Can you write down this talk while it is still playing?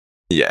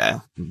Yeah,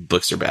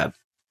 books are bad.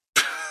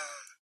 You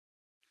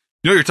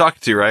know who you're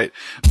talking to, right?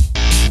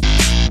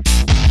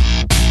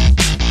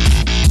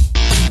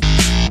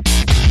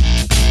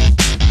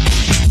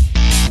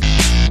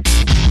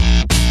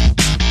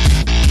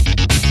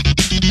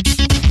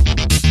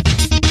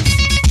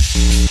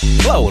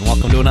 Hello, and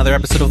welcome to another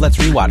episode of Let's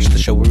Rewatch, the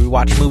show where we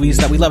watch movies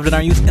that we loved in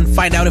our youth and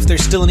find out if they're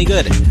still any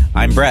good.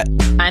 I'm Brett.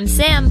 I'm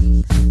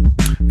Sam.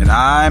 And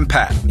I'm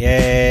Pat.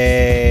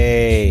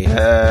 Yay!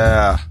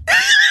 Yeah.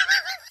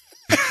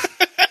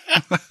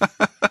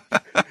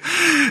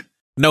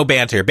 No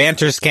banter.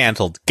 Banter's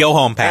canceled. Go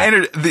home,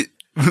 Pat.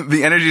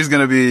 The energy is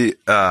going to be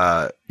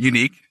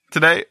unique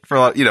today. For a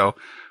lot,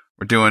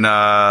 we're doing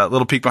a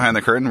little peek behind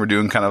the curtain. We're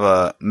doing kind of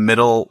a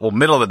middle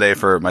of the day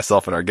for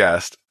myself and our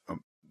guest.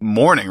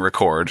 Morning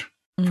record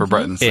for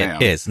Brett and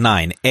Sam. It is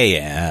 9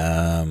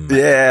 a.m.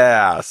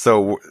 Yeah.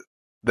 So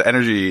the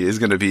energy is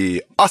going to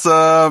be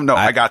awesome. No,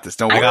 I got this.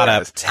 Don't worry. I got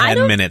up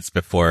 10 minutes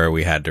before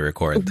we had to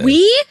record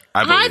this.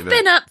 I've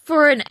been up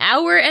for an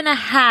hour and a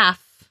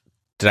half.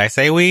 Did I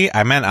say we?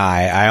 I meant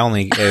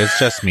it was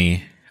just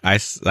me. I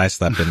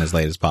slept in as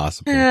late as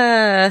possible.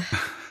 Yeah.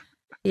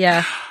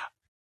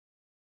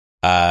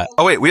 Oh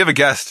wait, we have a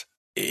guest.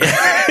 It's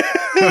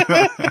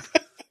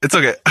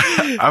okay.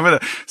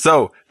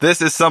 So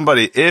this is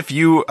somebody, if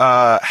you,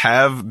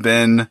 have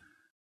been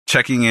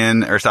checking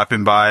in or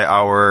stopping by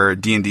our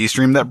D&D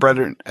stream that Brett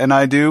and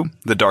I do,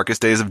 The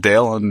Darkest Days of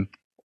Dale on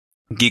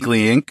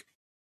Geekly Inc.,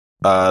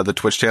 the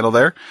Twitch channel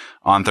there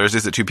on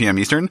Thursdays at 2 p.m.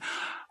 Eastern.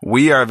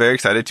 We are very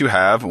excited to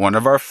have one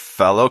of our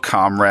fellow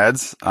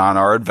comrades on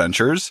our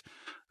adventures,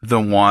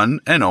 the one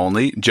and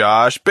only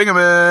Josh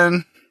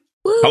Bingaman.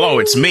 Woo. Hello,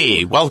 it's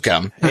me.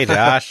 Welcome. Hey,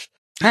 Josh.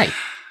 Hi.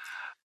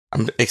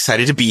 I'm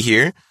excited to be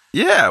here.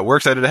 Yeah, we're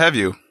excited to have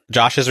you.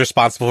 Josh is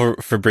responsible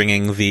for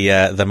bringing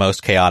the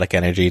most chaotic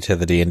energy to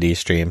the D&D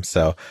stream,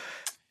 so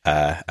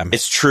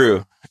it's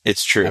true.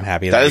 It's true. I'm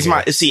happy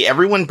that is see,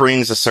 everyone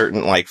brings a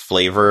certain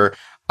flavor.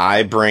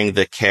 I bring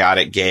the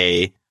chaotic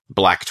gay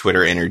Black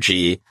Twitter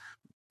energy.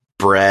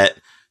 Brett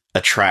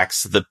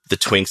attracts the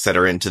twinks that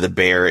are into the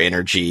bear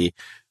energy.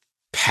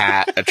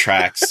 Pat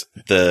attracts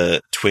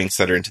the twinks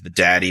that are into the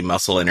daddy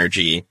muscle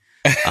energy.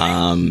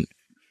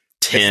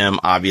 Tim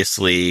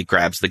obviously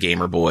grabs the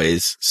gamer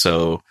boys.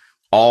 So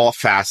all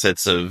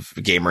facets of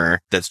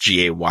gamer, that's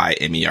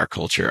GAYMER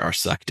culture, are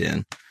sucked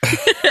in.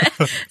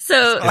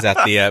 So is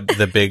that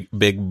the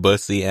big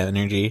bussy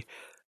energy?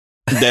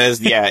 That is,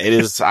 yeah, it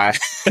is. I'm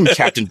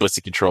Captain Bussy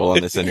Control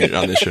on this show.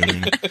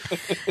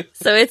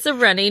 So it's a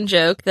running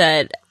joke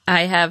that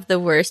I have the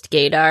worst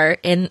gaydar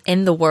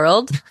in the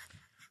world.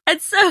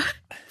 And so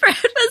Brad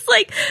was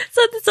like,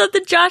 so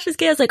the Josh is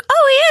gay. I was like,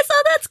 oh, he is?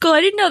 Oh, that's cool.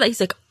 I didn't know that.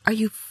 He's like, are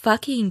you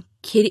fucking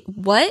kidding?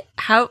 What?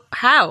 How?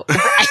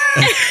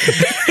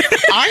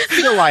 I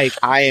feel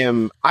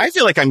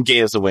like I'm gay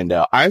as a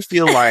window. I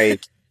feel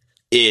like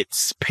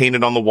it's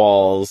painted on the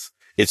walls.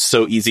 It's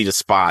so easy to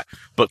spot.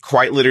 But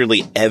quite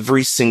literally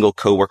every single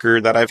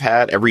coworker that I've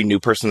had, every new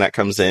person that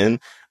comes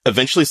in,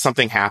 eventually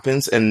something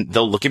happens and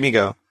they'll look at me and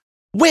go,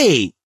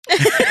 wait.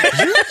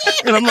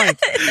 And I'm like,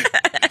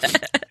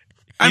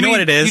 you know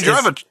what it is?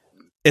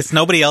 It's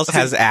nobody else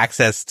has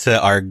access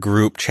to our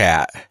group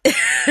chat.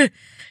 True.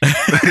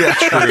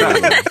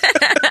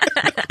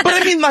 But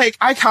I mean,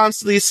 I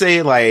constantly say,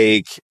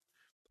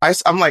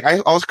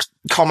 I'll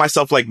call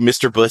myself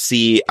Mr.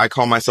 Bussy. I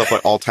call myself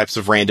all types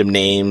of random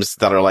names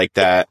that are like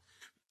that.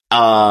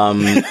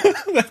 I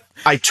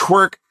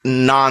twerk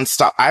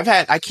nonstop.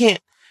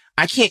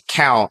 I can't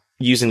count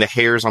using the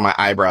hairs on my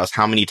eyebrows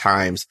how many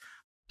times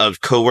a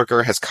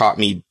coworker has caught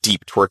me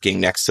deep twerking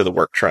next to the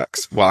work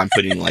trucks while I'm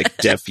putting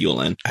dev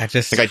fuel in. I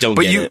don't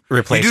get it.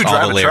 Replace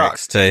all the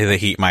lyrics to the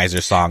Heat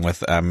Miser song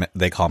with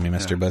they call me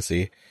Mr.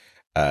 Bussy.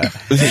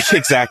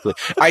 Exactly.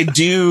 I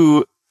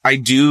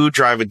do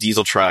drive a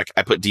diesel truck.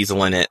 I put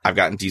diesel in it. I've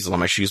gotten diesel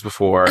on my shoes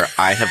before.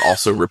 I have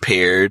also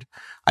repaired.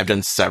 I've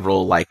done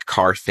several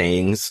car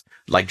things,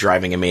 like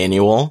driving a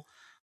manual.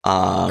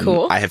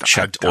 Cool. I have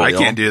checked oil. I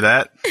can't do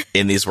that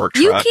in these work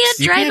trucks.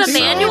 You can't drive a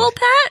manual,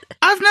 Pat?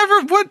 I've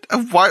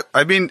never. Why?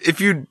 I mean,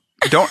 if you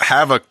don't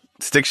have a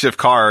stick shift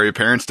car or your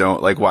parents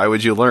don't, why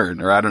would you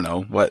learn? Or I don't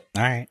know what.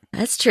 All right.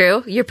 That's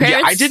true. Your parents.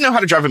 Yeah, I didn't know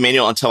how to drive a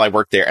manual until I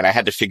worked there, and I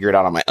had to figure it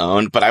out on my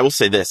own. But I will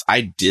say this: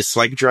 I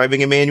dislike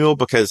driving a manual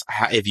because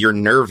if you're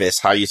nervous,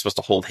 how are you supposed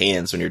to hold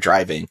hands when you're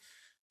driving?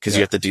 Because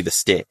you have to do the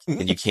stick,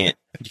 and you can't.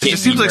 It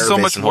just seems like so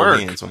much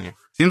work.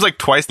 Seems like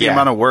twice the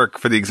amount of work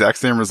for the exact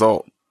same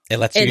result. It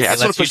lets you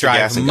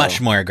drive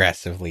much more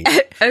aggressively.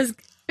 I was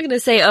going to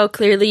say,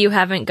 clearly you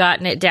haven't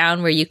gotten it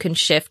down where you can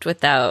shift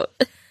without.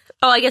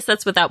 Oh, I guess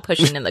that's without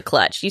pushing in the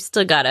clutch. You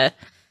still gotta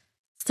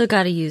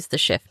use the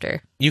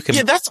shifter. You can.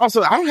 Yeah, that's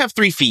also. I don't have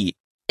 3 feet.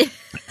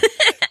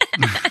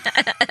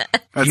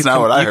 That's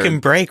not what I heard. You can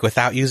brake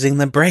without using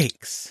the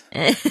brakes.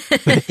 Yes,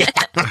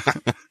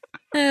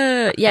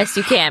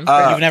 you can.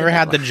 You've never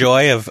had the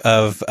joy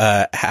of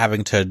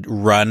having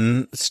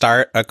to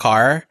start a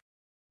car?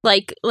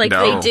 Like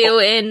No. they do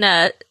in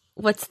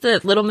what's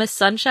the Little Miss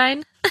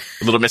Sunshine?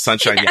 Little Miss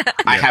Sunshine. Yeah.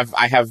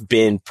 I have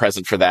been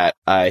present for that.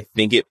 I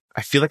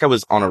feel like I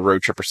was on a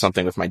road trip or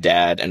something with my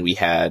dad, and we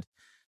had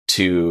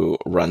to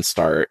run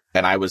start,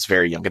 and I was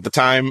very young at the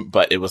time,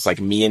 but it was like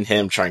me and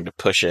him trying to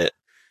push it.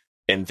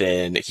 And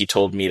then he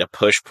told me to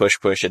push,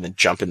 and then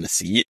jump in the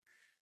seat.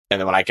 And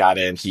then when I got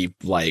in, he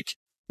like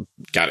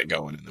got it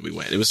going, and then we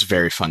went. It was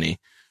very funny,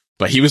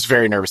 but he was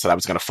very nervous that I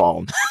was going to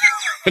fall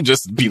and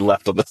just be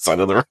left on the side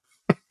of the road.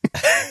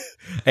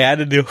 I had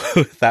to do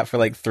that for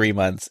like 3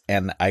 months,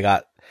 and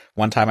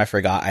one time I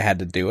forgot I had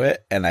to do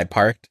it, and I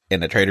parked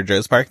in a Trader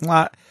Joe's parking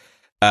lot,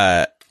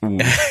 and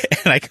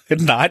I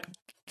could not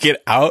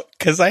get out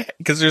because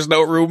there's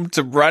no room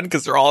to run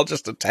because they're all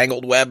just a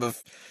tangled web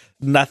of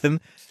nothing.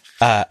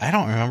 I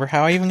don't remember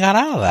how I even got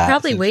out of that.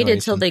 Probably waited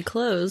till they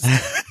closed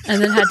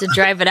and then had to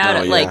drive it out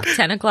at like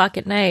 10 o'clock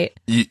at night.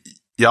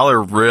 Y'all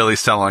are really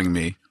selling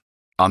me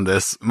on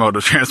this mode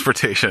of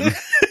transportation.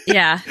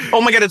 Yeah.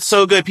 Oh my God, it's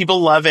so good. People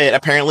love it.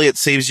 Apparently it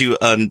saves you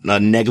a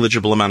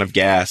negligible amount of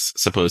gas,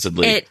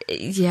 supposedly.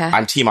 Yeah.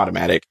 I'm team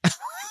automatic.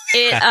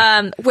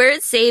 Where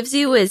it saves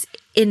you is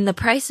in the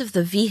price of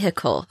the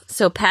vehicle.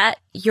 So Pat,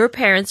 your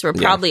parents were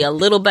probably a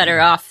little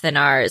better off than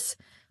ours.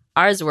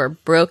 Ours were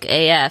broke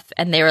AF,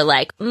 and they were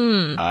like,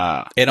 here's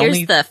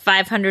the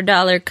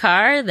 $500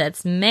 car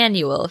that's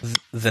manual.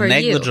 The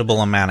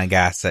negligible amount of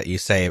gas that you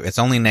save, it's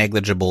only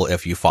negligible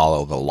if you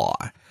follow the law.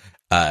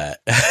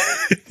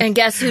 And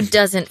guess who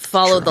doesn't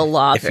follow the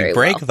law if very well? If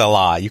you break the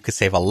law, you could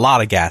save a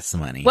lot of gas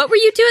money. What were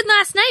you doing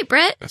last night,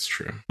 Brett? That's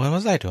true. What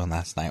was I doing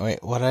last night?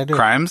 Wait, what did I do?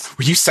 Crimes?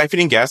 Were you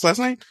siphoning gas last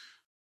night?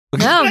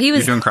 No, he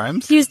was doing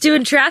crimes. He was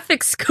doing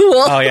traffic school.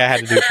 Oh yeah, I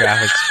had to do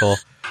traffic school.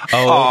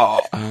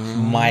 Oh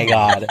my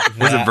God.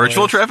 Was it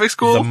virtual traffic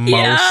school?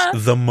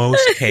 The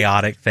most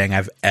chaotic thing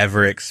I've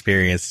ever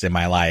experienced in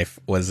my life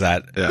was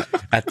that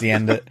at the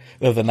end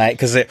of the night,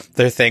 because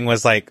their thing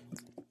was like,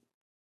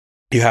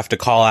 you have to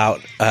call out,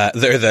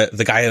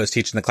 the guy who was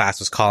teaching the class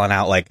was calling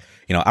out like,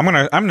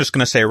 I'm just going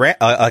to say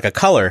like a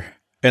color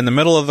in the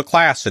middle of the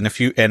class. And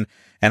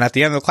and at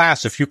the end of the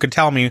class, if you could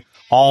tell me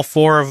all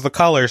 4 of the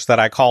colors that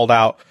I called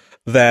out,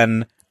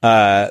 then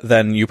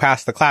you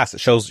passed the class. It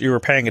shows you were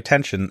paying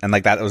attention, and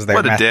like that was their.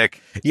 What a dick!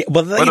 Yeah,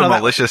 well, what a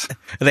malicious.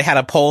 They had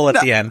a poll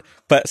at the end,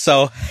 but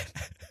so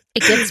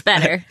it gets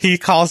better. He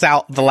calls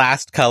out the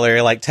last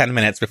color like 10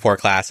 minutes before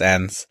class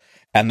ends,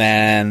 and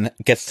then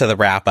gets to the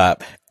wrap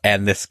up,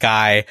 and this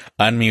guy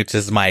unmutes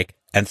his mic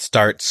and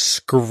starts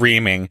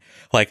screaming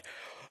like,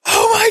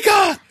 "Oh my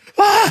God!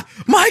 Ah,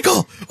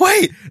 Michael,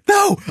 wait,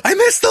 no, I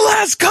missed the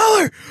last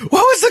color. What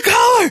was the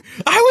color?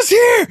 I was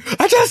here.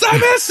 I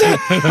missed it.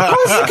 What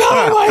was the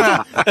color,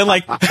 Michael?" And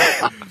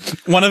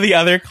like one of the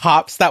other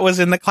cops that was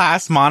in the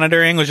class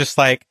monitoring was just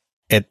like,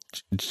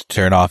 just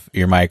turn off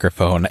your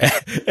microphone.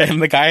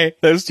 And the guy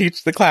that was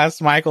teaching the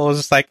class, Michael, was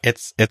just like,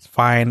 it's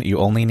fine. You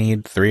only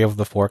need 3 of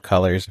the 4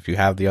 colors. If you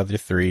have the other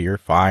 3, you're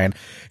fine.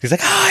 He's like,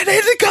 I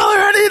need the color.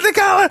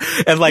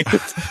 And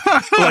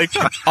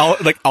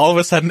like all of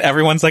a sudden,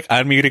 everyone's like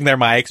unmuting their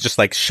mics, just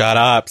like, shut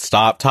up,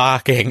 stop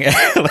talking.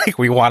 Like,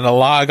 we want to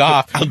log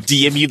off. I'll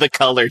DM you the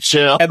color,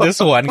 chill. And this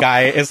one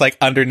guy is like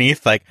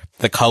underneath, like,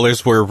 the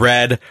colors were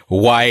red,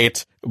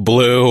 white,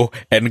 blue,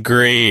 and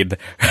green.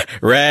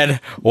 Red,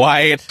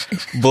 white,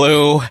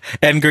 blue,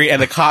 and green.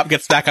 And the cop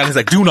gets back on. He's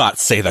like, do not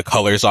say the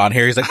colors on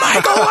here. He's like,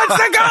 Michael, what's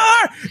the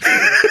color?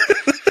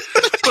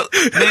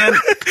 Man,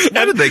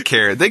 why do they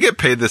care? They get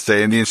paid the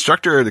same. The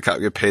instructor or the cop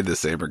get paid the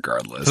same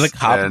regardless. So the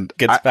cop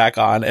gets back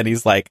on, and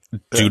he's like,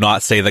 do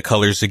not say the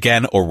colors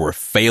again, or we're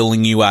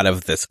failing you out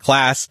of this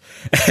class.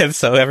 And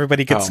so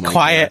everybody gets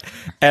quiet.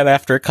 God. And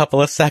after a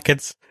couple of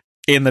seconds,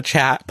 in the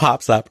chat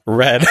pops up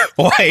red,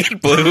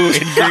 white, blue,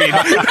 and green.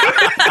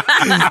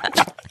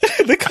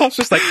 The cop's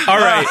just like, all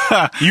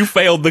right, you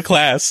failed the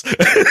class.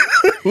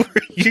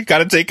 You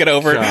gotta take it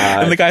over.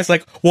 God. And the guy's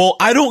like, well,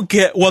 I don't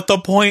get what the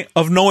point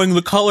of knowing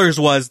the colors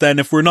was then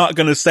if we're not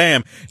gonna say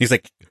them. He's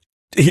like,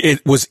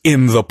 it was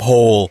in the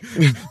poll.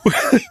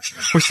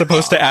 We're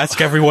supposed to ask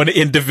everyone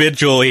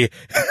individually.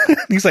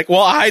 He's like,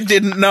 well, I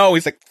didn't know.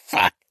 He's like,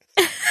 fuck.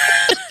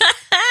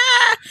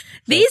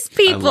 These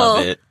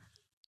people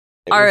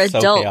are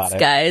adults,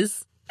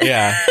 guys.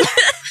 Yeah.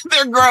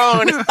 They're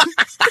grown.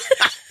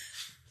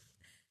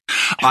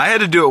 I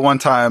had to do it one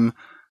time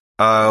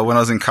when I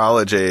was in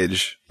college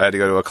age. I had to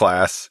go to a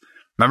class.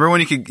 Remember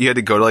when you had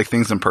to go to like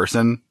things in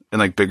person in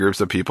like big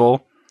groups of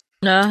people?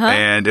 Uh-huh.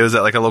 And it was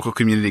at like a local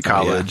community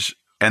college.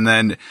 And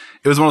then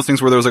it was one of those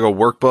things where there was like a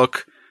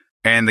workbook,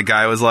 and the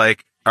guy was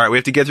like, all right, we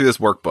have to get through this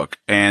workbook.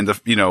 And,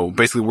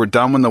 basically we're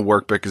done when the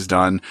workbook is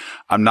done.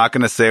 I'm not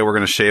going to say we're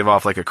going to shave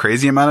off like a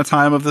crazy amount of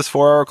time of this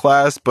 4-hour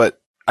class,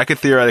 but I could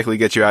theoretically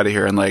get you out of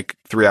here in like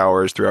 3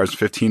 hours and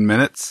 15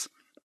 minutes.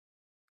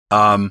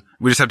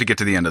 We just have to get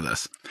to the end of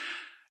this.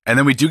 And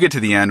then we do get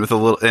to the end with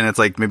and it's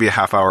like maybe a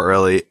half hour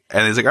early.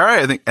 And he's like, all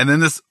right, and then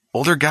this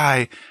older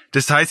guy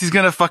decides he's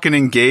going to fucking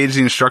engage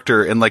the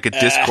instructor in like a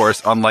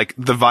discourse on like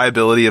the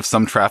viability of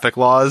some traffic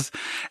laws.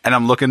 And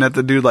I'm looking at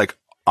the dude like,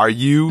 Are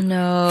you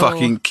No.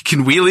 fucking,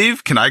 can we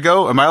leave? Can I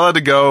go? Am I allowed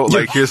to go?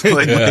 Like, here's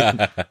like,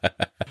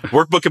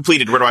 Workbook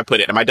completed. Where do I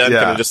put it? Am I done? Yeah.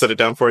 Can I just set it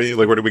down for you?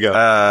 Like, where do we go?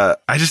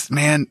 I just,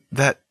 man,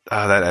 that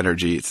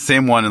energy. It's the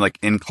same one in like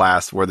in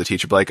class where the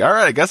teacher would be like, all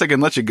right, I guess I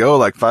can let you go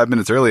like 5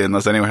 minutes early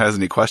unless anyone has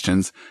any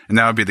questions. And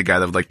that would be the guy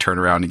that would like turn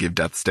around and give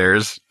death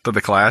stares to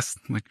the class.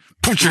 Like,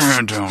 put your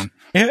hand down.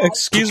 Yeah,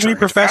 excuse me, Master,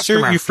 Professor,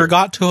 you master.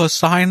 forgot to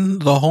assign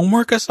the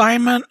homework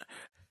assignment?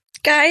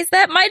 Guys,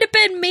 that might have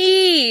been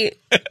me.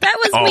 That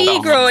was Oh, me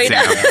growing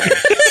Sam. up.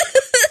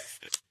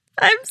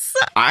 I'm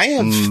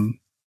sorry.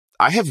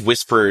 I have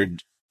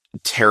whispered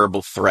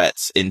terrible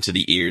threats into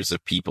the ears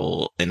of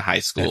people in high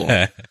school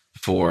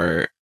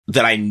for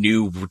that I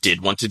knew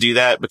did want to do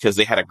that because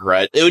they had a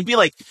grudge. It would be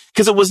like,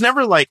 because it was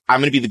never like, I'm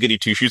going to be the goody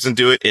two shoes and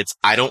do it. It's,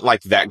 I don't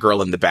like that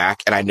girl in the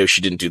back and I know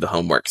she didn't do the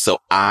homework. So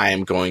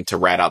I'm going to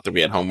rat out that we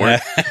had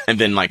homework. And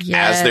then like,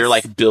 as they're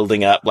like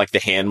building up like the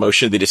hand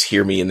motion, they just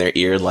hear me in their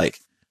ear like,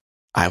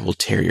 I will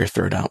tear your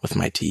throat out with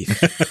my teeth.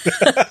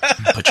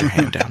 Put your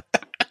hand down.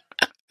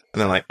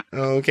 And they're like,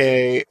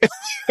 okay.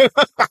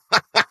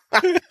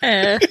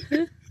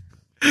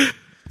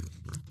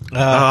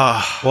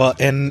 Well,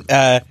 and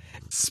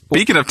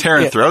Speaking of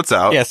tearing throats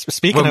out, yes,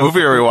 speaking what of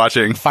movie are we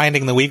watching?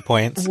 finding the weak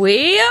points,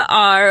 We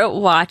are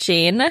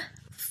watching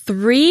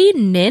Three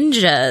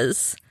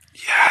Ninjas,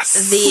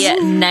 Yes. the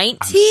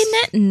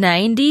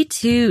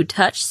 1992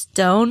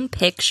 Touchstone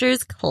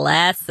Pictures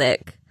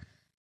classic.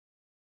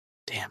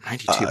 Damn,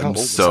 92. How I'm old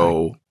was I?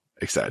 so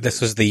excited. this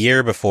was the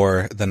year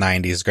before the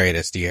 90s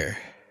greatest year.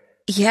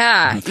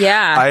 Yeah,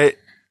 yeah.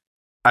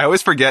 I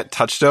always forget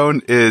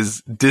Touchstone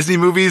is Disney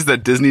movies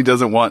that Disney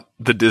doesn't want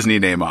the Disney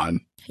name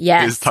on.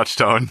 Yes. Is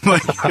Touchstone.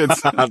 Like,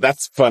 it's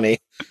That's funny.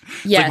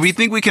 Yes. like we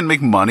think we can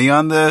make money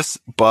on this,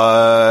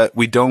 but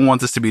we don't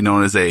want this to be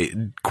known as a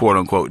quote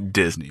unquote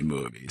Disney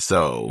movie.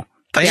 So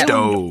They own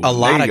Touchstone. a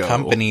lot There of you go.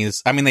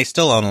 companies. I mean, they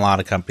still own a lot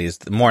of companies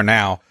more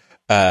now.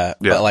 But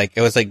like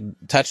it was like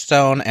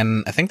Touchstone,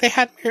 and I think they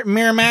had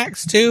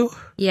Miramax too.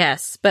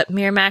 Yes, but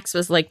Miramax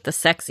was like the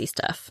sexy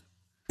stuff.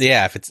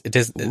 Yeah, if it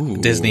is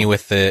Disney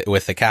with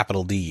the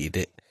capital D.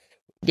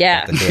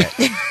 Yeah.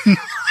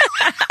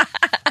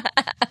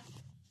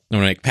 I'm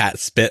gonna make Pat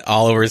spit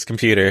all over his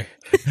computer.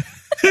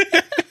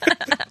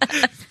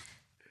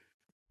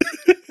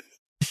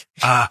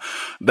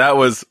 That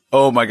was,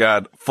 oh my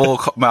God,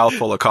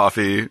 mouthful of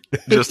coffee.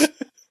 Just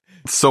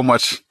so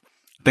much.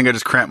 I think I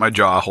just cramped my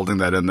jaw holding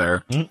that in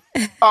there.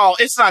 Oh,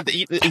 it's not that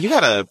you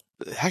gotta,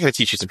 I gotta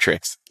teach you some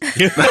tricks.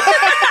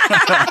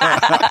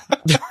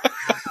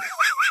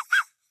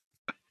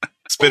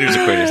 Spitters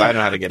or quitters. I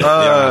know how to get it.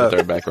 I know how to throw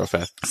it back real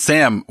fast.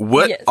 Sam,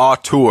 what Yes.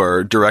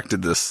 auteur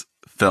directed this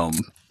film?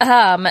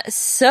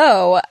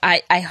 So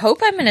I hope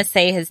I'm going to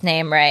say his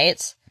name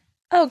right.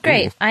 Oh,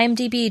 great.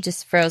 IMDb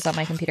just froze on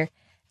my computer.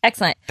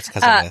 Excellent. It's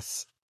because of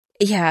this.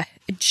 Yeah.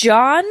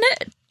 John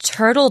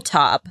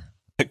Turtletop.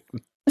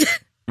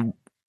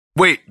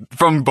 Wait,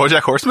 from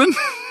BoJack Horseman?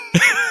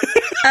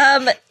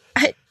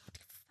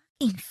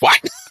 What?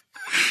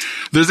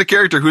 There's a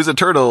character who's a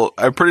turtle.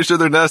 I'm pretty sure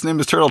their last name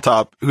is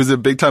Turtletop, who's a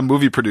big time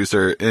movie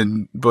producer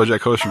in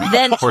BoJack Horseman.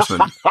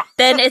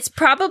 Then it's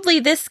probably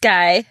this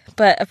guy,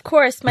 but of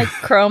course my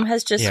Chrome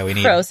has just Yeah, we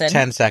need frozen.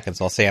 10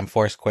 seconds while Sam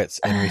force quits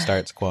and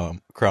restarts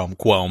Chrome.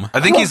 I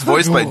think he's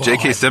voiced by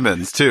J.K.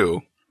 Simmons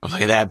too. Oh,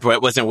 look at that.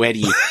 Brett wasn't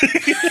wetty.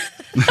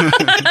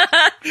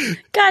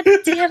 God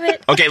damn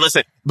it. Okay,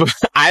 listen.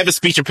 I have a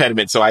speech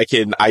impediment, so I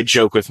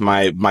joke with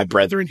my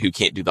brethren who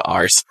can't do the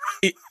R's.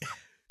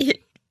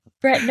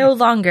 Brett no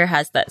longer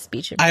has that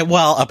speech.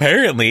 Well,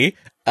 apparently,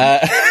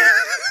 that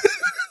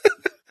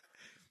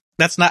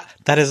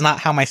is not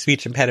how my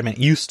speech impediment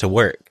used to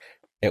work.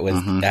 It was,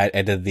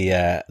 I did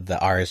the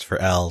R's for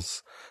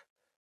L's.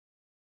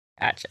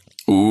 Gotcha.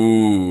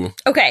 Ooh.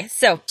 Okay,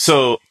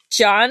 so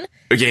John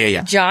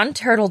Yeah. John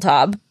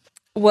Turtletop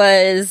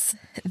was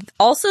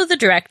also the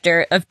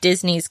director of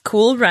Disney's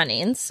Cool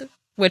Runnings,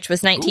 which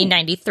was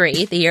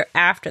 1993, the year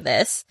after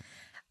this.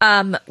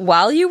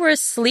 While You Were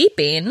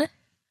Sleeping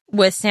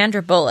with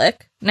Sandra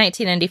Bullock,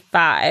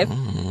 1995.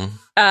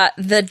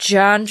 The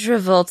John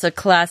Travolta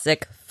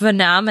classic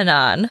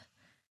Phenomenon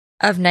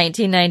of I remember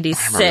that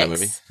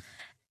 1996.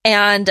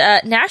 And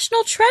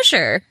National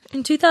Treasure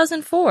in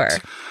 2004.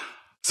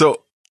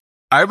 So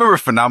I remember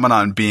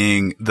Phenomenon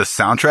being the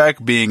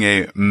soundtrack being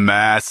a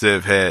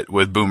massive hit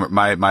with with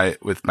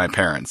my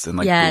parents and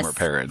like Yes. boomer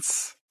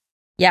parents.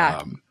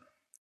 Yeah.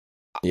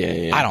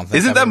 Yeah. I don't think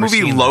Isn't I've that ever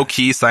movie seen low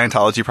key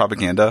Scientology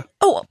propaganda?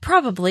 Oh,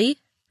 probably.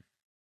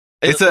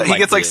 He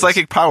gets like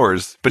psychic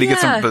powers, but he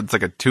gets Yeah. some, but it's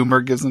like a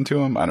tumor gives them to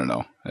him. I don't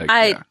know.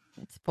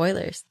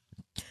 Spoilers.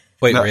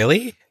 Wait, No.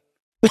 really?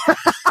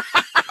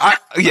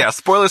 Yeah,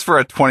 spoilers for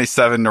a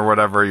 27 or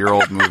whatever year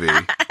old movie.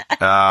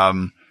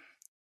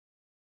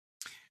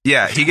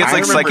 Yeah, he gets I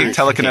like remember psychic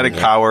telekinetic thinking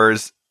that.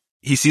 powers.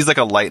 He sees like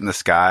a light in the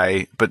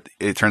sky, but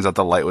it turns out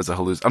the light was a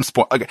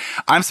hallucination.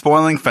 I'm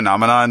spoiling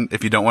Phenomenon.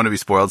 If you don't want to be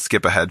spoiled,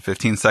 skip ahead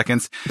 15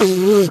 seconds.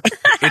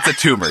 It's a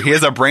tumor. He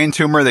has a brain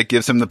tumor that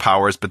gives him the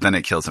powers, but then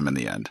it kills him in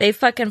the end. They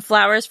fucking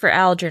flowers for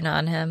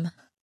Algernon him.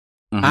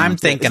 I'm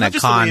thinking Isn't that of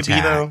just the way it be,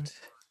 though? Contact.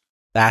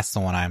 That's the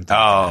one I'm thinking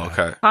Oh, of.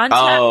 okay. Contact.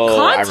 I remember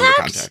Contact?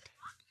 Contact.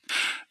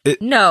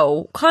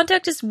 No,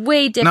 Contact is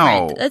way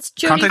different. No, That's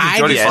Jodie. Contact is I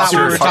Jodie just thought Foster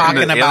we were talking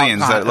talking to about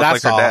aliens that look like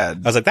that's her all.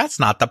 dad. I was like, that's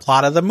not the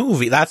plot of the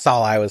movie. That's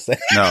all I was saying.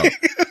 No,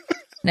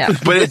 No.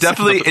 but it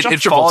definitely John it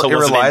Travolta wasn't in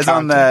relies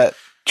on Contact. that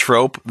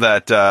trope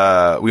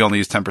that we only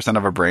use 10%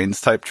 of our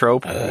brains type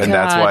trope, and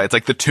that's God. why it's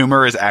like the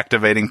tumor is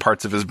activating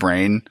parts of his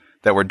brain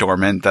that were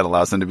dormant that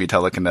allows him to be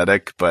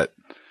telekinetic, but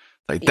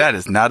like that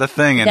is not a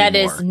thing anymore. That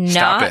is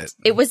Stop not. it.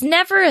 It was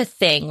never a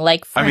thing.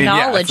 Like I mean,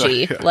 yeah, it's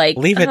phrenology. like- like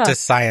Leave it to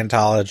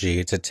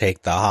Scientology to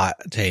take the hot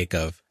take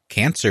of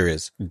cancer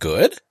is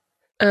good.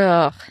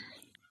 Ugh.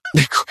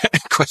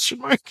 Question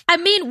mark. I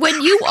mean,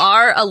 when you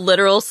are a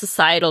literal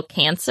societal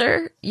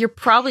cancer, you're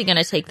probably going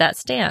to take that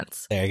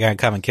stance. They're gonna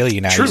come and kill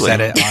you now. Truly. You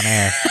said it on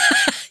air.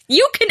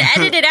 You can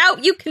edit it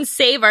out. You can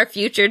save our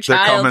future They're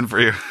child. coming for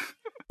you.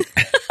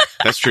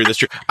 That's true. That's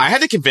true. I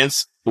had to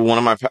convince one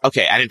of my,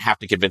 okay, I didn't have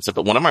to convince it,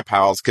 but one of my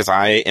pals, because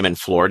I am in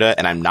Florida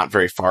and I'm not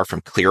very far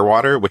from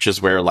Clearwater, which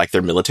is where like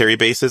their military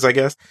base is, I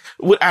guess.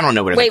 I don't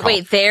know what they're called.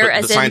 Wait, there, But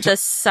as in the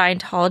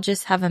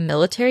Scientologists have a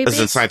military as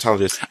in base?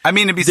 Scientologists. I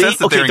mean, it'd be sense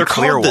that they're in called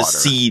Clearwater. the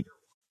Sea.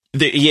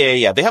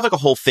 Yeah. They have like a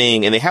whole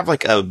thing, and they have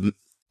like a,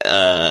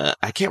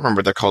 I can't remember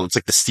what they're called. It's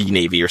like the Sea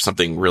Navy or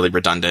something really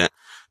redundant.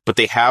 But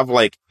they have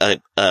like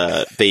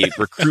they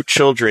recruit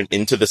children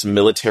into this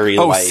military.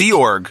 Oh, like, Sea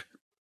Org.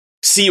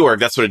 Sea Org,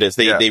 that's what it is.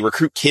 Yeah. They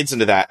recruit kids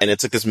into that, and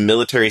it's like this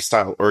military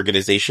style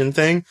organization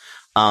thing.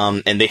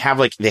 And they had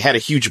a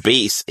huge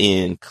base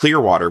in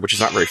Clearwater, which is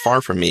not very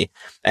far from me.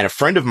 And a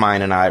friend of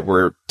mine and I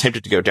were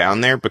tempted to go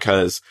down there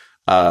because,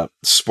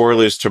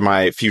 spoilers to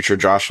my future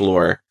Josh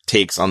lore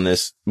takes on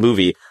this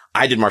movie.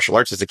 I did martial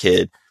arts as a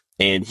kid,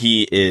 and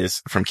he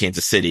is from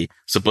Kansas City.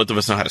 So both of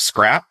us know how to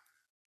scrap.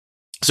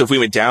 So if we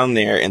went down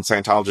there and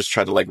Scientologists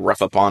tried to like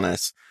rough up on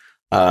us,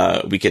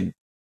 we could,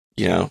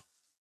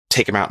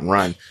 take them out and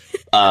run.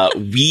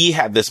 We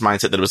had this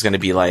mindset that it was going to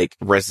be like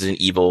Resident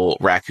Evil,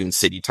 Raccoon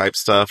City type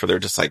stuff, where they're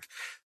just like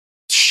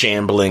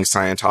shambling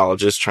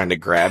Scientologists trying to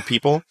grab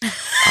people.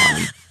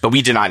 But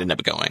we did not end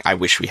up going. I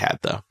wish we had,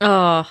 though.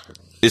 Oh,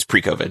 It's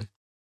pre-COVID.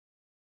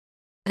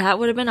 that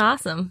would have been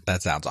awesome.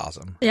 That sounds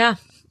awesome. Yeah.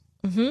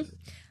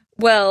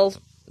 Well,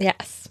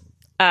 yes.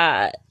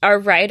 Our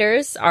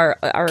writers are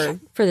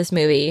for this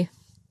movie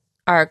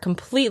are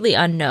completely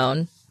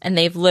unknown, and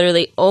they've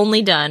literally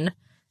only done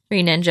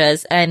Three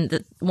Ninjas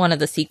and one of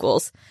the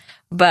sequels.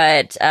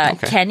 But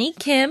Kenny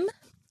Kim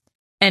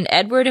and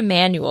Edward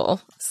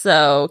Emmanuel.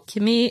 So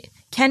Kenny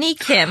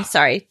Kim,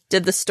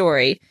 did the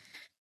story.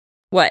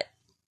 What?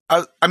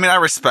 I mean, I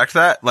respect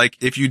that. Like,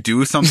 if you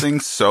do something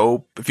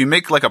if you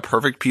make like a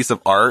perfect piece of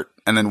art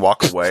and then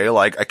walk away,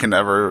 like, I can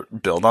never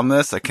build on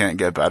this. I can't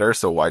get better.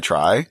 So why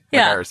try? Like,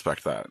 Yeah. I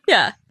respect that.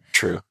 Yeah.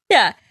 True.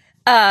 Yeah.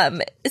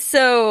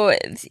 So,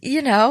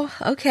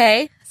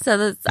 okay.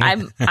 So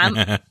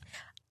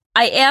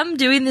I am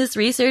doing this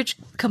research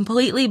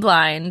completely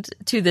blind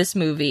to this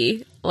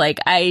movie. Like,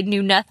 I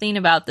knew nothing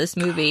about this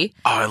movie.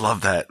 Oh, I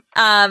love that.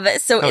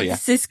 So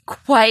it's just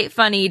quite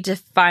funny to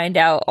find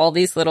out all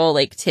these little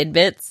like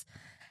tidbits.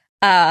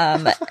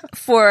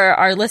 For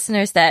our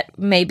listeners that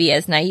may be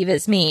as naive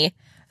as me,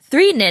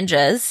 Three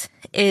Ninjas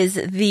is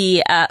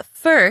the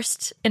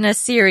first in a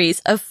series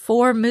of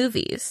 4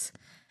 movies.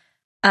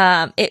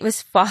 It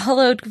was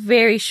followed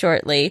very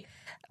shortly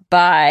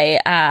by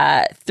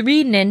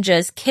Three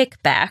Ninjas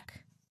Kickback,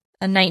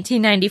 a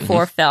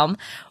 1994 film,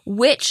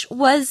 which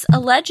was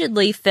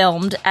allegedly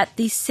filmed at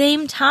the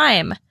same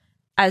time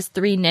as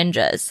Three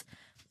Ninjas,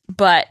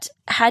 but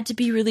had to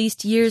be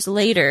released years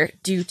later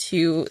due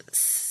to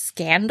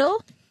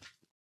scandal,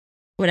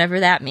 whatever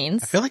that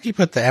means. I feel like you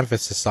put the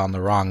emphasis on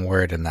the wrong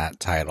word in that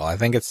title. I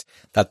think it's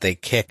that they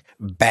kick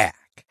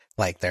back,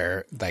 like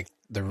they're like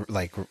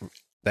the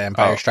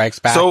Empire Strikes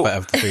Back, but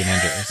of the Three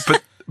Ninjas.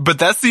 But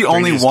that's the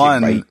only Ninjas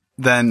one. Kick Right.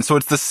 Then, so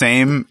it's the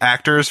same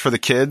actors for the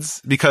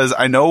kids, because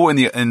I know in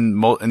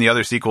the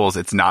other sequels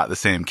it's not the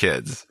same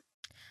kids.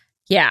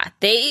 Yeah,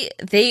 they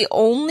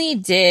only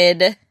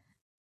did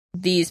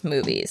these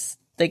movies,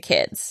 the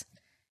kids.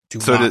 Do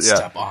So not did- yeah.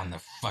 step on the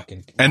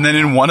fucking. And then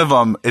in one of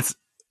them,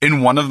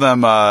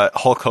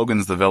 Hulk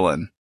Hogan's the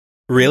villain.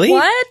 Really?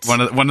 What?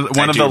 One of I the do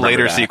remember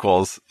later that.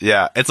 sequels.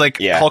 Yeah. It's like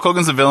Yeah. Hulk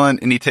Hogan's the villain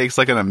and he takes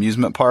like an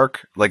amusement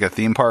park, like a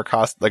theme park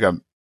I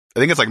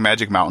think it's like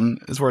Magic Mountain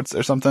is where it's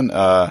or something.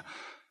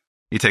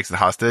 He takes the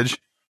hostage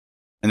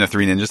and the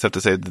Three Ninjas have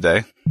to save the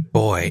day.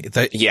 Boy,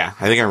 Yeah,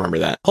 I think I remember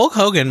that. Hulk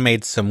Hogan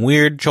made some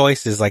weird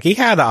choices. Like, he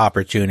had the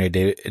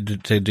opportunity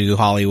to do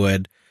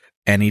Hollywood,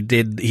 and he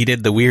did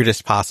the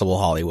weirdest possible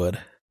Hollywood.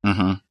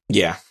 Mm-hmm.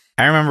 Yeah.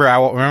 I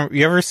remember,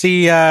 you ever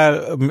see,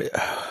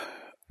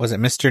 was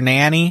it Mr.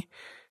 Nanny?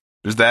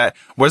 There's that.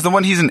 Where's the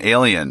one he's an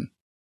alien?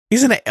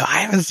 I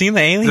haven't seen the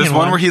alien There's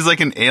one where he's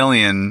like an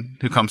alien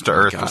who comes to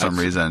Earth for God. some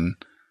reason.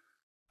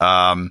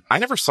 I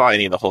never saw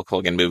any of the Hulk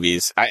Hogan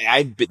movies.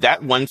 That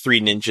one Three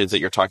Ninjas that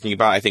you're talking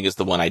about, I think is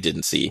the one I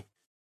didn't see.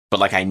 But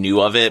like I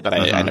knew of it, but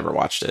I never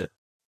watched it.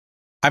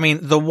 I mean,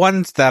 the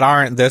ones that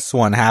aren't this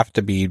one have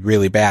to be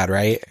really bad,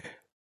 right?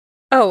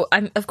 Oh,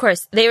 of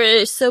course. They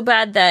were so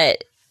bad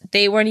that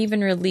they weren't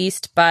even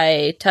released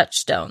by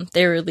Touchstone.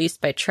 They were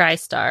released by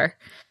TriStar.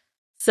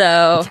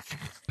 So,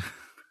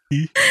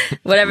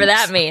 whatever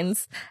that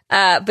means.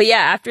 But yeah,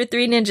 after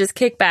Three Ninjas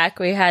Kick Back,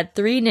 we had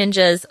Three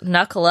Ninjas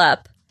Knuckle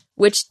Up,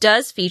 which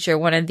does feature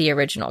one of the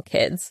original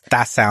kids.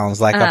 That sounds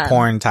like a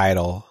porn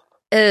title.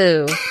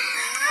 Ooh.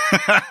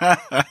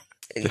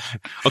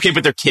 Okay,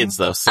 but they're kids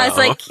though. So I was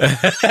like,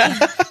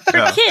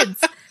 for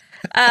kids.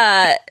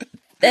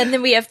 And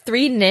then we have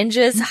Three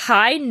Ninjas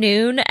High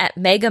Noon at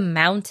Mega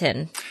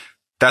Mountain.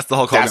 That's the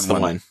Hulk Hogan that's the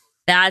one.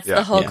 That's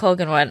the Hulk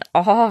Hogan one.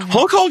 Oh,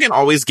 Hulk Hogan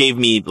always gave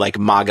me like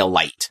MAGA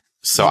light,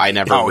 so I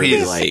never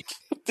really like.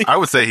 I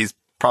would say he's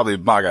probably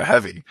MAGA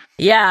heavy.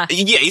 yeah.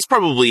 Yeah, he's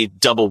probably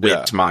double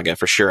whipped MAGA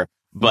for sure.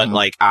 But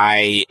like when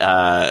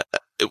I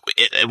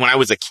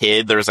was a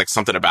kid, there was like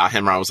something about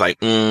him where I was like,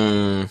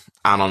 I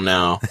don't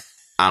know.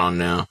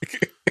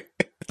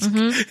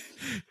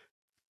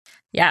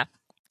 Yeah,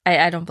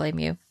 I don't blame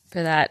you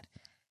for that.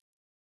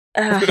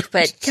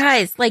 But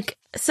guys, like,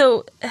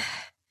 so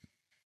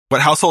What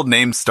household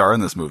names star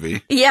in this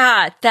movie?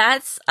 yeah,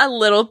 that's a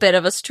little bit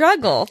of a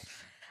struggle.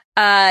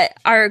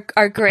 Our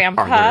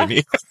grandpa,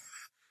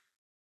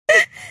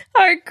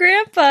 our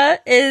grandpa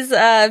is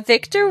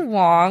Victor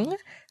Wong,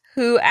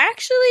 who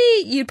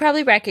actually you'd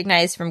probably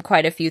recognize from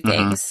quite a few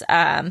things.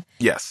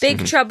 Yes.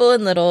 Big Trouble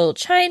in Little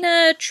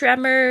China,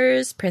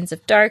 Tremors, Prince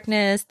of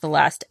Darkness, The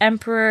Last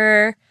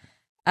Emperor,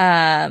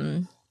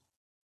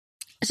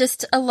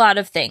 just a lot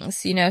of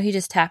things. You know, he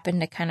just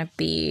happened to kind of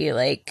be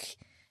like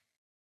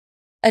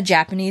a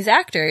Japanese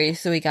actor,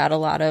 so he got a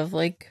lot of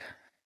like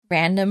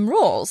random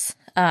roles.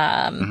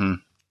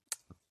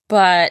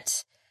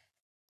 But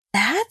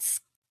that's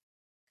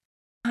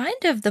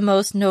kind of the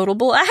most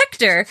notable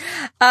actor.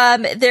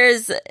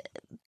 There's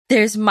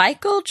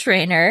Michael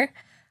Trainer,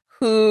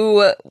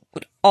 who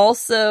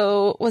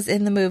also was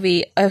in the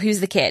movie. Oh, he was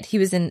the kid. He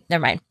was in.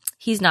 Never mind.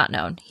 He's not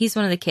known. He's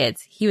one of the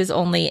kids. He was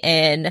only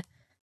in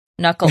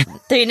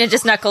Three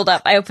Ninjas Knuckled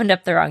Up. I opened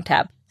up the wrong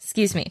tab.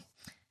 Excuse me.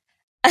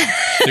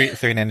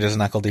 Three Ninjas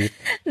Knuckle Deep.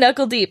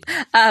 Knuckle Deep.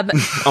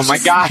 Oh my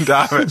god,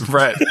 Stop it,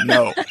 Brett.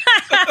 No.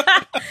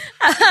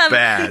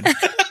 Bad.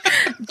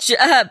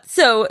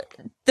 So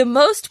the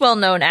most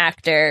well-known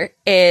actor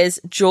is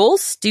Joel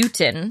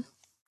Stoughton,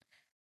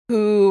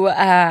 who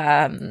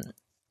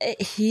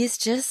he's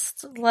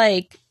just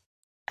like,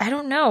 I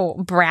don't know,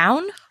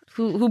 Brown.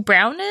 Who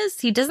Brown is?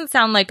 He doesn't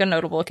sound like a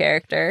notable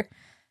character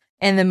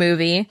in the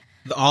movie.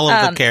 All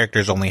of the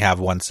characters only have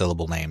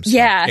one-syllable names.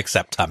 Yeah.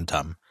 Except Tum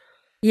Tum.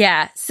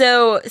 Yeah.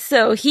 So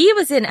he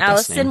was in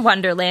Alice name. in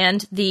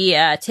Wonderland,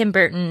 the Tim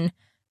Burton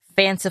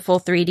fanciful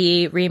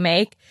 3D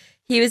remake.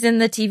 He was in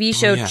the TV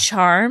show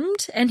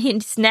Charmed, and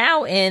he's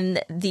now in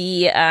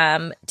the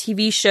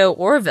TV show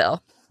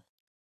Orville.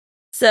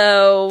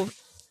 So,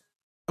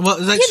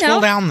 Well, like,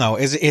 scroll down though.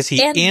 Is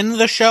he in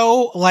the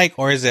show, like,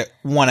 or is it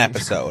one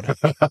episode?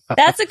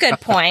 that's a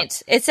good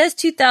point. It says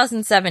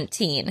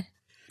 2017,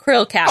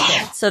 Krill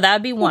Captain, so that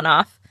would be one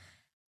off.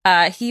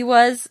 He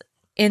was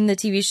in the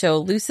TV show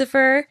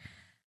Lucifer,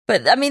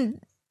 but I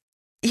mean,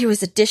 he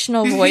was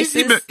additional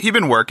voices. He's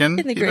been working.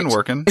 In the He's been Grinch.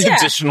 working. Yeah.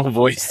 additional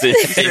voices.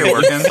 He's been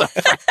working. But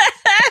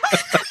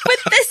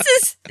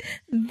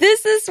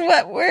this is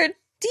what we're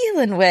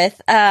dealing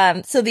with.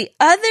 So the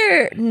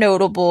other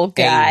notable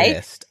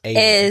guy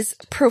is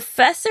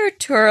Professor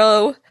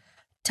Toru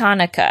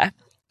Tanaka,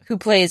 who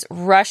plays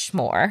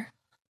Rushmore,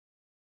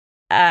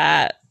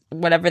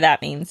 whatever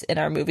that means in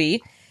our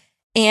movie,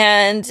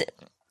 and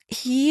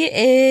he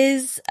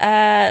is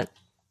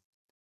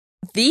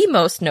the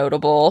most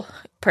notable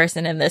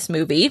person in this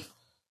movie.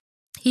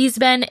 He's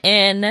been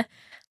in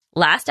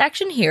Last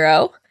Action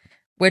Hero,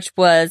 which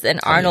was an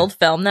Arnold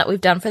film that we've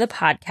done for the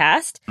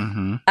podcast.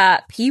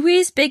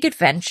 Pee-wee's Big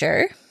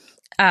Adventure,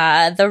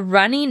 The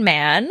Running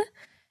Man,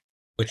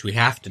 which we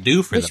have to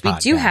do for the podcast.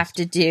 Which we do have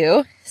to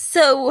do.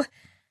 So,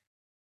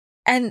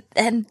 and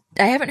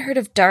I haven't heard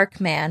of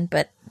Dark Man,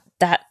 but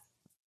that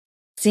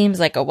seems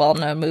like a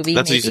well-known movie.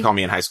 That's what you used to call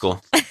me in high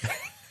school.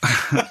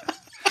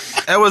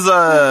 It was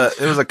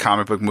a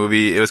comic book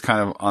movie. It was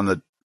kind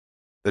of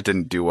that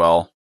didn't do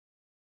well.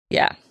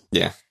 Yeah.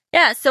 Yeah.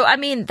 Yeah, so I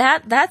mean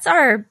that's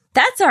our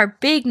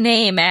big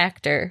name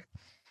actor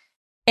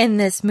in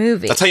this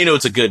movie. That's how you know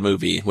it's a good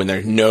movie, when there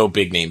are no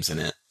big names in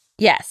it.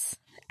 Yes,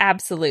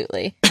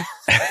 absolutely.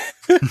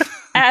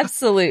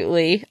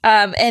 Absolutely.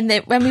 And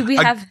then we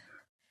have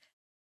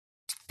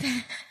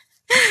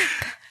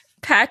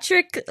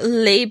Patrick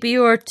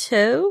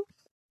Labyorteaux.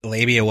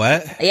 Labia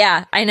what?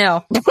 Yeah, I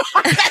know.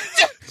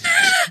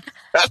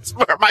 That's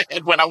where my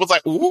head went. I was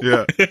like, ooh.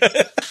 Yeah.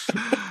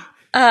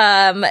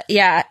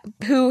 Yeah,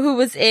 who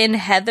was in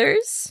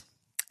Heathers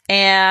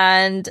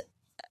and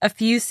a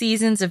few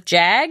seasons of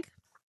Jag.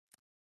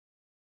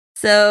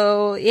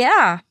 So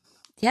yeah,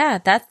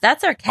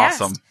 that's our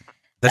cast. Awesome.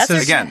 This That's is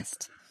our again-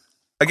 cast.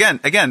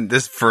 Again,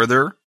 this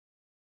further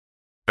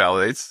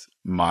validates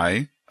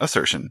my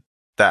assertion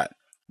that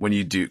when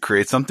you do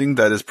create something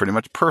that is pretty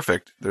much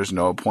perfect, there's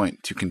no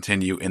point to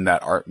continue in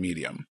that art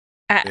medium.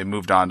 it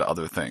moved on to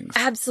other things.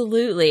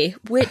 Absolutely.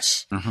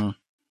 Which,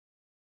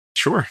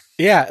 Sure.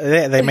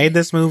 Yeah, they made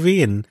this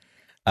movie and,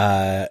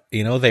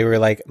 they were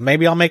like,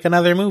 maybe I'll make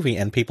another movie.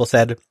 And people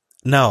said,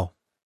 no.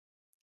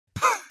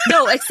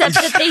 no, except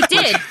that they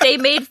did. They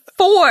made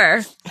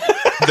 4.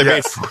 They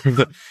made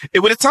 4.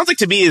 What it sounds like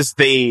to me is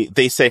they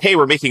said, hey,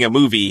 we're making a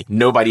movie.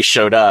 Nobody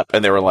showed up.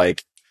 And they were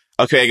like,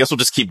 okay, I guess we'll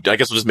just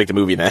make the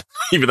movie then,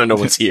 even though no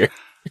one's here.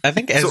 I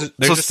think there's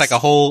just like a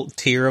whole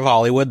tier of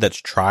Hollywood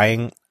that's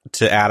trying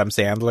to Adam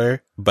Sandler,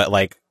 but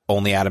like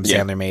only Adam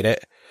Sandler made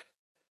it.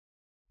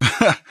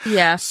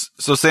 Yeah.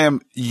 So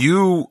Sam,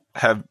 you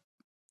have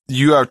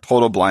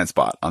total blind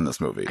spot on this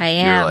movie. I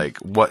am. You're like,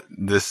 what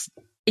this?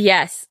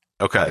 Yes.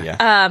 Okay. Yeah.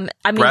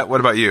 I mean, Brett, what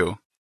about you?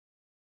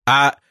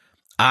 The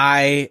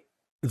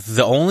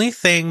only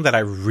thing that I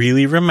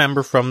really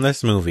remember from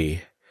this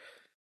movie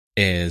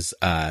is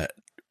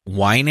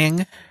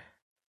whining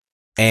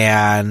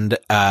and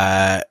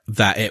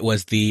that it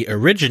was the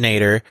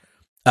originator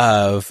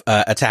of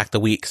Attack the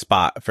Weak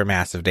Spot for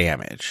Massive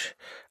Damage.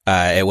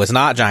 It was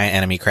not Giant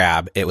Enemy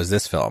Crab. It was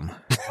this film.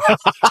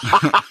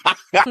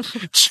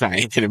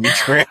 Giant enemy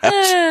crab.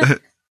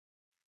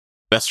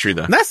 That's true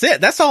though. That's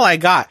it. That's all I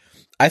got.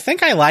 I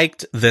think I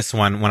liked this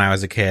one when I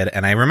was a kid,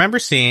 and I remember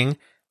seeing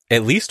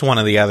at least one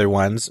of the other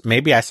ones.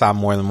 Maybe I saw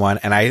more than one,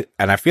 and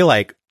I feel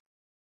like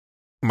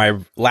my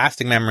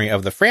lasting memory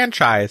of the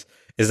franchise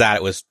is that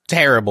it was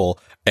terrible,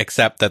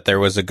 except that there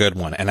was a good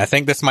one. And I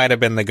think this might have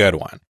been the good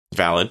one.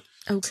 Valid.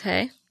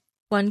 okay.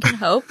 One can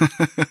hope.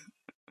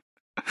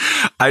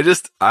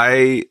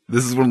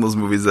 This is one of those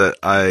movies that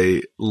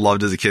I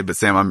loved as a kid, but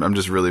Sam, I'm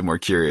just really more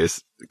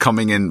curious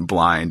coming in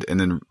blind and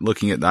then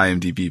looking at the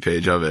IMDb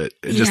page of it.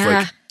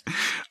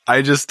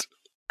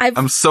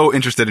 I'm so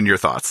interested in your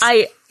thoughts.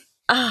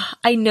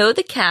 I know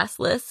the cast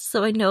list,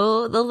 so I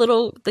know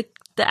the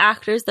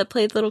actors that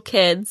played little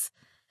kids,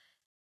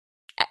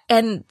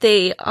 and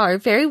they are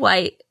very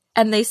white,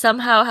 and they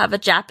somehow have a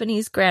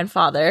Japanese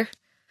grandfather.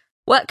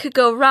 What could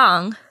go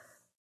wrong?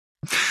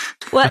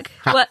 What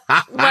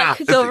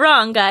could go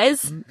wrong,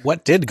 guys?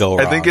 What did go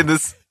wrong? I think in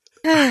this,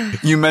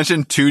 you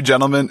mentioned 2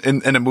 gentlemen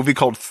in a movie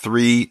called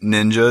 3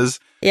 Ninjas.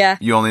 Yeah.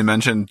 You only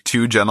mentioned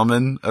 2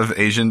 gentlemen of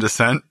Asian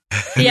descent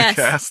in Yes.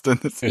 the cast,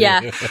 and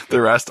Yeah.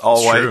 the rest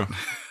all white. True.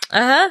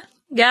 Yeah.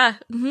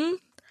 Mm-hmm.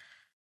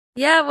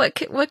 Yeah. What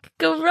could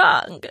go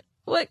wrong?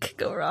 What could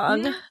go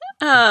wrong?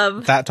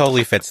 that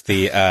totally fits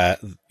the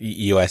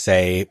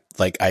USA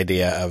like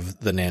idea of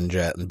the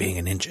ninja, and being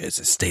a ninja is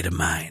a state of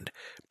mind.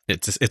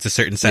 It's a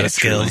certain set of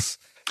skills.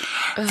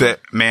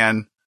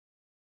 Man,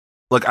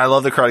 look, I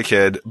love the Karate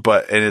Kid,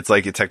 and it's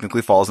like it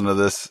technically falls into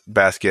this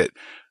basket.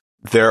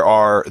 There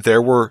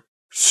were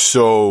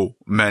so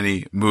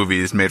many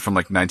movies made from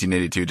like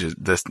 1982 to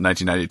this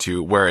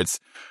 1992 where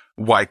it's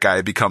white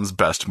guy becomes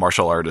best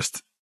martial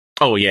artist.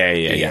 Oh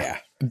yeah.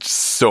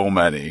 So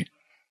many.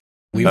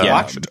 We've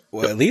watched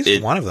at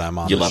least one of them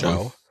on the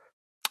show.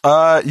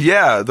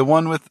 Yeah, the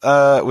one with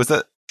was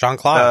that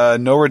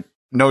Jean-Claude?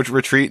 No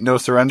retreat, no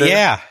surrender.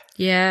 Yeah.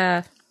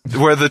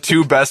 Where the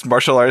 2 best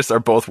martial artists are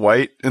both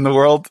white in the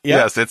world. Yep.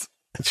 Yes, it's.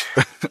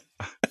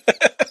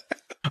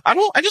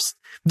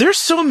 There's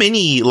so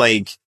many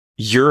like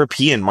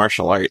European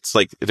martial arts.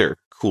 Like there are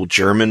cool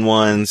German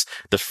ones.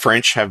 The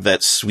French have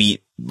that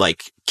sweet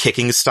like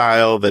kicking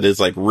style that is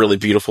like really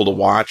beautiful to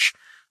watch.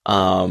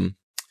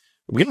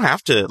 We don't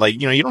have to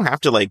you don't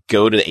have to like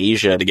go to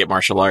Asia to get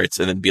martial arts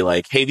and then be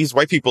like, hey, these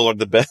white people are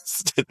the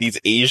best at these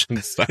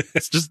Asian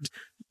styles. Just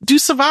do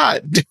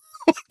savate.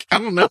 I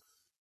don't know.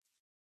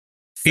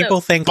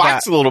 People think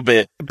Box that a little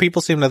bit. people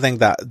seem to think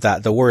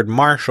that the word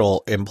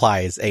martial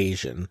implies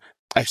Asian.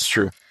 That's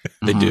true.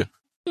 They do.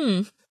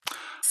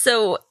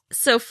 So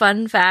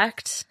fun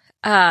fact,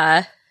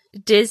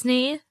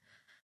 Disney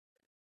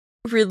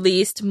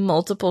released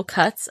multiple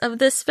cuts of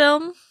this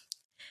film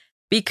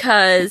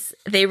because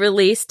they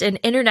released an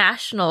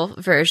international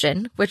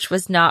version, which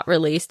was not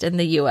released in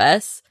the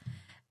US,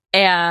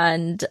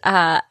 and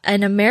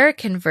an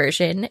American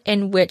version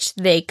in which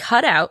they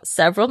cut out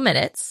several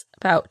minutes,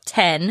 about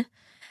 10,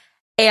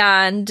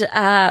 and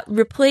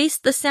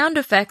replaced the sound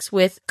effects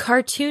with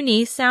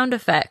cartoony sound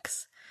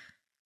effects.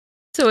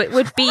 So it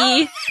would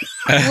be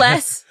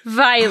less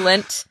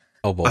violent.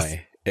 Oh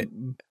boy.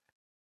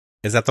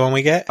 Is that the one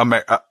we get?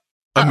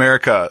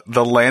 America,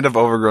 the land of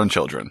overgrown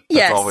children. That's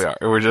Yes. all we are.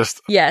 We're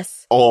just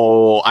Yes.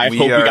 Oh, I hope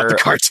we got are the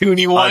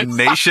cartoony a one.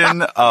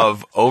 nation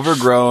of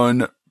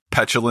overgrown,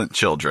 petulant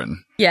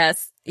children.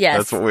 Yes.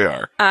 That's what we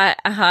are.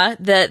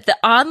 The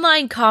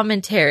online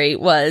commentary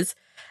was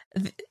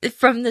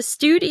from the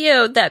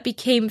studio that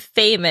became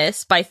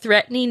famous by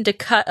threatening to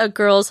cut a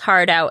girl's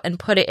heart out and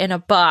put it in a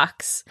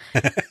box.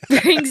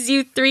 Brings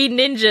you 3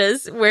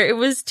 Ninjas, where it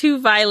was too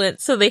violent,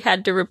 so they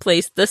had to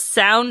replace the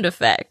sound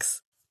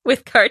effects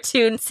with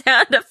cartoon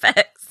sound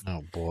effects.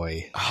 Oh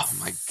boy. Oh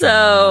my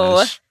So,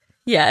 gosh.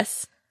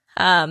 yes.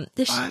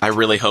 I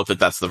really hope that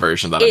that's the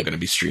version that I'm going to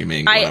be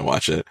streaming when I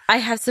watch it. I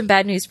have some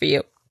bad news for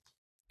you.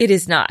 It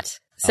is not.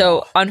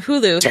 So on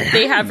Hulu,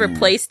 they have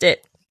replaced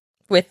it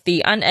with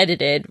the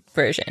unedited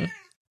version.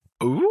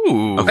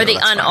 Ooh. Or the that's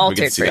fine. We unaltered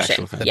can see the version.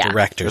 actual thing. The Yeah.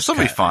 director's This will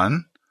be cut.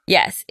 fun.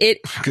 Yes.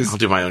 I'll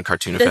do my own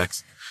cartoon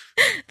effects.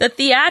 The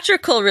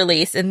theatrical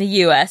release in the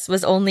US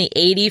was only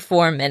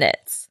 84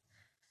 minutes.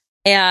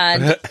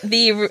 And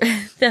the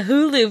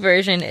Hulu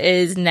version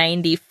is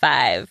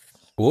 95.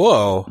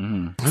 Whoa.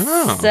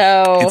 Oh.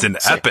 So It's an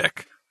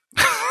epic.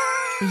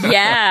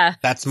 yeah.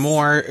 That's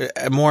more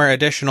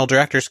additional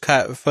director's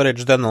cut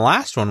footage than the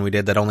last one we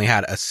did that only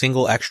had a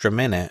single extra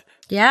minute.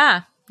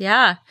 Yeah.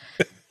 Yeah.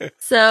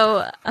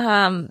 So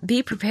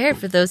be prepared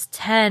for those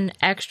 10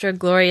 extra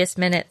glorious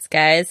minutes,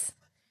 guys.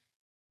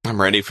 I'm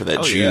ready for that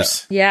Oh,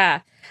 juice.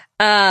 Yeah.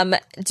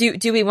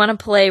 Do we want to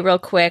play real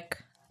quick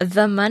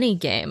the money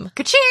game?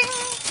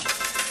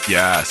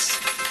 Yes.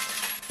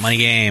 Money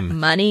game.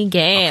 Money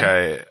game.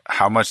 Okay.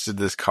 How much did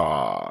this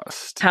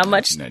cost? How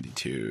much?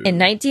 1992. In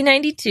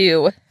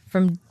 1992,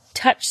 from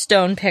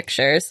Touchstone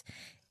Pictures,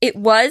 it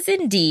was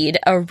indeed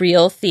a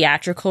real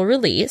theatrical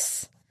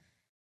release.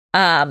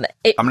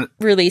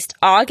 Released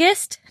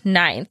August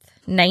 9th,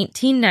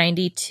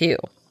 1992.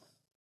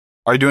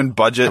 Are you doing I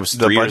budget, was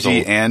the 3 years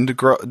budget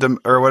old.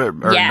 or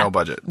whatever, or Yeah. no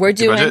budget? We're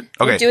Do budget?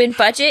 Okay. doing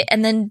budget,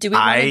 and then do we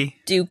want to I-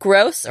 do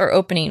gross or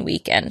opening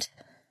weekend?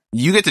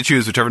 You get to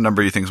choose whichever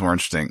number you think is more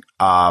interesting.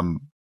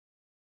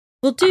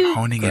 We'll do I'm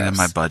honing in on gross.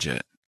 my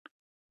budget.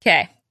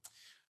 Okay.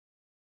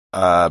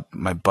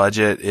 My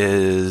budget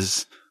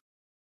is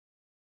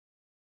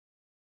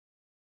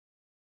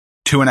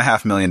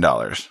 $2.5 million.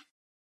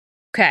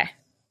 Okay.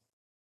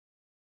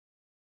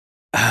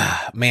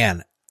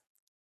 Man,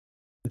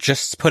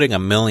 just putting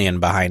 $1 million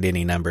behind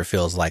any number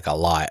feels like a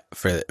lot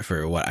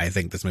for what I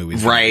think this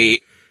movie's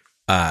Right.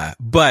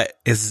 But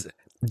is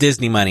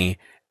Disney money,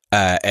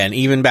 and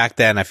even back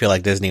then, I feel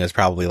like Disney was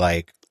probably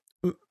like,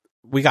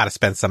 we got to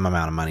spend some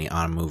amount of money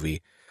on a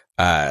movie.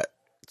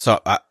 So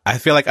I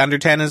feel like under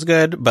 10 is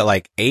good, but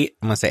like 8,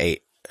 I'm gonna say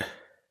 8.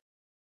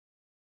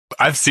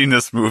 I've seen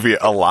this movie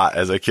a lot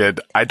as a kid.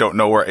 I don't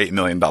know where $8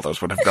 million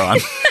would have gone.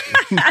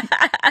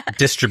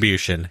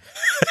 Distribution.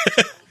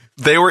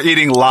 They were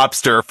eating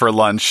lobster for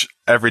lunch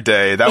every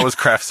day. That was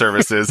craft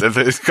services if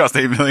it cost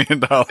 $8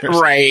 million.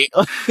 Right.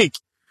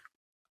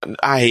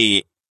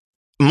 Like,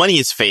 money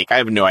is fake. I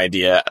have no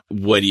idea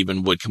what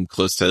even would come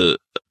close to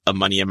a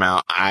money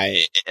amount.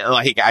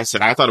 Like I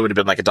said, I thought it would have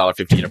been like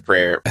 $1.50 a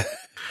prayer.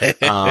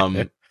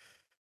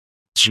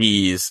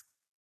 Jeez.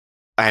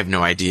 I have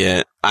no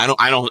idea. I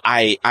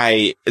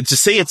to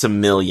say it's $1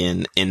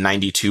 million in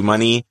 92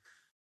 money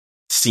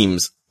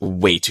seems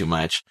way too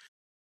much.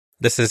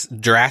 This is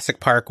Jurassic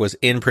Park was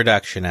in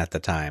production at the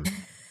time.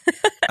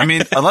 I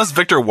mean, unless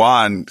Victor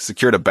Wan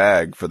secured a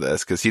bag for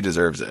this because he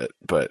deserves it,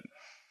 but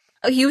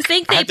Oh, you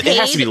think they It paid?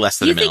 has to be less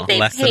than you a mil. think they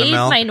Less than a paid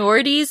mil?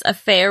 minorities a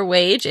fair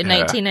wage in Yeah.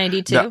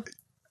 1992?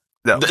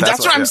 no,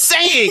 That's what I'm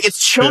saying.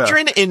 It's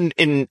children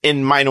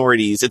in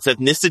minorities. It's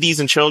ethnicities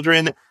and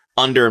children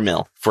under $1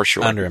 million for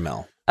sure. Under $1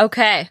 million.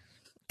 Okay,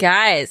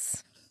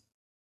 guys,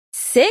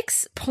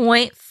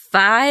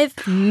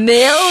 6.5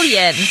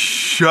 million.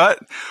 Shut.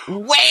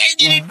 Where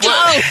did it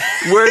go?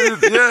 Where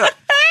did, yeah.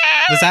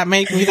 Does that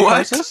make me the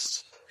What?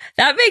 closest?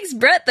 That makes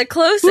Brett the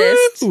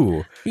closest.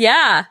 Ooh.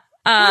 Yeah.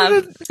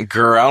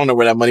 Girl, I don't know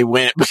where that money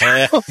went. Look,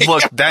 that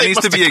They needs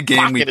to must be a have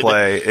game we pocketed it.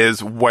 play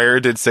is where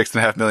did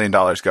 $6.5 million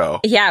go?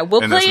 Yeah,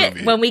 we'll in play this it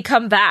movie. when we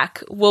come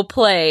back. We'll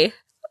play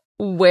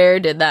Where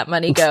Did That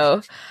Money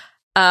Go?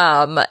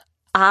 I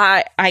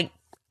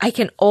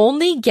can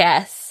only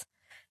guess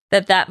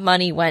that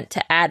money went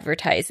to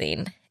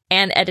advertising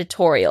and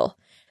editorial.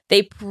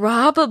 They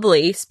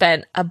probably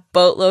spent a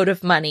boatload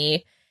of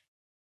money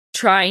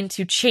trying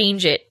to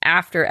change it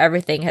after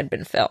everything had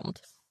been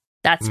filmed.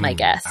 That's my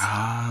guess.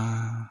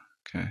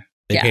 Okay.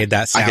 They Yeah. paid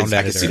that I can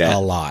sound see editor that. a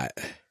lot.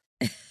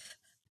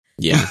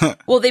 Yeah.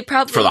 Well, they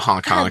probably For the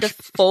Hong Kong. had to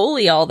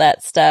Foley all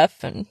that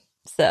stuff, and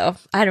so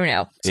I don't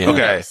know. Yeah. Who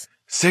Okay. knows?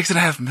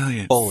 $6.5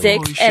 million. Holy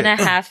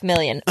 $6.5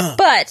 million.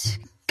 But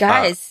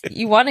guys,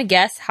 you want to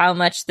guess how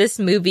much this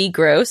movie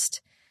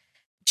grossed?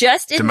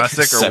 Just in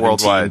Domestic or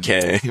worldwide?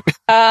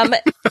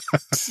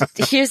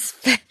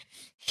 $17K.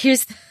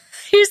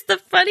 here's the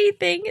funny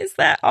thing is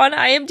that on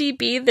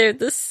IMDb they're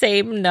the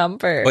same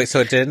number. Wait, so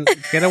it didn't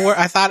get a word?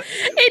 I thought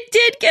It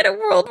did get a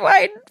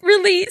worldwide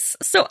release,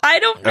 so I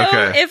don't know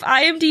Okay. if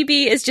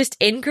IMDb is just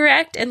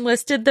incorrect and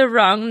listed the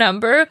wrong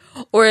number,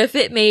 or if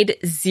it made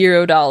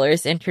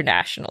 $0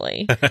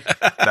 internationally.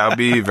 That would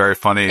be very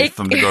funny It-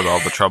 for them to go to all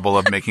the trouble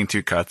of making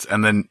 2 cuts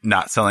and then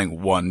not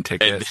selling 1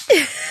 ticket.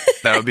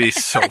 That would be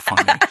so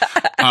funny.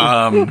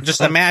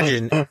 just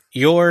imagine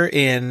you're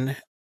in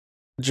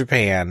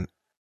Japan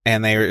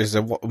and there is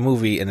a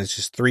movie and it's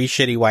just 3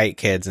 shitty white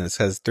kids and it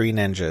says 3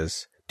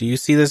 ninjas. Do you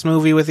see this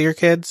movie with your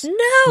kids?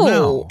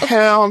 No,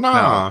 Hell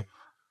no.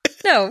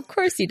 no, of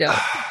course you don't.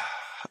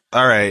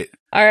 All right.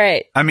 All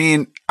right. I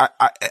mean, I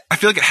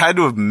feel like it had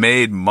to have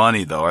made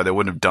money though, or they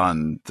wouldn't have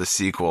done the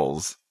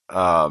sequels.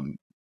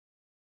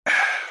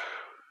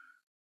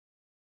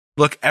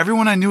 Look,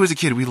 everyone I knew as a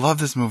kid, we loved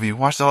this movie,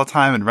 watched it all the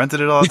time, and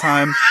rented it all the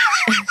time.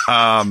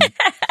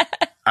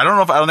 I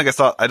don't think I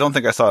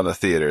saw it in the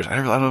theaters. I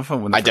don't know if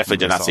I definitely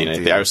did not see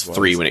it. I was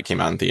 3 when it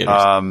came out in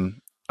theaters.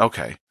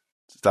 Okay.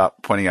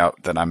 Stop pointing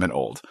out that I'm an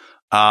old.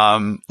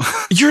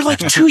 You're like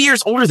 2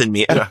 years older than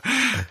me.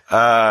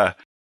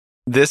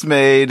 This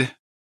made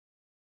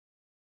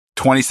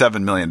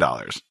 $27 million.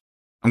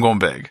 I'm going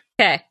big.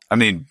 Okay. I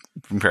mean,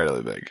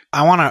 comparatively big.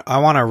 I wanna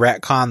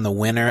retcon the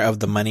winner of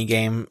the money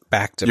game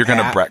back to You're going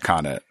to Pat.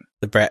 retcon it.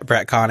 The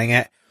retconning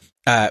it.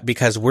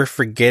 Because we're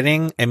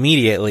forgetting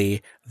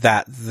immediately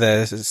that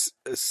the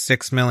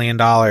 $6 million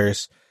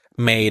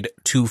made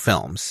 2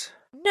 films.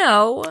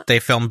 No. They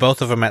filmed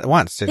both of them at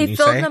once, didn't They you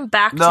filmed say? them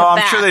back to No, I'm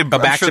back.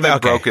 sure they okay.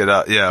 broke it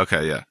up. Yeah,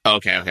 okay, yeah.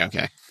 Okay.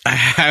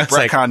 I was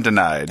like, Retcon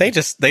denied. they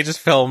just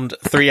filmed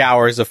 3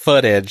 hours of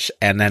footage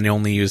and then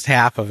only used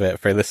half of it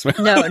for this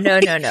movie. No.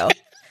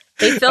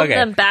 They filmed Okay.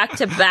 them back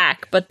to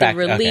back, but the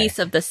release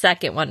of the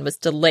second one was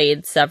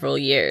delayed several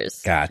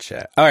years.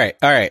 Gotcha. All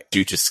right.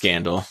 Due to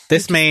scandal.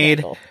 This made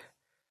it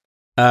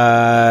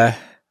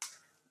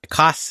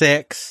cost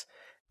 $6.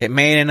 It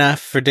made enough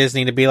for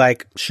Disney to be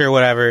like, sure,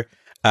 whatever.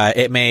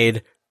 It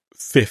made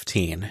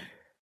 $15.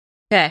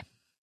 Okay.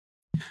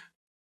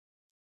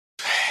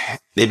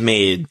 It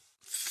made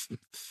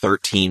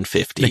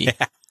 $13.50.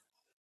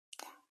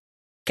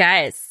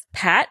 Guys,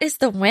 Pat is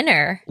the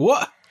winner.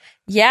 What?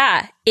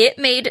 Yeah, it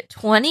made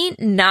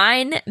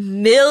 $29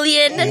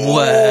 million.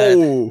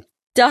 What?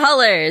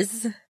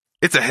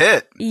 It's a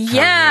hit.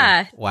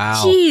 Yeah.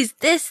 Wow. Jeez,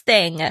 this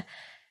thing.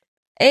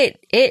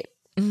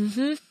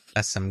 Mm-hmm.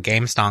 That's some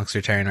Game Stonks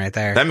return right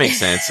there. That makes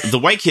sense. The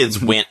White Kids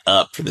went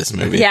up for this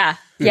movie. Yeah.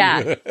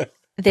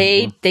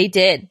 They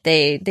did.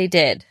 They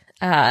did.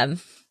 And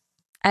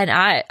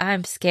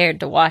I'm scared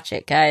to watch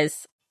it,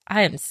 guys.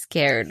 I am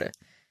scared.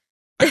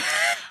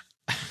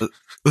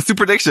 Let's do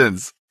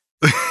predictions.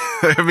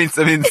 I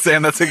mean,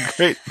 Sam, that's a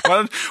great.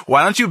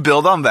 Why don't you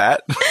build on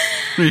that?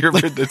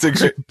 It's a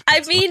great.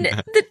 I mean,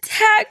 the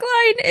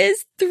tagline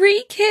is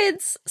 3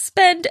 kids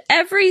spend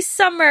every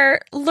summer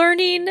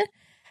learning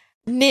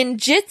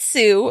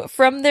ninjutsu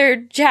from their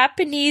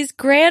Japanese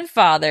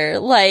grandfather.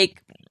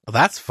 Like, Well,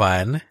 that's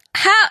fun.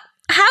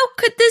 how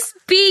could this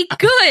be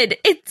good?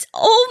 It's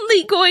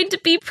only going to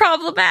be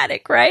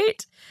problematic,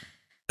 right?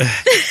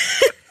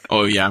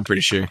 Oh yeah, I'm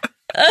pretty sure.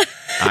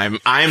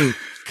 I'm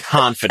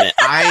confident.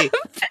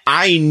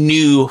 I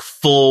knew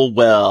full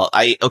well.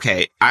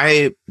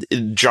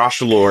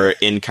 Josh Lore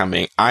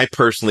incoming. I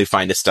personally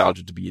find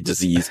nostalgia to be a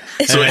disease.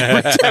 So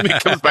every time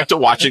it comes back to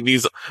watching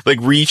these, like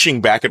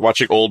reaching back and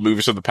watching old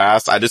movies from the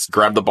past, I just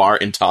grab the bar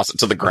and toss it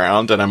to the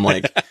ground, and I'm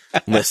like,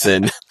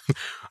 listen,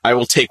 I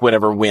will take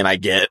whatever win I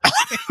get.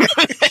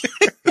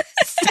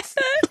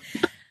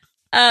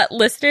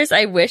 Listeners,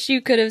 I wish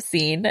you could have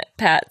seen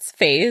Pat's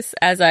face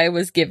as I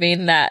was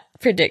giving that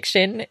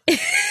prediction.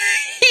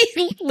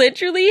 He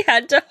literally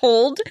had to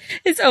hold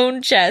his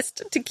own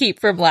chest to keep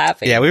from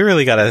laughing. Yeah, we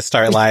really got to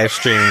start live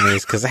streaming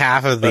these because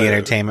half of the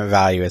entertainment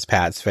value is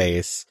Pat's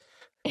face.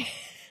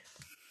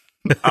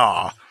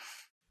 Aw.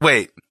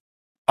 Wait.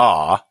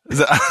 Aw.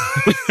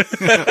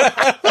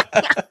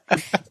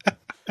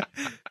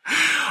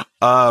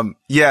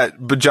 Yeah,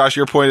 but Josh,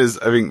 your point is,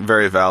 I think,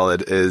 very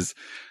valid. Is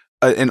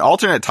an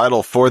alternate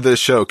title for this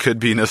show could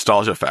be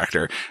Nostalgia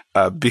Factor,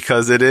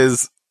 because it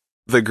is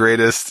the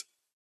greatest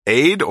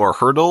aid or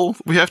hurdle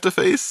we have to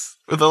face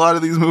with a lot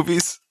of these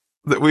movies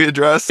that we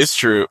address. It's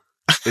true.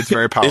 It's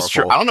very powerful. It's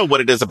true. I don't know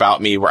what it is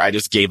about me where I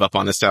just gave up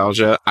on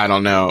nostalgia. I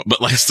don't know. But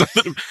like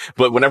something,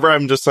 but whenever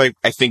I'm just like,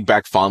 I think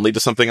back fondly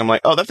to something, I'm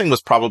like, oh, that thing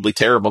was probably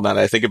terrible now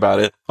that I think about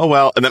it. Oh,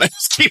 well. And then I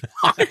just keep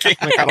walking.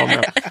 Like, I don't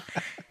know.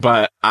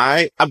 But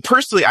I'm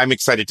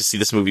excited to see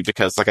this movie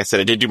because, like I said,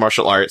 I did do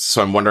martial arts.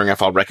 So I'm wondering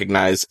if I'll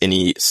recognize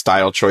any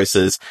style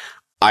choices.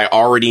 I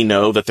already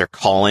know that they're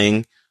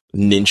calling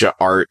ninja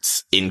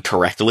arts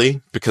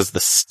incorrectly because the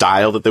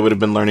style that they would have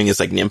been learning is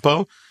like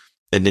Ninpo,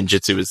 and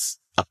ninjutsu is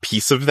a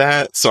piece of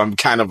that. So I'm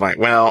kind of like,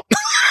 well,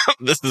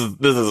 this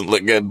doesn't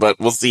look good, but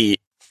we'll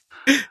see.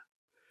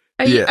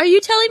 Are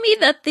you telling me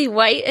that the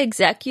white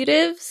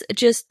executives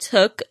just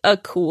took a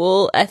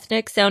cool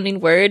ethnic sounding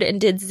word and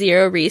did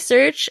zero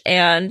research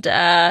and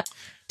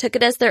took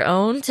it as their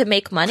own to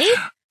make money?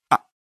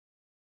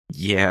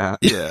 Yeah.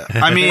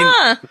 I mean,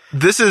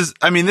 this is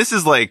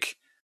like,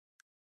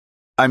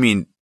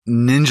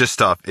 ninja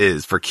stuff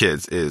is for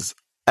kids is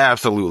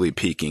absolutely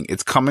peaking.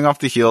 It's coming off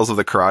the heels of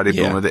the karate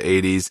boom of the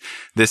 80s.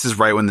 This is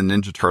right when the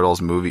Ninja Turtles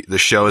the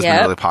show has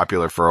been really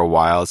popular for a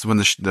while. It's when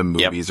the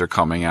movies are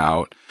coming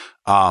out.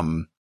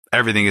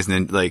 Everything is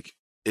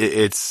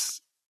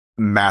it's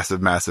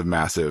massive, massive,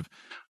 massive.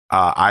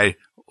 I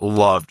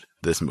loved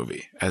this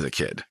movie as a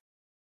kid.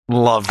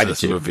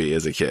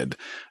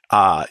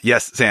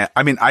 Yes, Sam.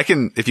 I mean,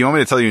 if you want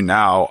me to tell you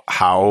now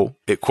how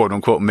it quote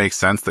unquote makes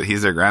sense that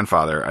he's their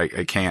grandfather,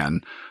 I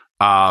can.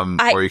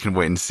 Or you can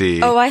wait and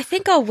see. Oh, I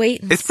think I'll wait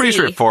and see. It's pretty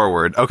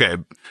straightforward. Okay.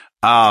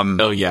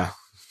 Oh yeah.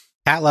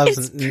 Pat loves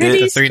It's the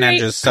pretty Three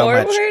Ninjas so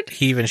much. straightforward.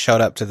 He even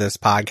showed up to this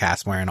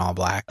podcast wearing all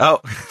black.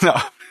 Oh, no.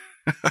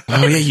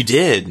 Oh yeah, you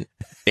did.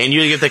 And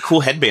you get that cool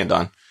headband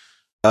on.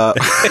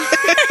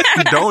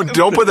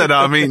 Don't put that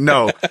on me.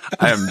 No,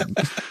 I am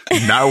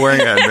not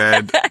wearing a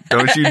headband.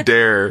 Don't you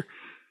dare.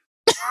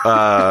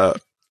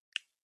 But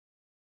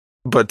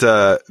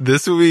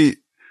this movie,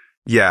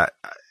 yeah,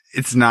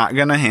 it's not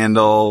gonna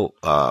handle,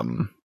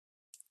 I'm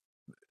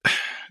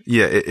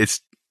sure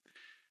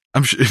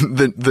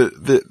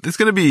it's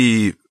gonna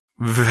be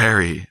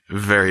very,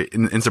 very,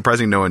 in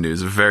surprising no one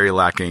news, very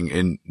lacking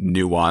in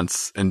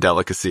nuance and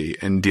delicacy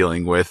in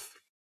dealing with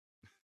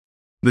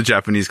the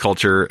Japanese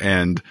culture,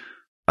 and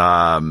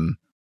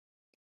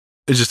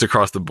it's just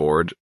across the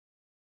board.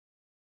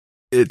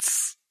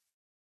 What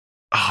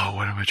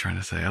am I trying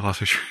to say? I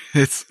lost my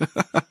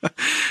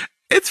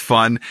it's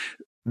fun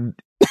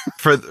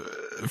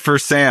for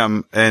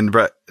Sam and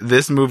Brett.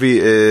 This movie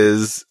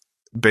is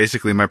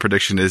basically, my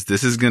prediction is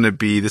this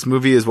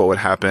movie is what would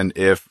happen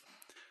if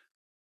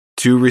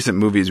two recent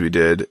movies we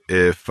did,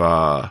 if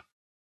Brett,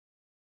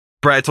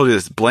 I told you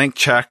this, Blank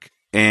Check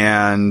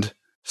and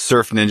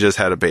Surf Ninjas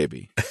had a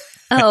baby.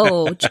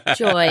 Oh,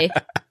 joy.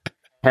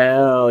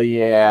 Hell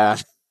yeah.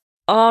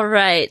 All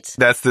right.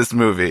 That's this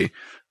movie.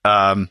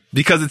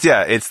 Because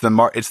it's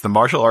the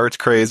martial arts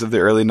craze of the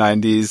early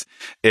 90s.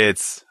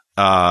 It's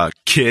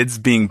kids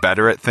being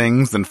better at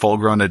things than full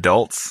grown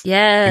adults.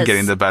 Yes. And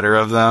getting the better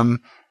of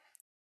them.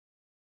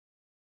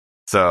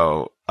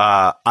 So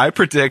I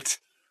predict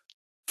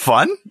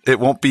fun. It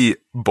won't be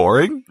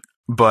boring,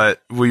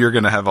 but we are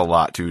going to have a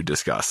lot to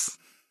discuss.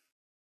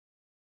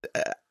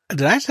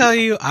 Did I tell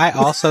you I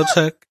also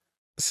took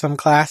some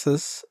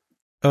classes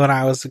when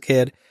I was a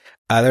kid?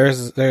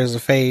 There's a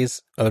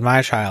phase of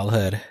my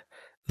childhood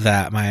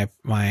that my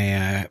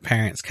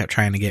parents kept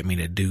trying to get me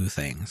to do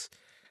things,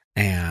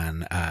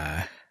 and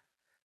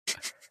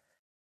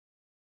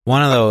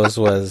one of those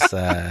was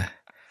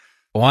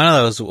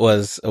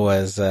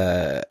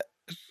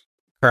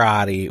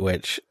karate,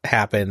 which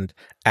happened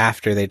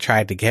after they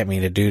tried to get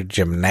me to do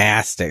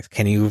gymnastics.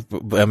 Can you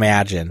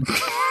imagine?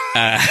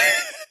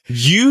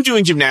 You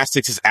doing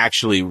gymnastics is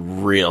actually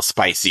real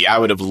spicy. I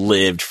would have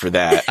lived for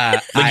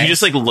that. You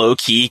just like low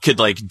key could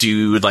like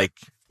do like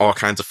all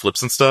kinds of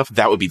flips and stuff.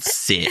 That would be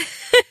sick.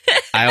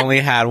 I only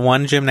had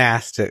one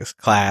gymnastics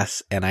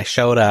class, and I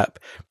showed up,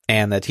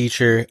 and the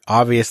teacher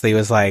obviously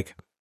was like,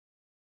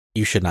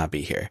 "You should not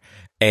be here."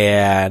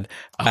 And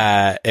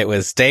it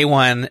was day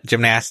one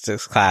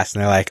gymnastics class,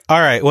 and they're like, "All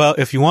right, well,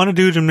 if you want to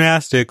do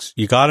gymnastics,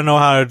 you got to know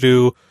how to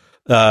do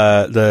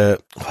what the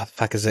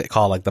fuck is it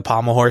called? Like the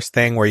pommel horse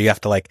thing, where you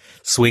have to like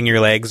swing your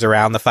legs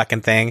around the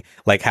fucking thing,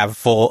 like have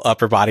full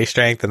upper body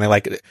strength." And they're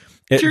like,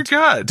 Dear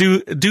God, do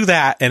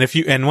that,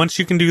 and once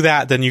you can do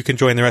that, then you can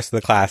join the rest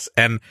of the class.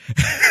 And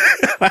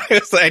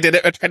I did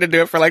it. I tried to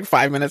do it for like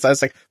 5 minutes. I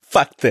was like,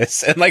 "Fuck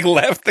this," and like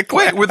left the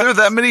class. wait, were there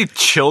that many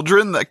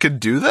children that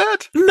could do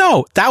that?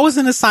 No, that was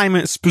an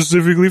assignment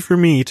specifically for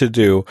me to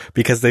do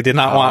because they did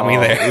not want me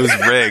there. It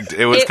was rigged.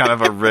 It was kind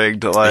of a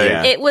rigged, like,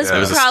 Yeah. It was It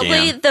was a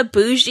probably scam. the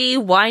bougie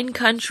wine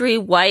country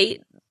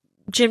white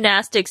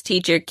gymnastics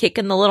teacher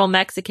kicking the little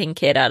Mexican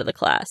kid out of the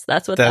class.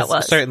 That's what That's that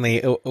was. certainly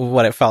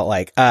what it felt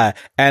like.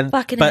 And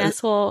Fucking but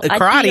asshole. I'd beat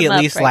karate him at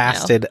up least right now.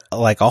 lasted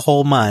like a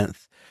whole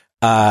month.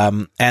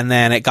 And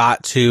then it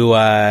got to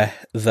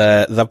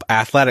the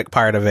athletic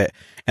part of it,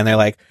 and they're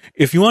like,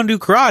 if you want to do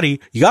karate,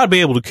 you got to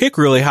be able to kick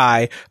really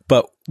high,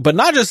 but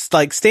not just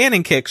like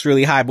standing kicks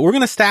really high, but we're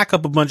going to stack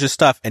up a bunch of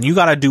stuff, and you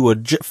got to do a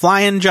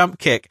flying jump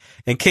kick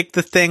and kick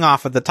the thing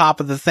off at the top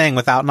of the thing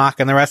without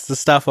knocking the rest of the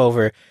stuff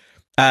over.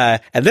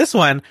 And this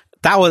one,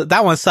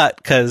 that one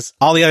sucked because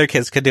all the other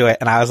kids could do it,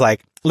 and I was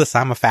like,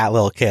 listen, I'm a fat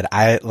little kid.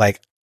 I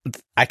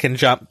can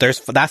jump.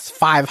 That's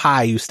 5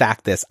 high. You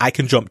stack this. I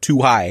can jump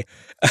 2 high.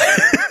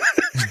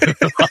 I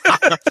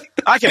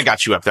could have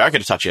got you up there. I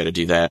could have taught you how to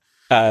do that.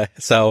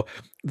 So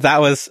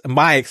that was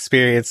my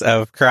experience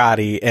of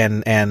karate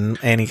and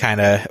any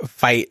kind of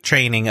fight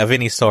training of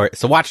any sort.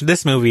 So watching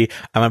this movie,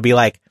 I'm gonna be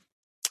like,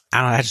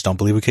 I just don't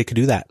believe a kid could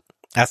do that.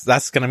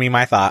 That's gonna be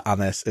my thought on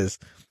this is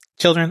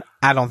children.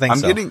 I don't think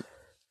so.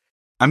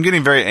 I'm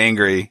getting very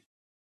angry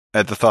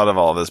at the thought of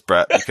all of this,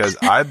 Brett, because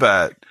I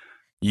bet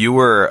you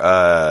were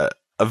a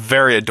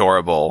very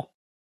adorable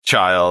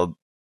child,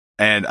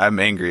 and I'm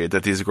angry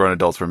that these grown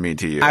adults were mean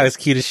to you. I was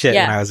cute as shit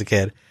Yeah. when I was a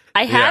kid.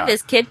 I have Yeah.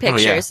 his kid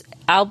pictures.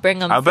 I'll bring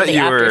them I for bet the you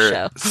after were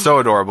show. so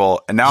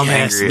adorable, and now I'm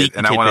Yes, angry, leak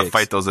and I kid want to pics.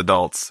 fight those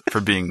adults for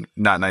being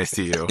not nice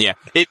to you. Yeah.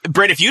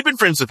 Brett, if you'd been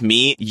friends with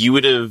me, you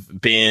would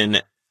have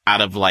been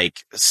out of like,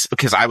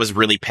 because I was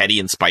really petty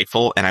and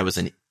spiteful, and I was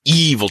an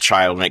evil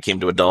child when it came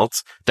to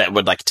adults that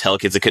would like tell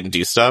kids they couldn't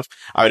do stuff.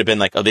 I would have been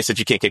like, oh, they said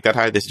you can't kick that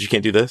high. They said you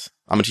can't do this.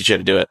 I'm gonna teach you how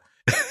to do it.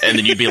 And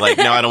then you'd be like,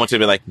 no, I don't want to.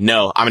 Be like,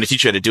 no, I'm going to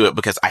teach you how to do it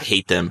because I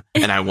hate them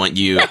and I want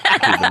you to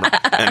prove them wrong.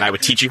 And I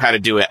would teach you how to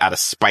do it out of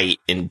spite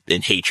and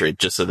hatred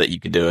just so that you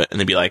could do it. And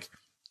they'd be like,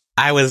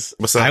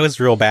 What's up? I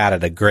was real bad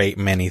at a great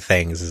many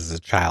things as a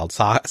child.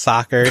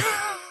 Soccer.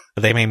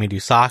 They made me do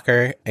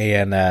soccer,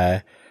 and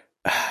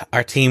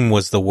our team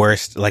was the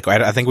worst. Like,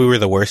 I think we were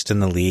the worst in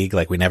the league.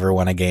 Like, we never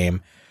won a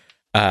game.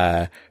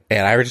 And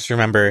I just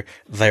remember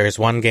there was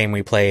one game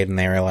we played, and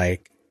they were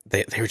like,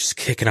 they were just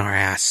kicking our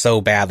ass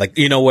so bad. Like,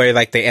 you know, where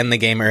like they end the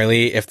game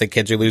early if the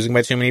kids are losing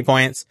by too many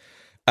points.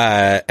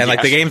 And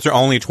like the games are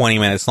only 20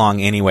 minutes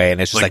long anyway.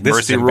 And it's just like this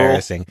is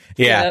embarrassing.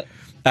 Yeah.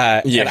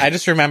 Yep. And I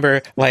just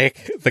remember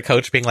like the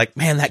coach being like,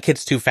 man, that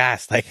kid's too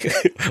fast. Like,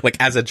 like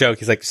as a joke,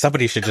 he's like,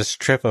 somebody should just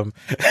trip him.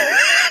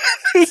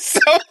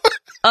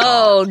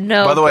 Oh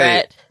no. By the way,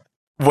 Brett.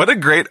 what a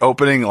great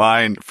opening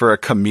line for a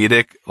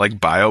comedic like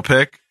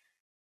biopic.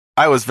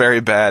 I was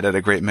very bad at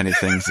a great many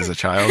things as a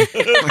child.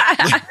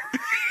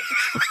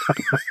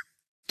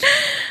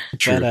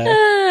 But,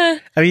 I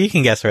mean, you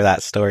can guess where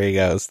that story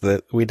goes.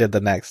 That we did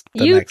the next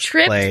tripped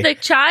play. the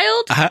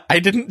child? I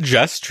didn't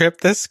just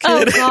trip this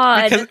Oh, kid.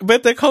 God.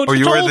 But the coach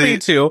told me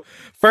to,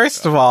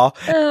 first of all.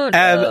 Oh,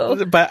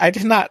 no. But I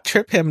did not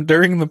trip him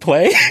during the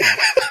play.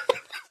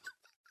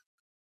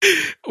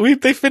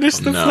 They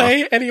finished the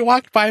play and he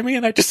walked by me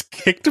and I just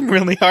kicked him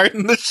really hard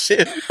in the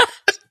shin.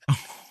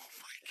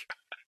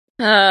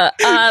 Fun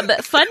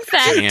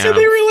fact. And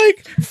they were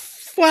like,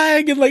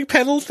 flag and like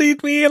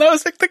penaltied me and I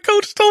was like, the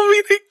coach told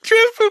me to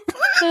trip him.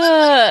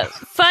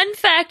 Fun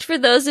fact for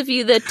those of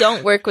you that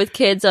don't work with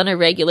kids on a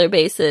regular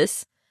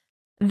basis.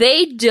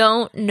 They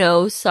don't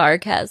know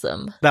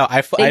sarcasm. No,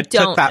 I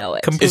took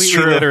that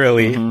completely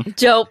literally. Mm-hmm.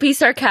 Don't be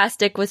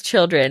sarcastic with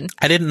children.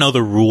 I didn't know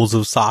the rules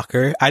of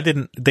soccer. That's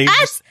a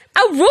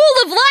rule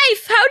of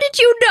life. How did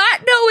you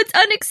not know it's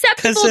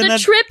unacceptable to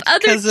trip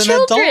other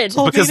children?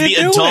 Because the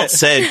adult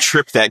said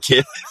trip that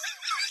kid.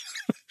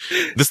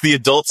 This is the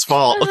adult's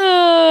fault.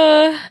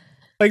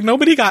 Like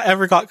nobody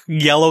ever got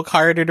yellow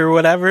carded or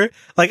whatever.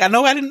 Like I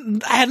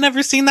had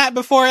never seen that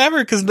before ever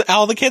because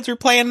all the kids were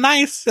playing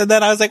nice. And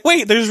then I was like,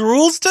 wait, there's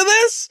rules to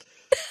this?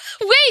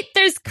 Wait,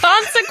 there's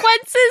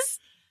consequences?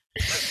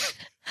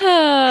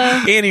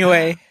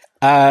 Anyway,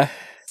 so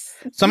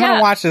I'm going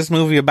to watch this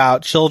movie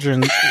about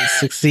children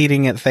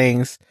succeeding at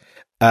things,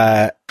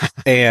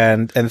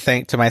 and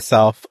think to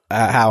myself,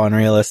 how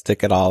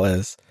unrealistic it all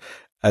is.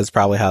 That's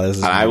probably how this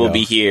is. I will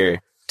be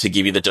here to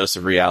give you the dose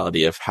of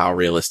reality of how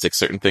realistic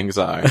certain things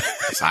are,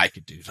 because I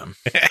could do them.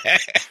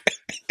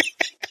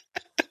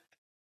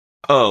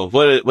 Oh,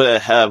 what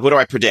do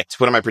I predict?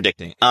 What am I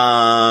predicting?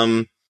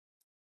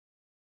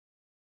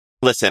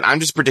 Listen, I'm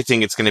just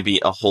predicting it's going to be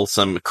a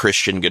wholesome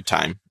Christian good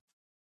time.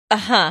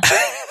 Uh-huh.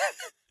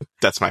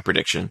 That's my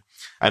prediction.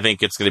 I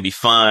think it's going to be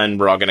fun.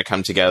 We're all going to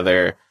come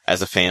together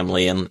as a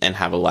family and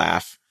have a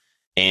laugh,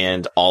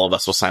 and all of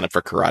us will sign up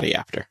for karate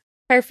after.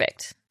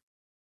 Perfect.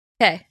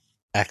 Okay.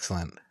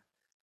 Excellent.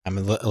 I'm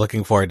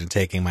looking forward to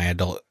taking my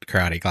adult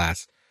karate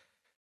class.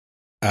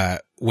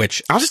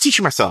 Which I'll just teach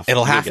you myself.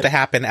 It'll have to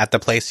happen at the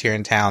place here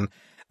in town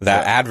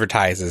that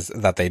advertises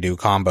that they do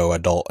combo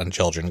adult and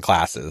children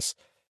classes. Is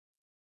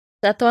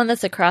that the one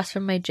that's across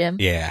from my gym?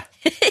 Yeah.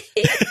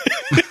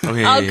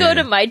 I'll go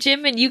to my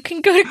gym and you can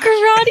go to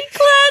karate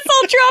class.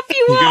 I'll drop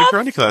you off.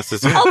 Go to karate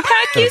classes. I'll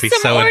pack you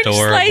some orange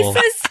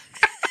slices.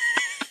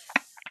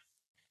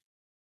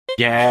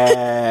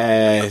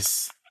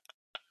 Yes.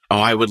 Oh,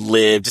 I would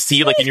live to see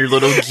you like in your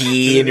little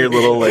gi and your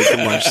little like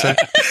lunch set.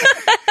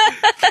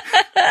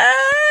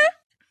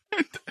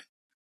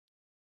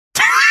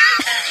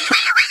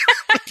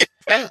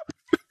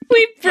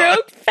 We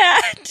broke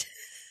that.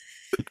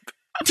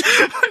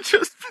 I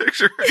just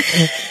picture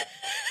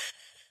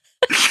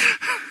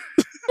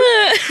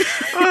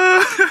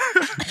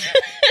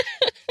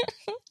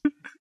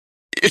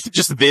It's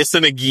just this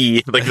and a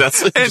gi. Like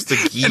that's just a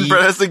gi. And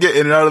Brett has to get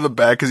in and out of the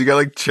back because you got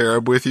like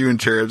Cherub with you and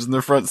Cherub's in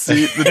the front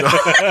seat.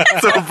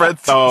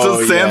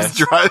 So Sam's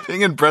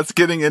driving and Brett's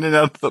getting in and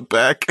out of the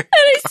back. And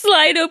I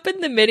slide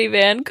open the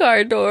minivan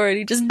car door and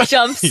he just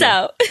jumps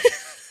out.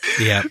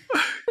 Yeah.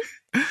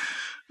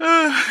 All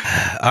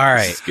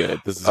right. This is good.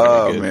 This is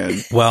really good. Man.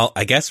 Well,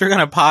 I guess we're going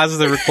to pause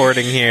the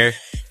recording here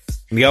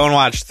and go and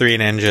watch Three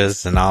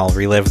Ninjas, and I'll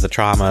relive the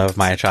trauma of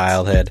my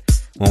childhood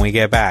when we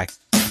get back.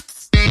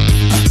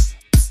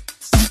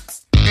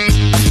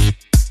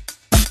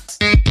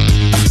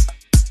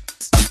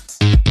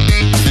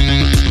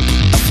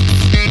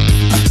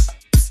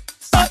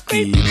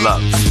 Rocky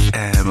loves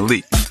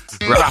Emily.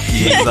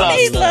 Rocky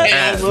loves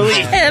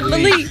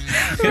Emily.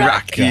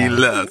 Rocky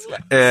loves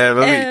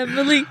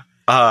Emily.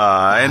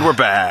 And we're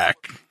back.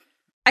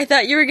 I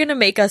thought you were going to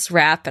make us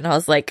rap, and I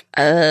was like,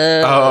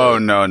 Oh,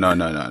 no.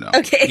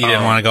 Okay. You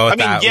didn't want to go with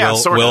that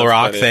Will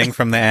Rock thing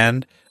from the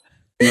end?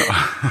 No.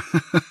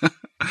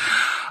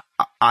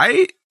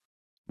 I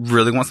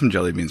really want some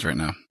jelly beans right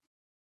now.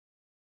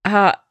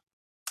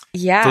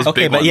 Yeah. Those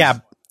Okay, big but ones. yeah.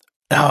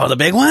 Oh, the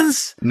big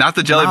ones? Not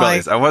the Jelly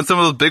Bellies. I want some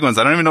of those big ones.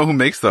 I don't even know who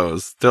makes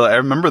those. I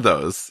remember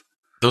those.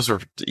 Those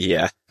were,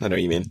 I know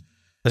what you mean.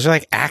 Those are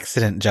like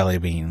accident jelly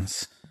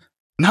beans.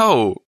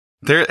 No.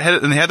 They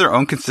had their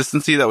own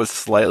consistency that was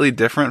slightly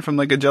different from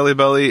like a Jelly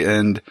Belly,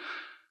 and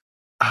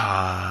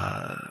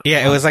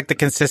yeah, it was like the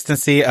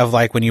consistency of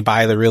like when you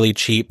buy the really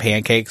cheap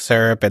pancake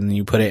syrup and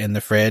you put it in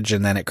the fridge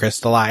and then it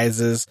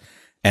crystallizes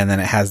and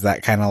then it has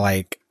that kind of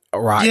like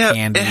rock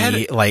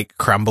candy, like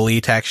crumbly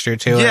texture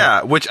to it.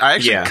 Yeah, which I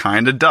actually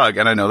kind of dug,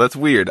 and I know that's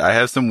weird. I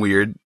have some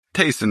weird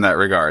taste in that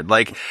regard.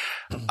 Like,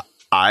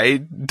 I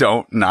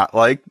don't not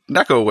like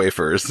Necco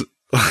wafers.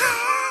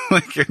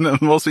 Like, and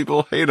most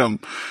people hate them.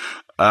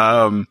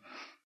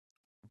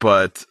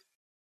 But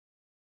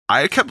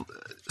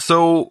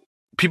so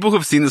people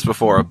who've seen this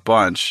before a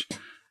bunch,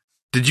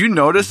 did you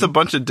notice a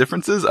bunch of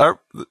differences? Are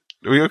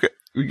we okay?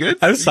 We good?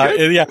 I'm sorry.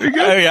 Good? Yeah. We good?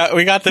 Oh, yeah.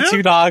 We got the Yeah.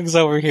 two dogs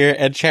over here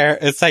and Chair.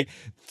 It's like,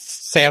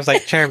 Sam's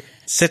like, Chair,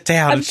 sit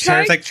down. I'm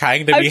Chair's like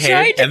trying to I'm behave.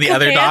 trying to And the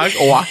other command-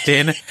 dog walked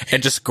in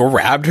and just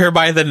grabbed her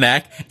by the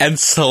neck and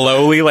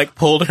slowly like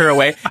pulled her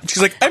away. And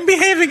she's like, I'm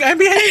behaving.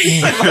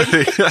 It's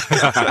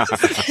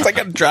like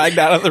I'm dragged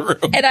out of the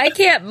room. And I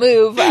can't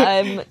move.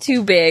 I'm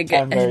too big.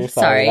 I'm very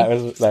sorry.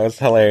 That was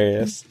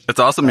hilarious. It's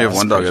awesome you have That's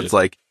one dog crazy. that's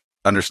like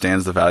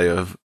understands the value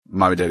of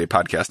mommy daddy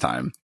podcast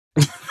time.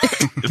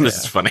 This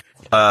is funny.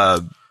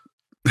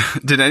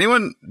 Did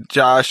anyone,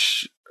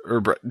 Josh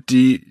or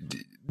the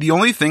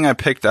only thing I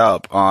picked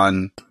up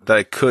on that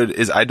I could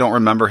is I don't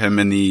remember him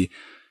in the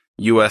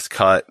US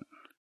cut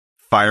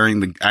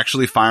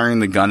actually firing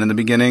the gun in the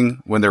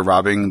beginning when they're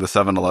robbing the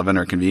 7-Eleven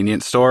or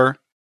convenience store.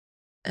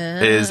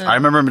 I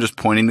remember him just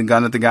pointing the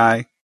gun at the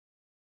guy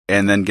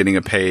and then getting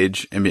a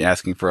page and be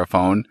asking for a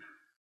phone.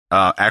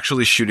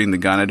 Actually shooting the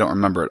gun, I don't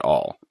remember at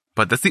all.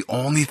 But that's the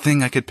only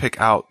thing I could pick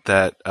out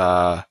that,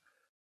 or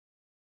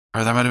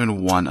there might have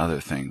been one other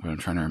thing, but I'm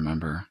trying to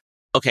remember.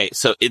 Okay,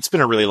 so it's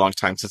been a really long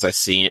time since I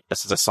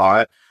saw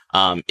it.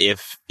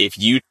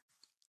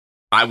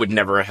 I would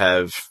never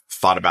have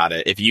thought about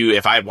it.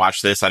 If I had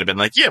watched this, I'd have been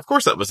like, yeah, of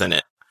course that was in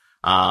it.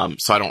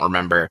 So I don't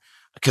remember,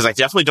 because I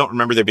definitely don't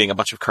remember there being a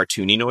bunch of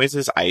cartoony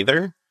noises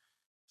either.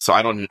 So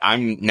I don't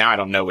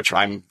know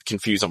I'm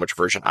confused on which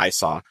version I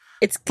saw.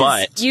 It's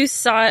because you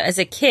saw it as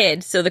a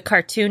kid, so the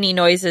cartoony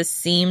noises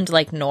seemed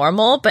like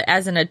normal, but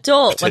as an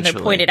adult, when they're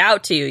Potentially. pointed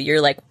out to you,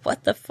 you're like,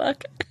 what the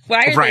fuck?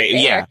 Why are Right,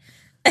 they there?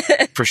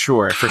 yeah. For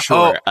sure.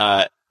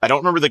 I don't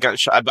remember the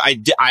gunshot.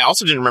 I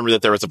also didn't remember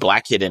that there was a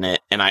black kid in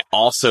it, and I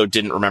also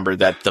didn't remember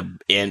that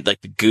the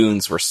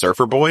goons were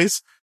surfer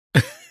boys.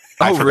 I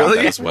forgot really?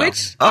 that as well.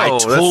 Which- I Oh,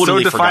 that's so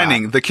totally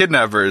defining. forgot. The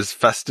kidnappers,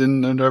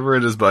 Festin and whatever,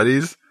 and his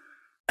buddies.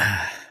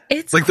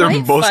 It's Like, like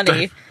they're quite most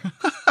funny.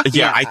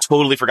 Yeah, I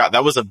totally forgot.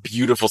 That was a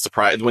beautiful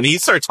surprise. When he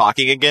started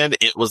talking again,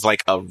 it was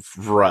like a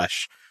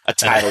rush, a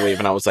tidal wave,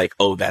 and I was like,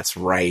 oh, that's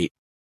right.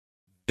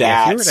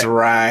 Yeah, if you were That's to-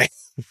 right.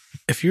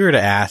 If you were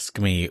to ask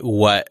me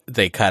what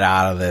they cut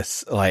out of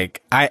this,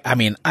 like, I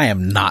mean, I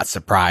am not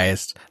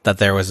surprised that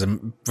there was a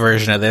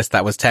version of this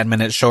that was 10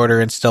 minutes shorter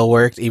and still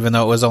worked, even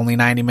though it was only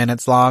 90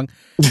 minutes long.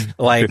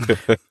 Like,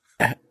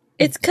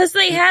 It's because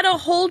they had a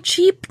whole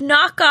cheap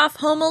knockoff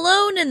Home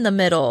Alone in the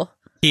middle.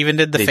 even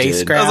did the They face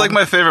did. grab. That was like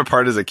my favorite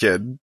part as a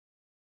kid.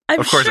 I'm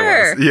Of course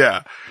sure. it was.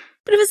 Yeah.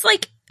 But it was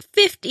like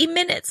 50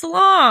 minutes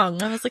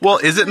long. I was like, Well,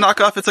 oh is it my-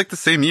 knockoff? It's like the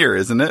same year,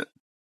 isn't it?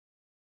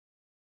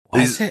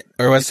 Was it?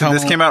 Or was So Home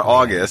this came out Alone?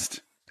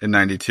 August in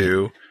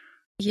 92.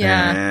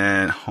 Yeah.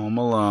 And Home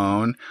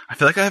Alone. I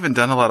feel like I haven't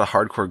done a lot of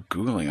hardcore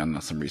Googling on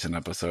some recent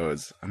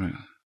episodes. I mean,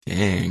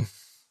 Dang.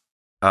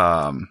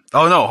 oh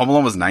no, Home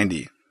Alone was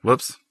 90.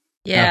 Whoops.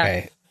 Yeah.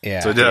 Okay.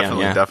 Yeah. So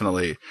Yeah.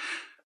 definitely.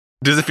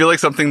 Does it feel like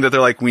something that they're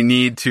like, we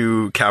need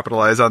to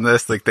capitalize on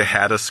this? Like they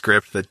had a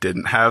script that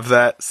didn't have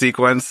that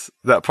sequence,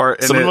 that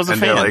part in Someone it. was a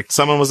and they're fan. like,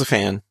 Someone was a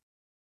fan.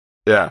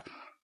 yeah.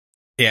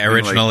 Yeah, And,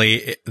 like-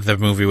 originally the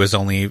movie was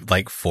only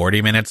like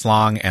 40 minutes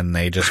long and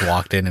they just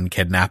walked in and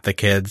kidnapped the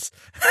kids.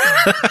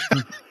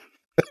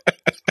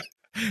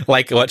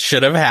 Like what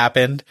should have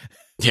happened.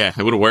 Yeah,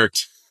 it would have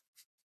worked.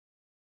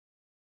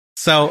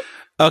 So,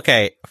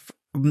 okay,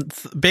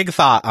 big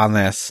thought on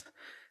this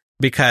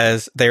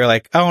because they were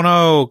like, "Oh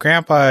no,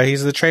 Grandpa,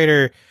 he's the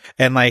traitor."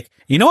 And like,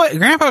 you know what?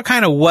 Grandpa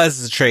kind of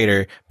was the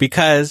traitor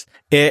because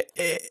they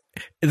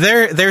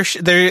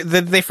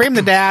framed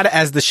the dad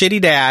as the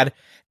shitty dad.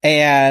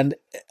 And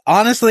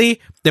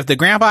honestly, if the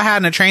grandpa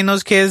hadn't trained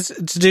those kids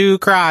to do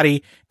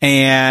karate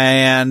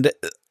and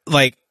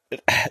like,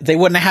 they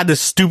wouldn't have had this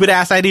stupid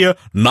ass idea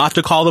not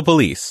to call the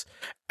police.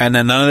 And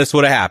then none of this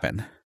would have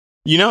happened.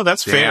 You know,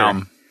 that's fair.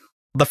 Damn.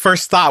 The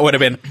first thought would have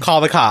been call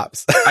the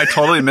cops. I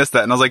totally missed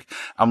that. And I was like,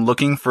 I'm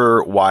looking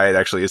for why it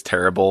actually is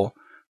terrible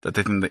that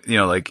they think that, you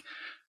know, like,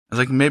 I was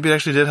like, maybe it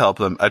actually did help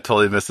them. I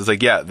totally missed it. It's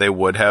like, yeah, they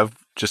would have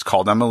just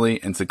called Emily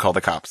and said, call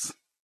the cops.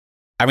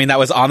 I mean, that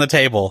was on the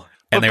table.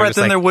 And But they were Brett, just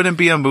then like, there wouldn't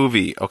be a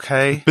movie,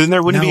 okay? But then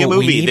there wouldn't be a No, we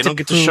movie. need They to don't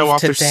get to show prove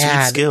off to their sweet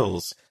Dad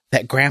skills.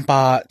 that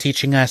grandpa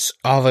teaching us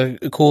all the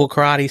cool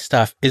karate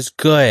stuff is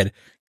good.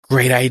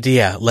 Great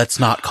idea. Let's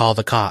not call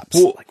the cops.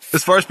 Well,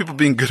 as far as people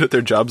being good at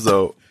their jobs,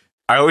 though,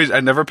 I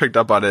never picked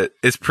up on it.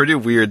 It's pretty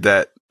weird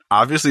that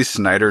obviously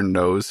Snyder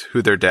knows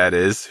who their dad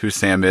is, who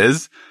Sam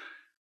is.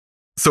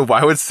 So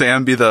why would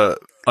Sam be the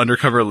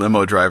undercover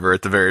limo driver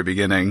at the very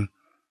beginning?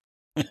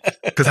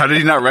 Because how did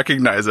he not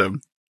recognize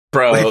him?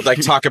 Bro,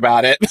 Like- talk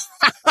about it.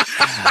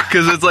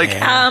 Because it's like,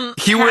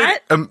 he would.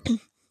 Pat,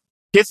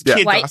 Kids, Yeah.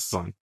 kid White- glasses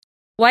on.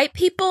 white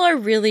people are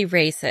really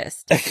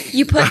racist.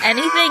 You put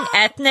anything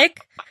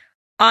ethnic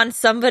on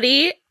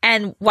somebody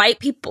and white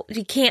people,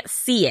 you can't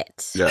see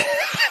it. Yeah.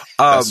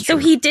 That's So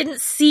he didn't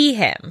see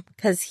him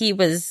because he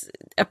was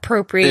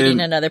appropriating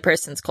And- another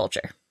person's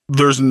culture.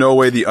 there's no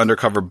way the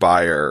undercover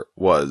buyer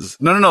was.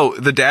 No.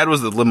 The dad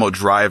was the limo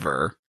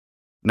driver,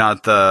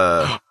 not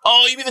the.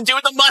 Oh, you mean the dude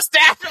with the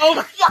mustache? Oh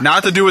my god!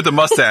 Not the dude with the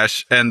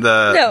mustache and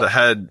the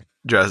head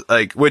dress.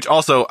 Like, which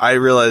also I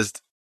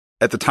realized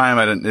at the time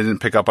I didn't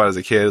pick up on as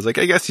a kid. I was like,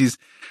 I guess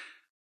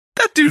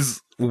that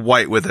dude's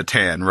white with a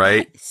tan,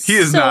 right? He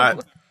is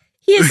not.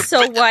 He is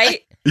so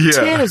white. Yeah.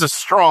 Tan is a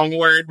strong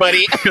word,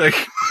 buddy.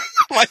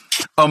 like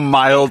a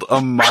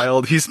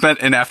mild. He spent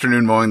an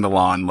afternoon mowing the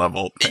lawn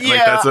level. Like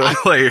Yeah.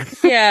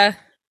 that's Yeah.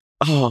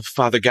 Oh,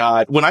 Father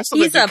God. When I saw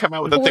that He's dude a come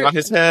out with the thing on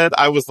his head,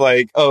 I was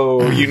like,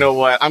 oh, you know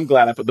what? I'm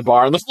glad I put the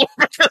bar on the floor.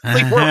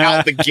 Like, we're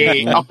out the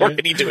gate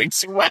already doing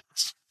too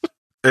much.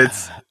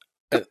 it's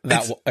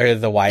Or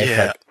the wife,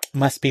 Yeah. like,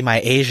 must be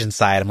my Asian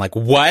side. I'm like,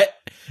 what?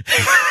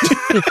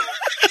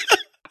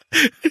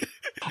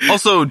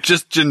 also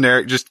just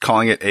generic, just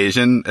calling it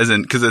Asian as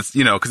in, cause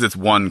it's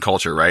one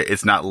culture, right?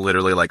 It's not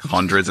literally like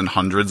hundreds and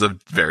hundreds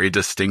of very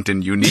distinct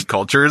and unique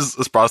cultures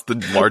across the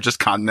largest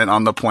continent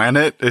on the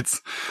planet.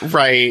 It's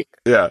Right.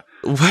 yeah.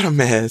 What a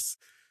mess.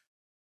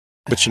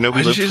 But you know,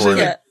 we I live just for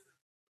usually- it.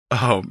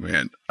 Oh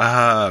man.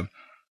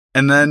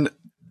 And then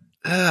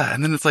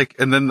it's like,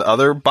 and then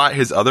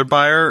his other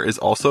buyer is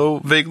also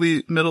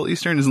vaguely Middle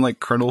Eastern, isn't like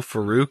Colonel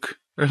Farouk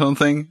or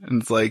something.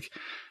 And it's like,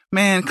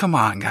 man, come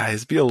on,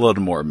 guys, be a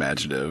little more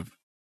imaginative.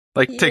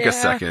 Like, take a Yeah.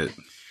 second.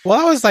 Well,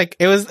 I was like,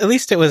 it was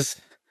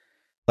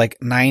like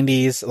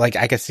 90s. Like,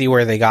 I could see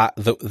where they got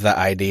the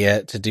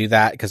idea to do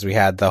that because we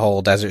had the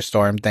whole Desert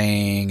Storm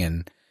thing.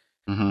 And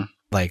Mm-hmm.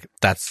 like,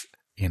 that's,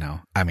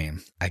 I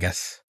mean, I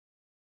guess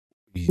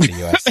the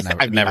U.S.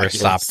 I mean, never I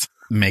stopped guess.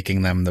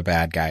 making them the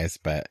bad guys,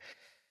 but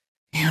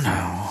You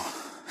know,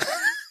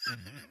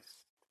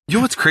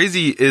 what's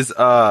crazy is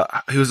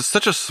he was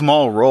such a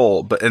small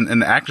role, but in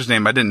the actor's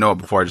name I didn't know it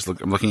before.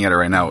 I'm looking at it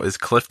right now. Is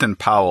Clifton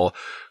Powell,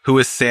 who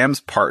is Sam's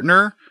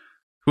partner,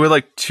 who had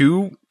like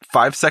 2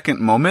 5-second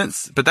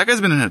moments, but that guy's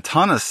been in a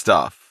ton of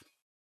stuff.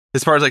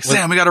 His partner's like,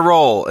 Sam, we got to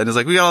roll, and it's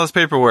like, we got all this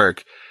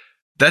paperwork.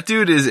 That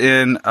dude is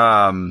in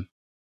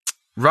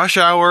Rush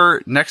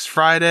Hour next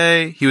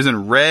Friday. He was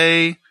in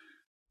Ray.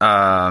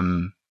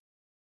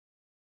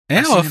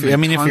 if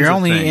tons you're of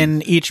only things.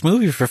 in each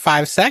movie for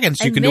 5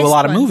 seconds, I you can do a missed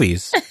lot of one.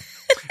 movies.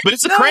 But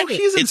it's a No, credit.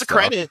 he's in It's a stuff.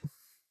 credit.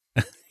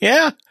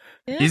 Yeah.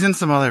 He's in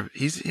some other.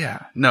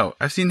 No,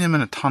 I've seen him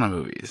in a ton of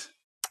movies.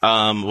 When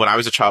I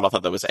was a child, I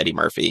thought that was Eddie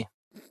Murphy.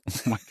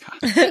 Oh my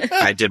god.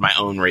 I did my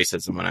own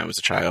racism when I was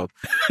a child.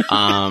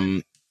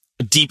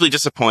 Deeply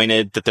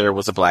disappointed that there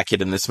was a black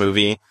kid in this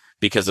movie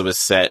because it was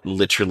set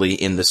literally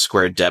in the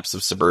square depths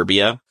of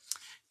suburbia.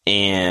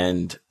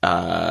 And,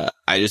 I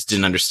just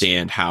didn't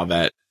understand how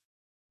that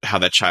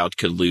child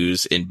could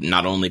lose in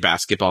not only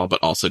basketball, but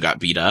also got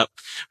beat up.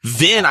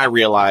 Then I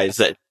realized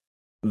that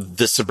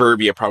the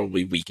suburbia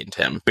probably weakened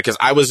him because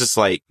I was just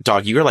like,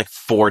 dog, you are like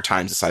 4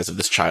 times the size of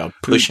this child.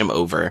 Push him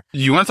over.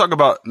 You want to talk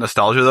about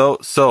nostalgia though?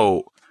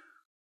 So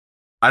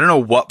I don't know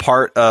what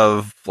part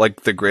of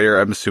like the greater,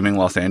 I'm assuming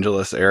Los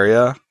Angeles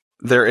area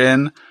they're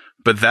in,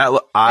 but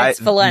It's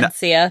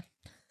Valencia.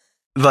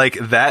 like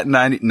that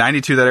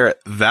 92, that era,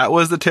 that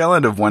was the tail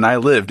end of when I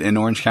lived in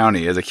Orange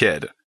County as a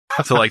kid.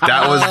 So like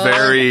that was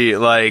very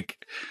like,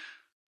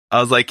 I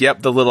was like,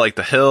 yep, the little like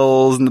the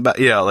hills and the back.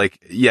 Yeah, like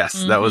yes,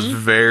 that was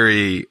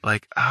very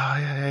like, oh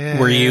yeah.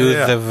 Were you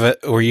yeah.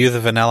 were you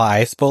the Vanilla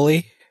Ice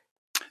bully?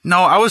 No,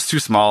 I was too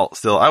small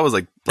still. I was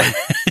like that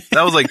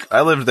was like,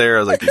 I lived there. I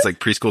was like, it's like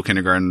preschool,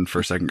 kindergarten,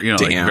 first, second, like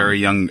Damn. very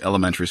young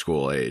elementary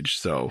school age.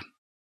 So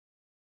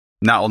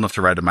not old enough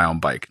to ride my own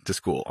bike to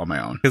school on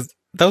my own. Because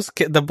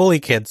the bully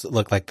kids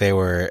looked like they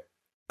were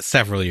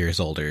several years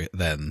older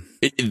than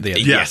the other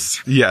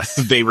Yes. Yes.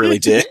 They really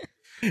did.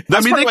 I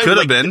That's mean, probably they why, could have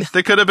like, been.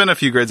 They could have been a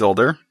few grades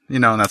older,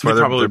 and that's why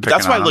they're picking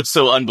that's why on it looked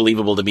so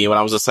unbelievable to me when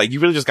I was just like, you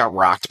really just got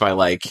rocked by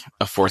like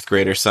a 4th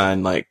grader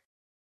son. Like,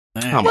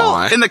 come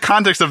on. in the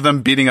context of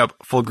them beating up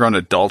full-grown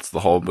adults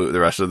the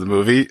rest of the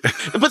movie.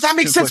 But that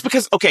makes It's sense like-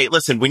 because, okay,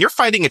 listen, when you're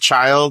fighting a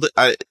child,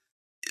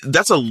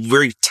 that's a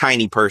very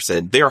tiny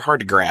person. They are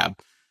hard to grab.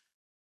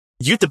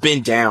 You have to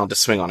bend down to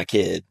swing on a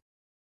kid.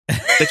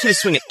 The kid is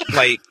swinging,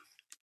 like,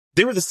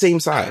 they were the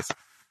same size.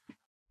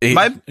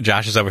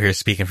 Josh is over here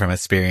speaking from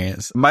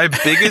experience. My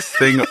biggest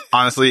thing,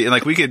 honestly, and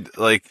like we can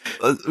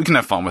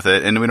have fun with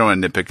it, and we don't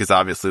want to nitpick because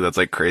obviously that's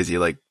like crazy.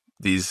 Like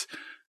these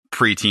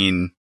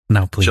preteen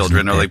No, please.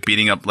 children are nitpick. like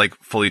beating up like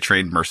fully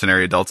trained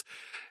mercenary adults.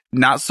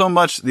 Not so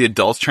much the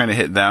adults trying to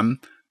hit them,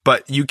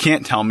 but you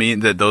can't tell me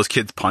that those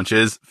kids'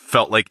 punches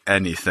felt like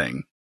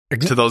anything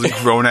to those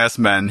grown ass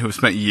men who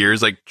spent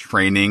years like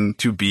training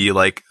to be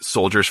like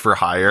soldiers for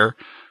hire.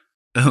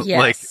 Yes.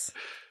 Like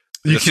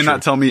you That's cannot true.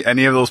 tell me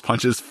any of those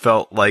punches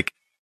felt like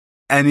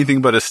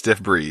anything but a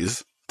stiff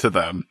breeze to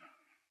them.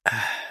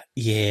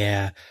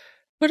 Yeah.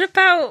 What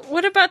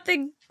about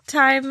the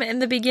time in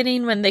the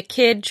beginning when the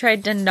kid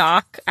tried to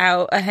knock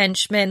out a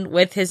henchman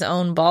with his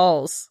own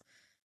balls?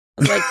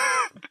 Like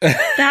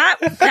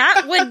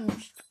that would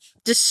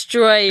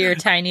destroy your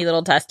tiny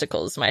little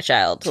testicles, my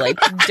child. Like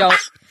don't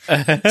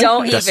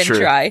That's even true.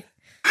 try.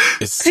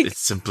 It's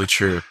simply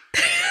true.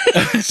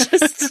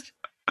 Just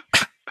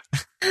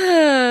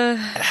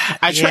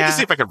I tried to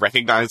see if I could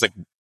recognize like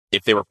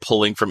if they were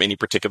pulling from any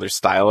particular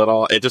style at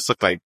all. It just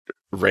looked like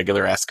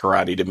regular ass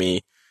karate to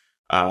me.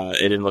 It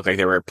didn't look like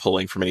they were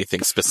pulling from anything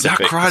Not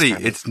specific. karate,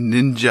 it's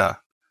ninja.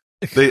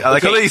 I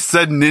like how they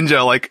said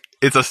ninja like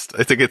it's a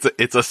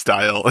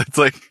style. It's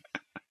like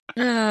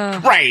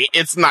Right.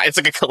 It's not. It's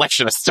like a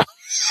collection of stuff.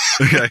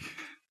 okay.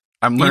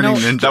 I'm learning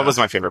ninja. That was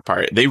my favorite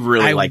part. They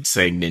really I- liked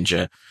saying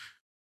ninja.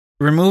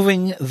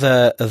 Removing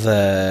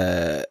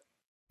the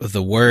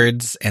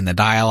words and the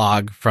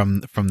dialogue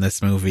from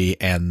this movie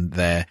and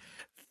the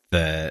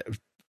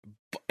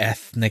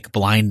ethnic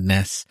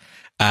blindness,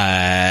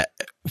 the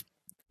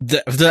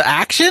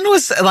action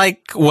was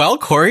like well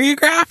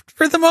choreographed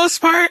for the most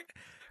part.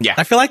 Yeah.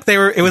 I feel like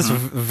it was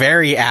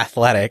very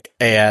athletic,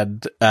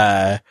 and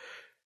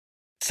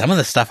some of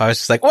the stuff I was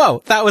just like,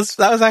 whoa, that was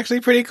actually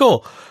pretty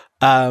cool.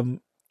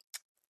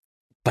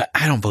 But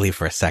I don't believe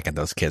for a second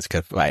those kids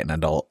could fight an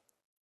adult.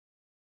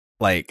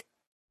 Like,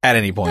 at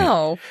any point.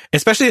 No.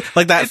 Especially,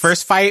 like, that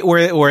first fight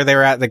where they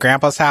were at the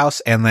grandpa's house,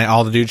 and then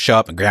all the dudes show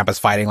up, and grandpa's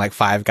fighting, like,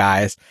 5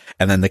 guys,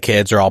 and then the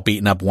kids are all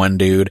beating up one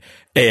dude,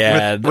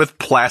 and with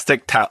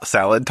plastic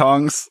salad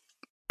tongs.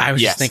 I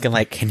was Yes. just thinking,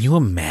 like, can you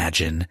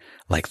imagine,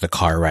 like, the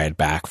car ride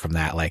back from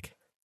that? Like,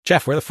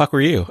 Jeff, where the fuck were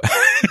you?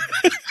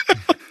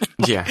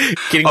 Yeah.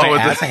 Getting my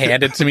with ass the-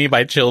 handed to me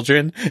by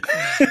children?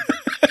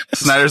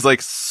 Snyder's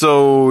like,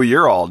 so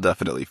you're all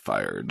definitely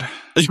fired.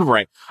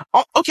 Right.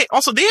 Okay.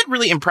 Also, they had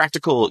really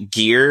impractical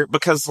gear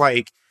because,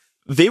 like,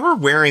 they were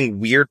wearing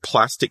weird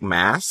plastic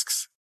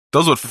masks.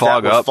 Those would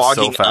fog that were up so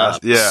fogging fast.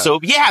 up. Yeah. So,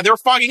 yeah, they were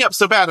fogging up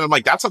so bad. And I'm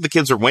like, that's how the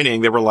kids are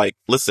winning. They were like,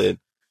 listen,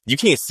 you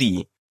can't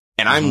see.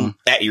 And I'm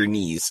at your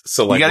knees.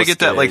 So, like, you got to what's get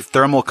that good? like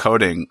thermal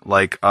coating,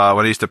 like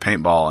when I used to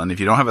paintball. And if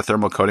you don't have a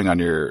thermal coating on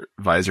your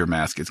visor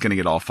mask, it's going to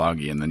get all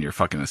foggy, and then you're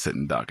fucking a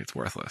sitting duck. It's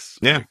worthless.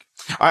 Yeah.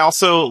 I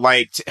also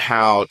liked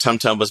how Tum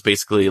Tum was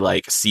basically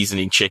like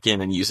seasoning chicken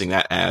and using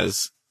that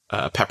as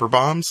pepper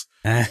bombs.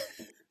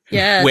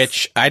 Yes.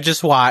 Which I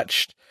just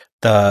watched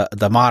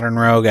the Modern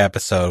Rogue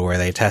episode where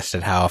they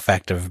tested how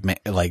effective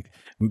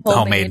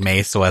homemade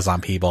mace was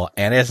on people,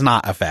 and it's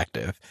not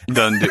effective.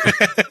 Done.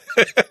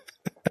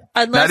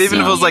 Unless Not even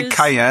if you it was like use-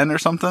 cayenne or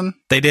something.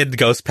 They did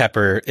ghost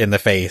pepper in the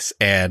face,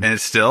 and And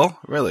it's still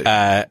really.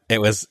 it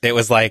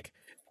was like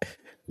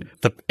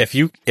if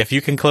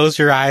you can close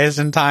your eyes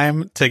in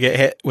time to get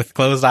hit with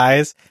closed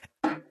eyes,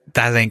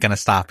 that ain't gonna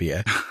stop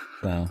you.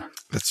 So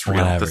That's real.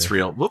 Whatever. That's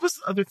real. What was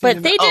the other thing?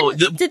 But they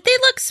didn't. Did they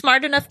look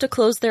smart enough to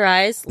close their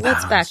eyes?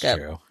 Let's back up.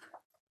 True.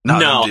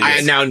 No,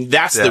 geez. now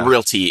that's the Yeah.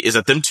 real tea, is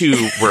that them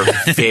two were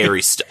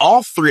very,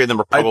 all 3 of them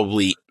were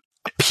probably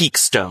peak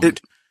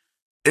stoned.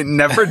 It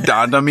never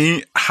dawned on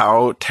me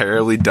how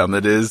terribly dumb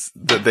it is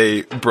that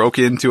they broke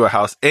into a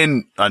house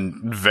in a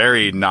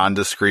very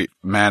nondiscreet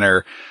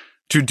manner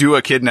to do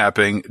a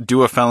kidnapping,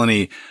 do a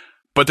felony,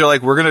 but they're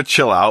like, we're going to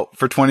chill out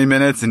for 20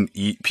 minutes and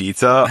eat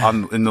pizza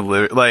in the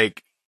living,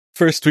 like,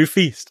 First we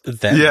feast,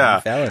 then yeah.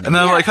 we felony. And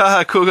then I'm like,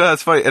 haha, cool,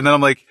 that's funny. And then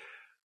I'm like,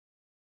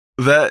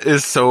 that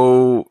is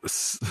so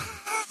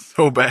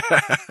bad.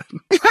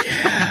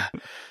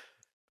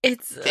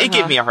 It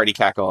gave me a hearty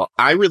cackle.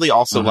 I really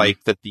also Mhm.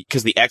 like that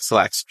because the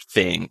X-Lax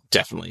thing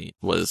definitely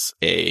was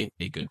a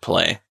good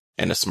play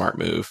and a smart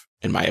move,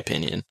 in my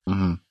opinion.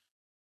 Mm-hmm.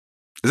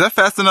 Is that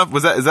fast enough?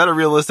 Is that a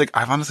realistic?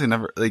 I've honestly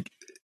never, like,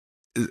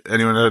 is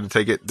anyone know how to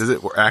take it? Does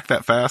it act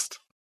that fast?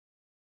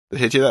 Does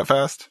it hit you that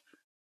fast?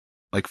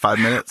 Like 5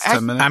 minutes,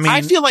 10 minutes? I mean,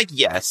 I feel like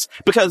yes,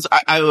 because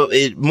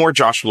more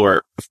Josh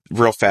lore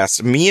real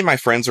fast. Me and my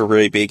friends were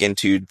really big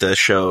into the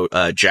show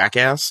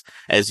Jackass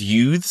as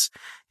youths,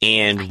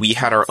 and we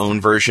had our own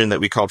version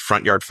that we called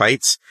Front Yard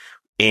Fights.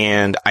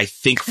 And I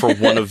think for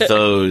one of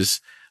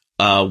those,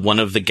 one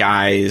of the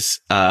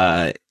guys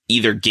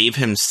either gave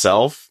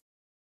himself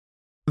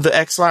the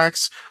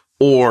X-Lax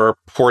or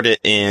poured it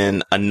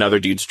in another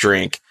dude's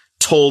drink,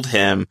 told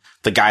him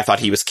the guy thought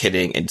he was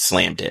kidding and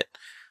slammed it.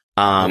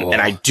 And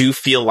I do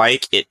feel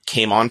like it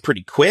came on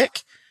pretty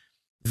quick.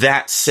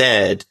 That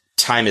said,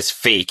 time is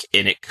fake,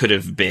 and it could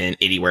have been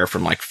anywhere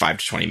from like 5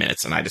 to 20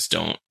 minutes, and I just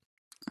don't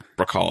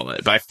recall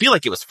it. But I feel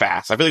like it was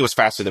fast. I feel like it was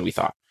faster than we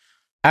thought.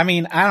 I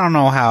mean, I don't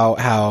know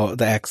how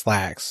the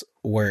X-Lax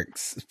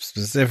works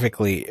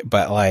specifically,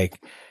 but like,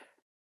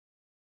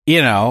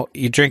 you know,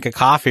 you drink a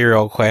coffee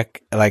real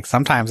quick, like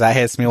sometimes that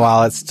hits me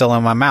while it's still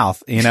in my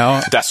mouth, you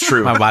know? That's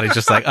true. My body's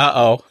just like,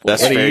 uh-oh,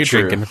 That's what are very you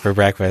true. drinking for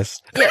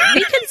breakfast? Yeah,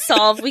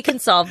 we can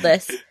solve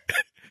this.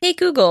 Hey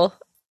Google,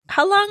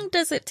 how long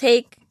does it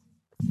take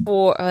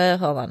for?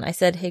 Hold on, I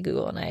said hey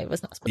Google, and I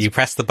was not supposed You to.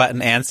 pressed the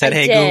button and said, I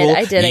hey, did, Google,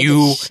 I did.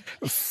 you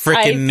I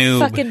freaking noob.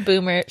 fucking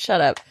boomer. Shut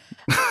up.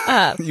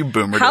 You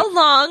boomered How it.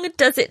 long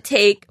does it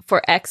take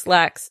for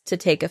X-Lax to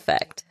take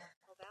effect?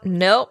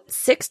 Nope,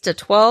 6 to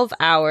 12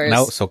 hours.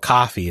 No, so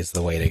coffee is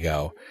the way to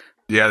go.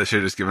 Yeah, they should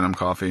have just given him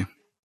coffee.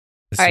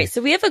 All right,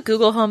 so we have a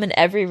Google Home in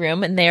every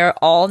room, and they are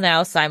all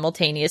now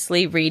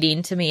simultaneously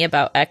reading to me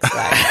about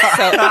X-Lax.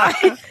 So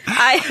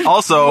I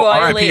Also,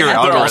 royally RIP your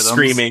have- They're all algorithms.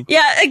 screaming.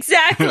 Yeah,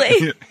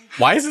 exactly.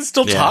 Why is it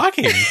still Yeah.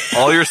 talking?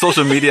 All your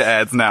social media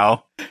ads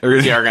now.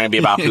 They are going to be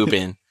about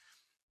pooping.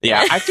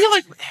 Yeah, I feel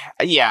like,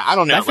 I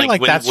don't know. I feel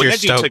like that's when your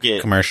that dude Stoke took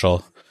it,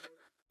 commercial.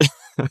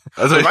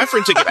 when my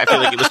friend took it, I feel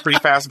like it was pretty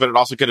fast, but it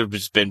also could have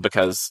just been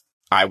because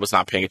I was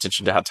not paying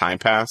attention to how time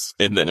passed,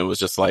 and then it was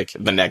just like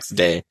the next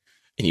day,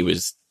 and he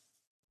was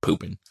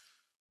pooping.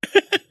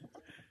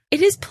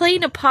 It is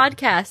playing a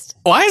podcast.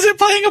 Why is it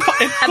playing a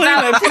pooping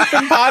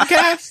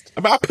podcast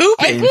About Hey,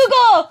 pooping.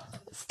 Google,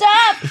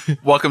 stop!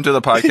 Welcome to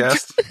the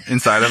podcast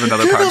inside of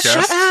another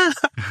podcast.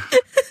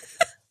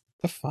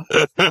 The fuck?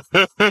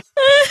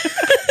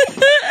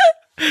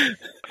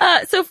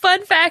 So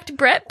fun fact,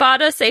 Brett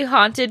bought us a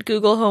haunted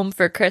Google Home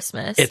for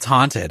Christmas. It's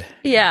haunted.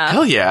 yeah.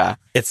 Hell yeah.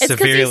 It's It's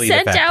because severely he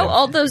sent defective. out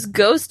all those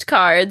ghost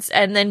cards,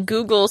 and then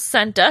Google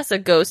sent us a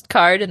ghost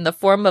card in the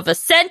form of a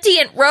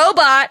sentient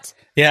robot.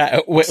 Yeah,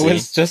 it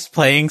was just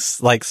playing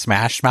like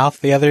Smash Mouth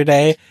the other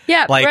day.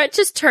 Yeah, Like- Brett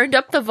just turned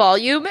up the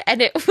volume,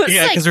 and it was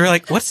Yeah, like because we were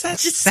like, "What's that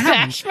just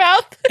sound?" Smash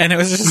Mouth. And it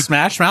was just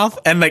Smash Mouth,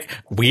 and like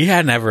we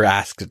had never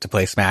asked it to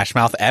play Smash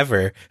Mouth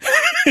ever.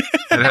 It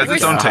has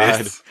its own God.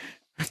 taste.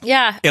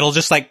 Yeah. It'll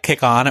just like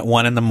kick on at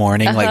 1 a.m,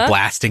 like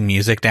blasting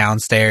music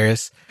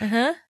downstairs.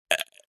 Uh-huh.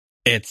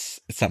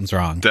 Something's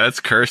wrong. That's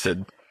cursed.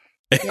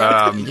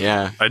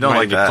 Yeah. I don't Might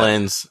like need that.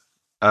 Cleanse.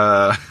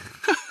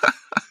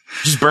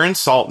 Just burn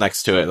salt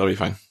next to it. That'll be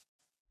fine.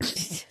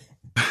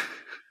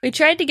 We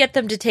tried to get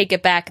them to take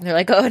it back, and they're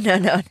like, "Oh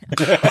no!"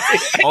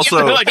 Also,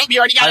 They're like, oh, you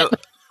already got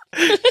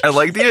it. I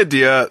like the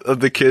idea of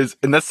the kids,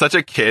 and that's such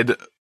a kid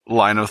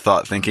line of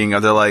thought thinking.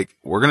 They're like,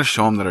 we're going to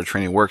show them that our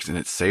training works and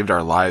it saved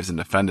our lives and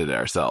defended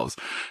ourselves.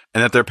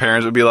 And that their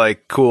parents would be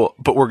like, cool,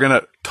 but we're going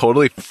to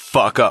totally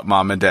fuck up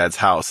mom and dad's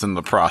house in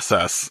the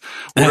process.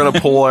 We're going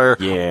to pour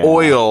Yeah.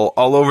 oil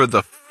all over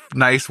the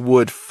nice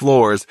wood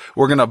floors.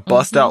 We're going to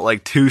bust out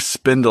like 2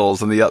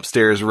 spindles on the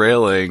upstairs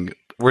railing.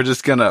 We're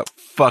just going to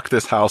fuck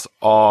this house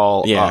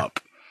all up.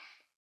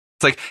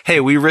 It's like, hey,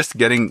 we risked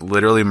getting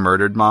literally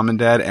murdered mom and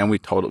dad, and we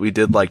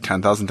did like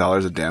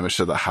 $10,000 of damage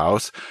to the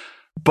house.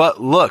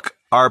 But look,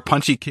 our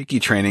punchy kicky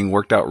training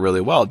worked out really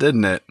well,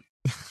 didn't it?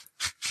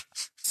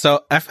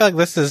 So I feel like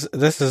this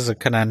is a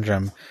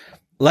conundrum.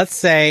 Let's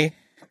say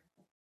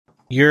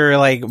you're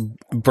like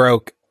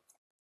broke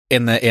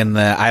in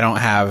the I don't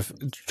have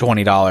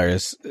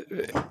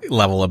 $20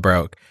 level of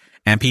broke,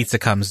 and pizza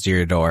comes to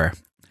your door.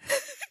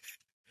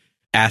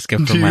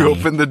 Asking for Do money. you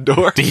open the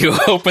door? Do you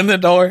open the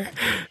door?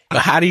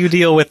 How do you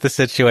deal with the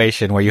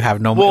situation where you have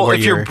no money? Well,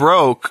 if you're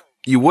broke,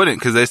 you wouldn't,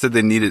 because they said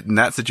they need it in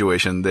that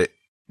situation.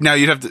 Now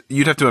you'd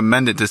have to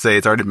amend it to say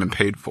it's already been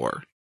paid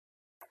for.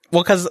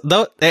 Well, because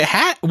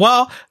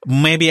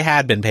maybe it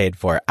had been paid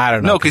for. I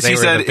don't know. No, because he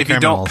said if you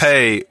don't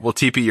pay, we'll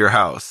TP your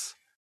house.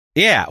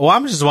 Yeah. Well,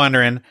 I'm just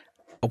wondering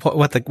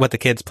what the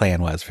kid's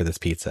plan was for this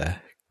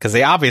pizza. Because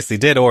they obviously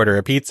did order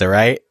a pizza,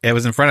 right? It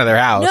was in front of their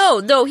house.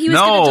 No, he was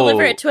going to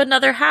deliver it to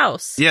another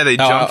house. Yeah, they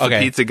jumped the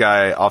pizza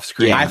guy off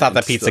screen. Yeah, I thought the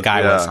and pizza stuff,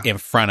 guy yeah. was in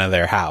front of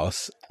their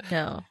house.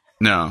 No.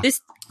 No.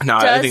 No,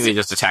 I think they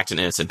just attacked an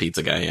innocent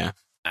pizza guy, yeah.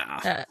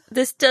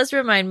 This does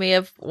remind me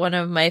of one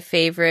of my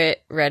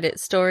favorite Reddit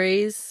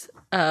stories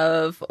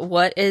of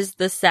what is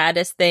the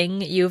saddest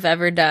thing you've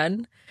ever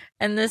done.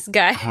 And this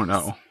guy, Oh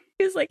no.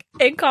 he was like,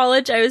 in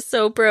college, I was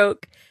so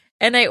broke,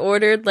 and I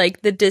ordered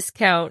like the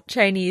discount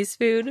Chinese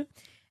food,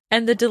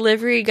 and the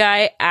delivery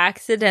guy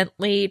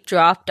accidentally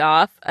dropped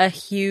off a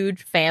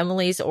huge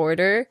family's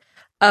order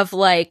of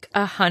like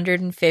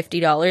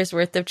 $150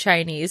 worth of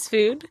Chinese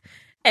food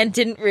and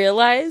didn't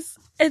realize.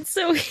 And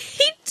so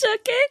he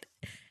took it,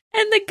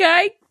 and the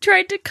guy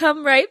tried to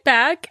come right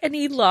back, and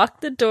he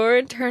locked the door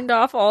and turned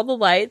off all the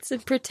lights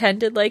and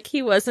pretended like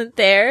he wasn't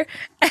there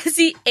as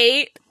he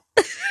ate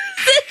the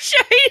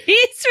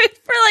Chinese food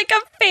for like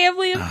a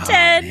family of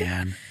 10.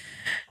 Man.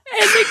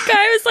 And the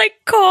guy was like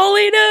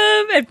calling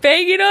him and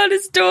banging on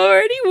his door,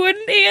 and he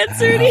wouldn't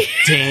answer. And he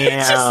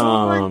Damn.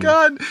 Oh my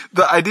god.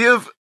 The idea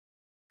of,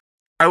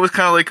 I was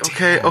kind of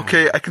like,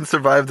 okay, I can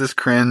survive this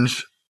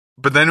cringe.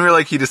 But then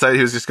he decided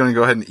he was just going to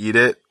go ahead and eat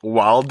it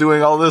while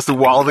doing all this,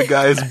 while the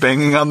guy is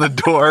banging on the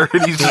door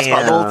and he's just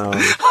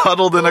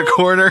huddled in a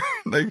corner.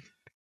 Like,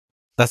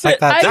 That's like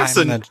that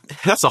time.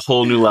 That's a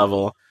whole new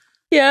level.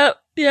 Yep.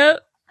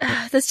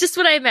 That's just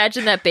what I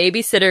imagine that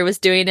babysitter was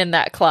doing in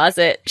that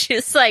closet.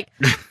 She's like,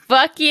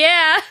 fuck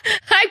yeah,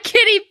 I'm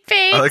getting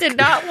paid to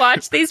not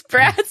watch these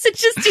brats and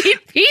just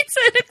eat pizza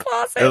in a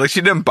closet. like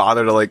she didn't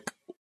bother to like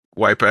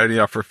wipe any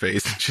off her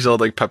face. She's all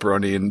like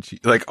pepperoni and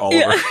like all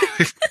over.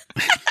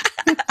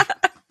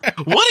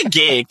 What a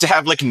gig to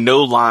have like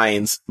no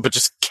lines, but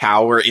just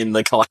cower in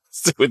the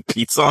class with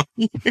pizza on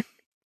you.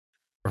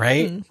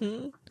 Right?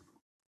 Mm-hmm.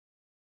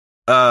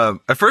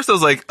 At first I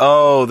was like,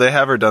 oh, they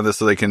have her done this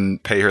so they can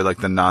pay her like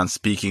the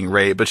non-speaking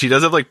rate, but she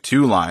does have like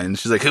 2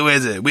 lines. She's like, who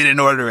is it? We didn't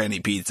order any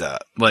pizza.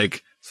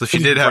 Like, so she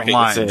did have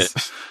Right, that's lines.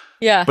 it.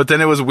 Yeah. But then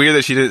it was weird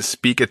that she didn't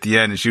speak at the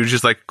end and she was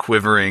just like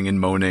quivering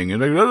and moaning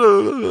and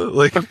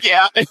like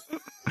Yeah.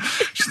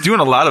 she's doing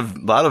a lot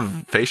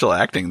of facial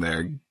acting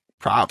there.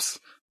 Props.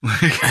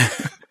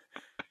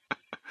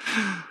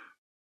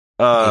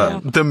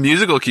 The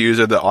musical cues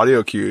or the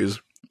audio cues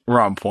we're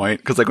on point.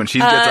 Because like when she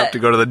gets up to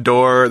go to the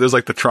door, there's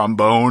like the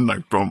trombone,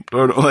 like boom,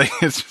 boom, like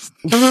it's just.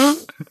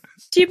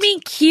 Do you mean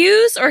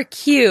Q's or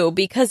Q?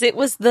 Because it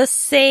was the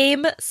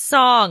same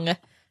song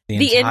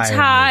the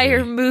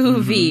entire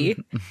movie.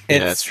 Mm-hmm. Yeah,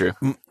 that's true.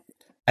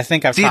 I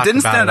think I've See, it talked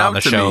didn't about stand it on out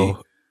the to show me.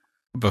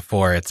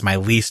 before. It's my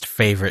least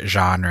favorite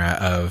genre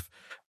of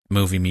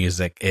movie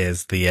music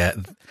is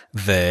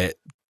the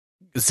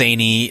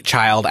zany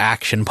child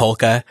action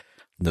polka.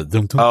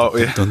 Oh,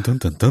 yeah.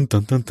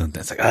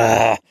 It's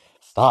like,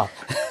 stop.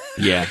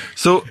 Yeah.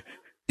 So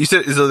you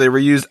said so they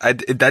reused.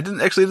 That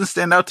didn't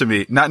stand out to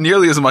me. Not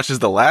nearly as much as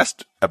the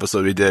last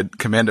episode we did,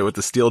 Commando with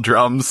the steel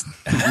drums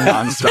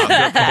nonstop.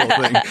 The whole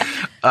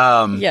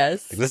thing.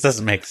 Yes. Like, this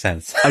doesn't make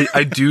sense.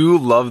 I do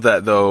love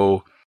that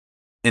though.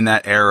 In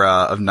that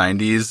era of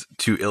 90s,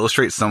 to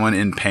illustrate someone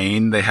in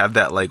pain, they have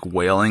that like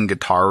wailing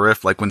guitar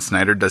riff, like when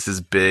Snyder does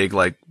his big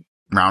like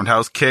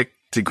roundhouse kick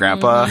to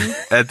Grandpa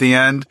at the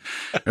end.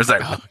 It's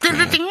like,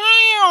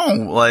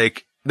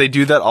 like they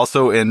do that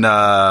also in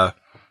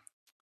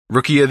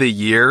Rookie of the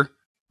Year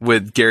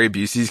with Gary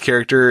Busey's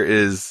character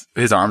is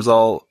his arms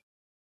all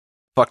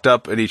fucked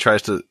up and he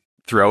tries to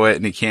throw it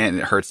and he can't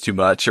and it hurts too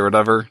much or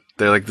whatever.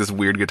 They're like this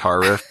weird guitar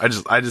riff. I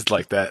just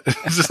like that.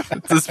 It's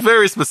this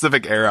very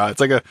specific era. It's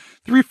like a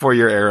 3-4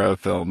 year era of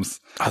films.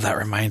 Oh, that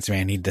reminds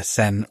me. I need to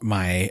send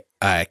my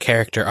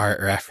character art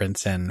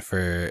reference in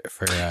for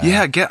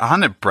Yeah, get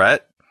on it,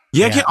 Brett.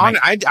 Yeah, Yeah, get on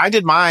it. I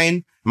did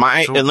mine.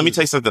 And let me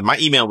tell you something. My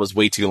email was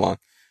way too long.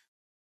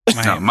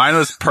 No, mine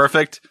was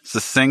perfect,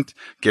 succinct,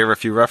 gave her a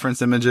few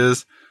reference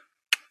images.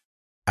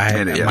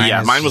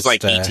 Mine was like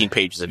just, 18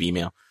 pages of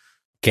email.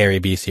 Gary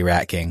Busey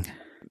Rat King.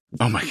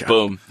 Oh my God.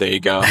 Boom. There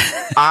you go.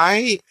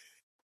 I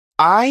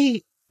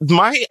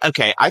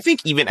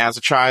think even as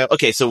a child,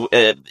 okay, so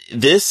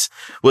this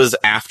was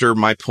after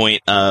my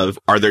point of,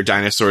 are there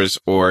dinosaurs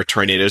or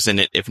tornadoes in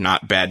it? If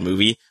not, bad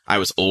movie. I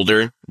was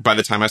older by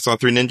the time I saw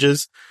Three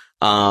Ninjas.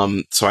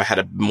 So I had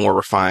a more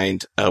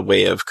refined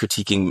way of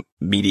critiquing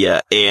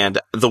media. And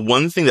the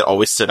one thing that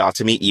always stood out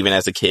to me, even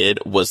as a kid,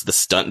 was the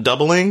stunt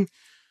doubling.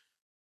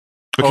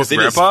 Because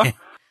Grandpa?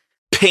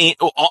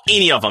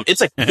 Any of them. It's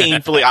like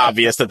painfully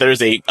obvious that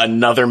there's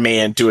another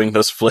man doing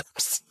those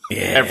flips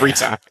every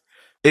time.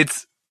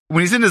 It's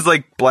when he's in his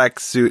like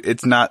black suit.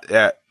 It's not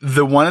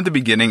the one at the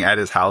beginning at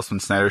his house when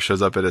Snyder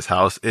shows up at his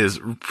house is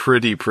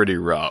pretty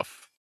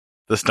rough.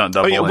 The stunt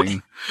doubling. Oh, yeah.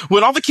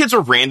 When all the kids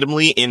are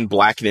randomly in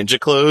black ninja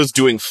clothes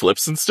doing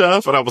flips and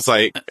stuff, and I was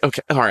like,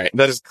 okay, all right,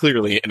 that is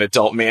clearly an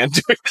adult man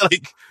doing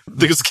like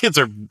those kids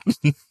are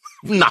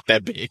not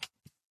that big.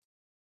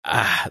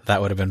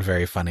 That would have been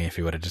very funny if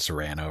he would have just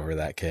ran over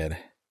that kid.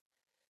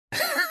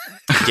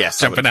 Yes,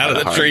 Jumping out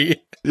of the tree.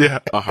 Yeah.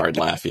 A hard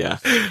laugh, yeah.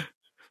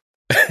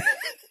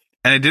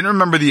 And I didn't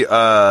remember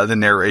the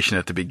narration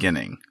at the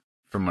beginning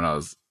from when I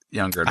was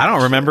younger. I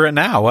don't remember it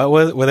now. What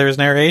was where there was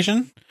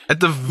narration?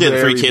 At the the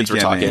very three kids were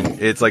beginning, talking.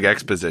 It's like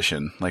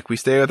exposition. Like we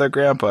stay with our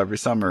grandpa every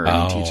summer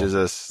and he Oh. teaches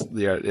us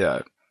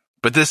yeah.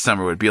 But this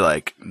summer would be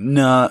like,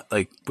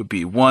 would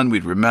be one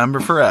we'd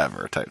remember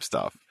forever type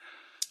stuff.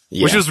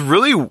 Yeah. Which was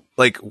really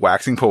like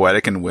waxing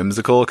poetic and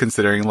whimsical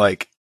considering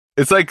like,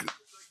 it's like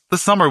the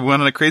summer we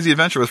went on a crazy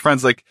adventure with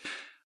friends. Like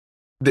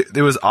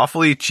there was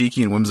awfully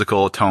cheeky and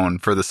whimsical tone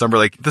for the summer.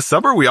 Like the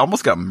summer we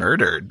almost got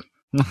murdered.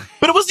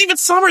 But it wasn't even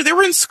summer. They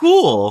were in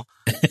school.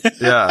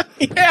 Yeah. So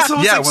it's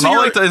Yeah, like, when all,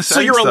 like, the so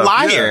you're a stuff,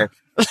 liar.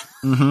 yeah.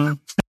 Mm-hmm.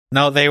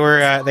 No, they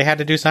were. They had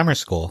to do summer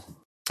school.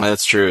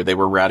 That's true. They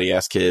were rowdy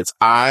ass kids.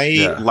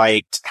 I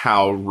liked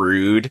how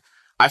rude.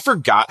 I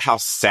forgot how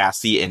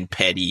sassy and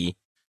petty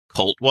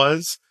Colt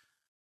was,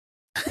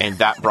 and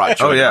that brought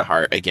joy to my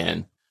heart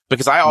again.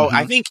 Because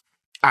I think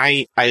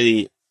I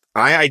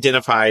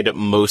identified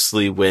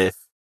mostly with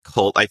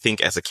Colt. I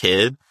think as a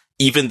kid,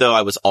 even though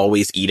I was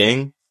always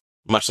eating,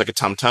 much like a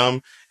tum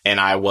tum, and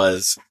I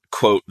was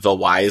quote the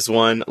wise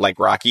one like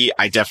Rocky.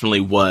 I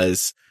definitely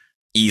was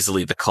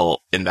easily the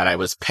Colt in that I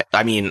was.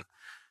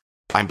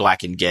 I'm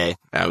black and gay.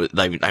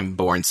 I'm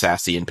born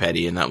sassy and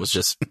petty, and that was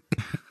just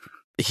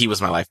he was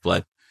my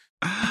lifeblood.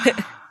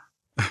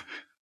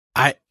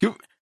 I'm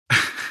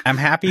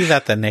happy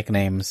that the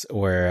nicknames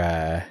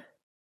were.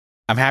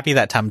 I'm happy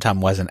that Tum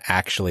Tum wasn't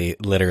actually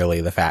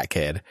literally the fat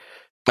kid.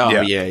 Oh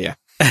yeah.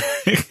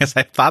 Because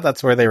I thought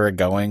that's where they were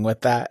going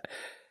with that.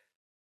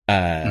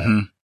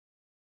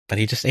 But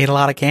he just ate a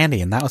lot of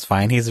candy, and that was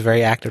fine. He's a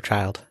very active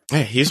child.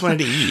 Yeah, he just wanted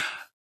to eat.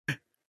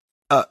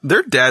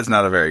 Their dad's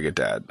not a very good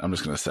dad. I'm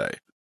just gonna say,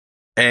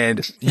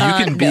 and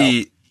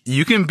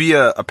you can be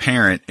a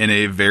parent in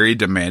a very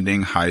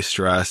demanding, high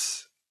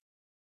stress,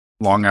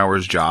 long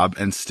hours job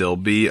and still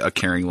be a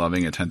caring,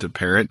 loving, attentive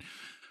parent.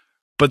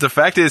 But the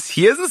fact is,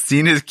 he hasn't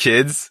seen his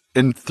kids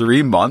in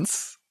 3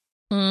 months.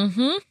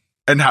 Mm-hmm.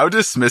 And how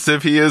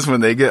dismissive he is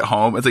when they get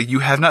home. It's like, you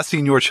have not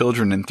seen your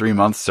children in 3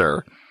 months,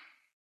 sir.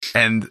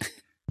 And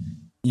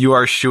you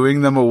are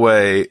shooing them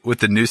away with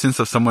the nuisance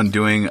of someone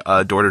doing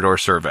a door-to-door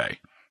survey.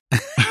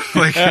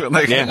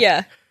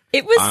 Yeah.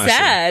 It was Honestly.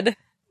 sad.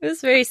 It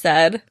was very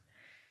sad.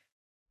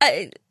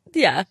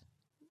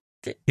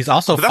 He's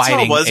also But that's how it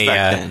fighting was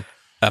back then.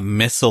 a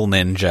missile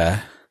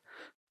ninja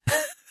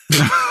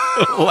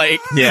Like,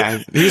 Yeah,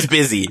 he was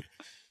busy.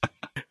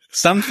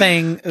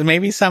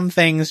 maybe some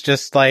things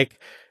just like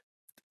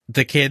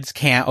the kids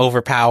can't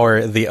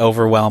overpower the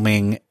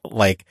overwhelming,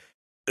 like,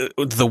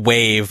 the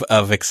wave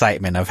of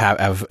excitement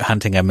of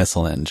hunting a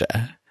missile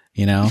ninja,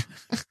 you know?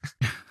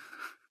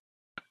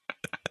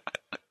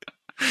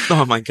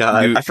 Oh my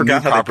god, I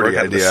forgot how they broke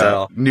out of the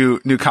cell. New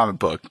comic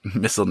book,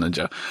 Missile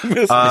Ninja.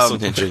 Missile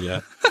Ninja,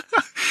 yeah.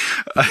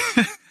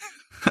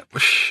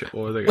 What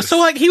was I gonna So,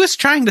 like, he was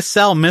trying to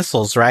sell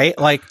missiles, right?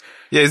 Like,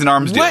 Yeah, he's an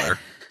arms What? dealer,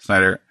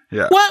 Snyder.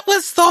 Yeah, what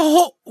was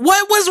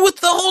with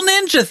the whole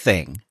ninja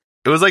thing?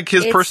 it was like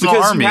his It's personal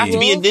Because army. you have to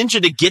be a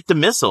ninja to get the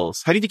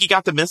missiles. How do you think he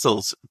got the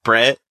missiles,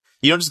 Brett?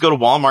 You don't just go to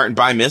Walmart and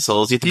buy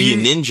missiles. You have to be a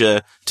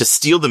ninja to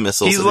steal the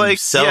missiles. He's and then like,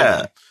 sell yeah.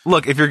 them.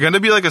 Look, if you're gonna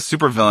be like a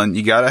supervillain,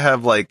 you gotta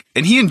have like,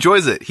 and he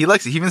enjoys it. He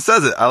likes it. He even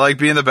says it. I like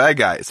being the bad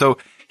guy. So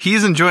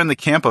he's enjoying the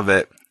camp of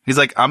it. He's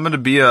like, I'm gonna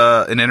be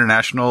an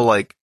international,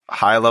 like,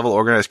 high level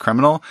organized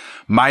criminal.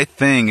 My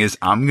thing is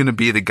I'm gonna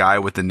be the guy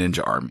with the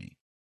ninja army.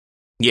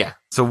 Yeah.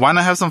 So why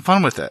not have some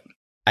fun with it?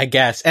 I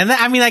guess. And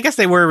I guess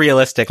they were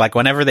realistic. Like,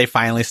 whenever they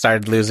finally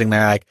started losing,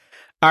 they're like,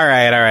 all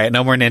right,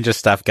 no more ninja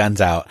stuff, guns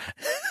out.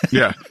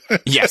 Yeah.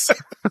 Yes.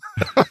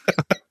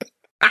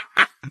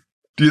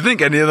 Do you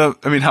think any of them,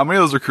 I mean, how many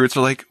of those recruits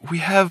are like, we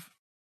have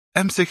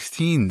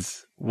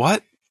M16s?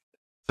 What?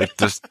 Like,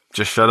 just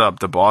shut up.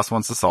 The boss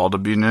wants us all to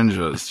be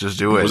ninjas. Just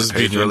do it. We'll It just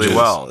be pays really ninjas.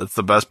 well. It's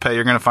the best pay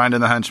you're going to find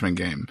in the henchman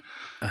game.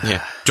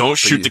 Yeah. Don't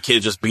shoot the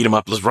kid. Just beat him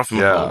up. Let's rough him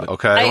up a Yeah, little bit.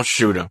 okay. Don't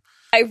shoot him.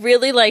 I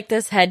really like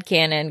this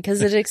headcanon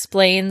because it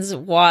explains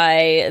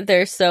why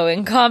they're so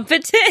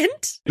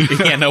incompetent.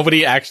 Yeah,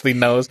 nobody actually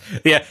knows.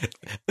 Yeah,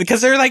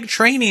 because they're like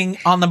training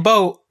on the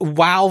boat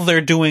while they're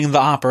doing the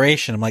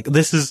operation. I'm like,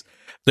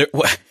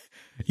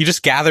 you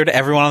just gathered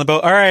everyone on the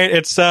boat. All right,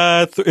 it's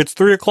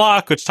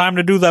 3:00. It's time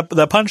to do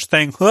the punch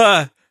thing.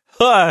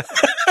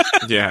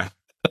 Yeah.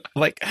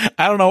 Like,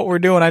 I don't know what we're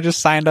doing. I just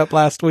signed up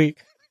last week.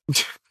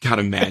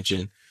 Gotta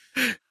imagine.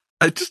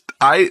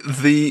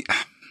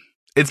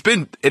 It's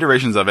been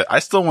iterations of it. I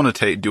still want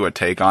to do a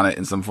take on it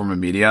in some form of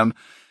medium.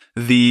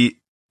 The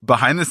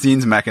behind the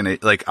scenes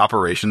like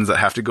operations that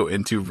have to go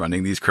into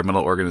running these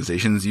criminal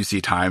organizations, you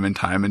see time and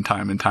time and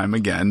time and time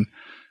again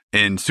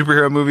in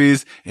superhero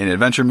movies, in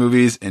adventure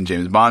movies, in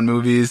James Bond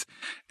movies.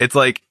 It's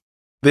like,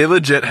 they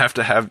legit have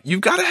to have, you've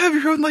got to have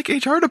your own, like,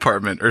 HR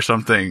department or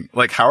something.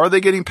 Like, how are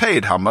they getting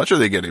paid? How much are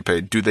they getting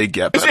paid? Do they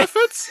get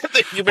benefits?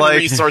 The human Like,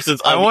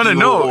 resources. I want to of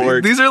know.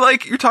 Lord. These are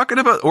like, you're talking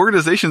about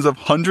organizations of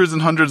hundreds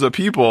and hundreds of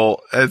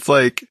people. It's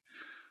like,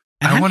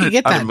 And how do you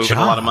get They're that moving job?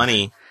 a lot of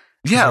money.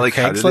 yeah, like,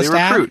 how do they Craigslist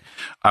ad? recruit?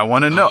 I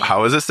want to know.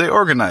 How does it stay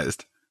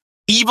organized?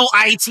 Evil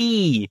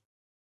IT.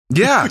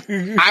 Yeah.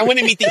 I want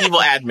to meet the evil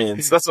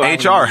admins. That's what I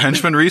HR, wanna meet.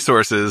 henchman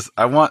resources.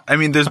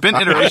 There's been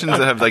iterations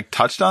that have like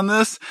touched on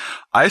this.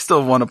 I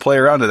still want to play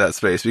around in that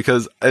space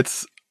because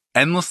it's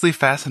endlessly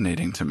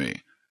fascinating to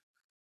me.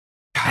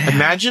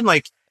 Imagine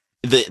like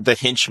the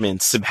henchmen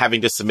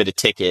having to submit a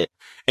ticket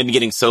and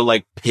getting so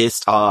like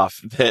pissed off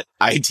that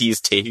IT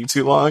is taking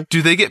too long.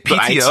 Do they get But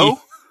PTO?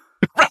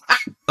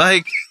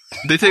 Like,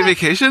 they take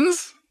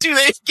vacations? Do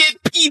they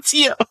get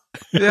PTO?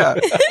 Yeah.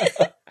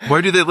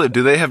 Where do they live?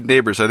 Do they have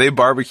neighbors? Are they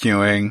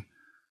barbecuing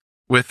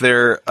with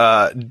their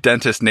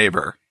dentist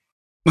neighbor?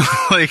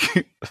 Like,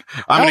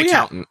 I'm Oh, an yeah.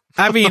 accountant.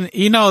 I mean,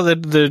 you know,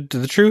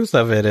 the truth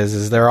of it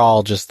is they're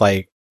all just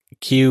like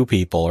Q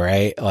people,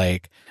 right?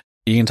 Like,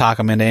 you can talk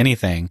them into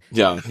anything.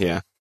 Yeah,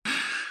 yeah.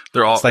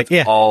 they're all It's like,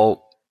 yeah.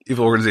 all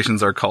evil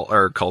organizations are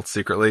cults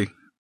secretly.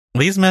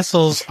 These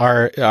missiles we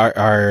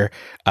have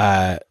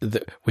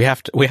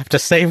to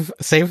save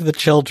the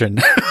children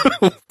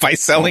by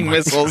selling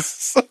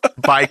missiles.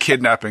 By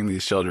kidnapping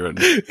these children.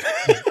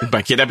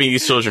 By kidnapping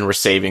these children, we're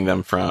saving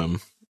them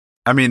from.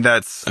 I mean,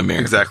 that's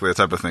America. exactly the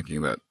type of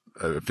thinking that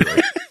I feel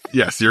like,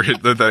 yes, you're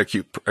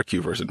that a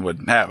Q person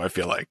wouldn't have. I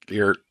feel like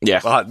you're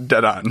dead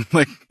on.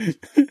 Like,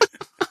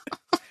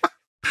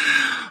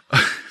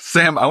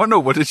 Sam, I want to know,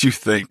 what did you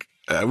think?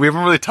 We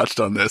haven't really touched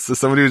on this. As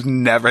somebody who's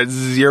never had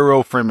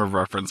zero frame of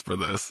reference for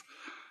this.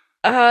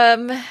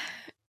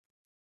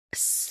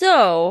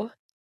 So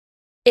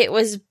it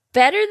was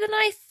better than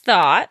I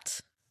thought,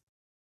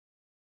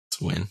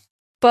 Let's win.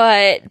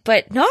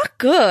 but not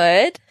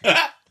good.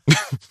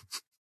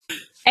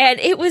 And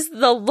it was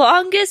the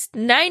longest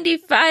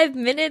 95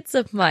 minutes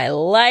of my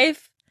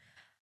life.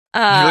 Did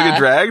you really get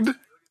dragged?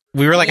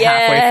 We were like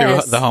halfway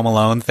Yes. through the Home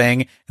Alone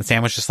thing, and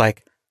Sam was just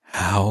like,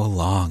 "How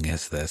long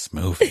is this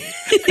movie?"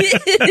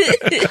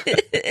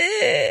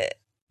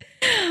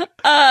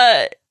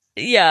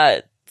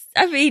 Yeah.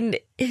 I mean,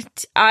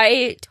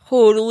 I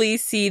totally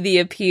see the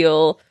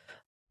appeal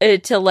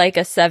to like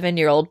a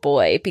 7-year-old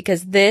boy,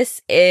 because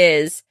this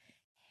is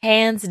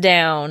hands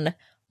down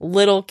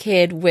little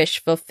kid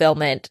wish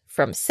fulfillment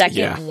from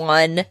second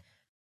one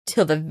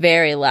till the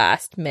very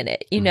last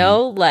minute, you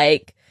know,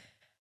 like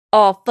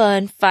all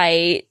fun,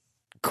 fight,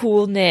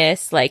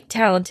 coolness, like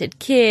talented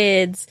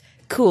kids,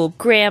 cool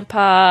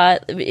grandpa,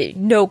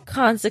 no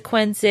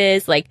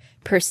consequences, like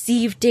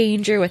perceive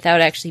danger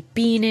without actually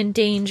being in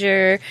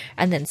danger,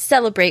 and then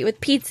celebrate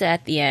with pizza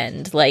at the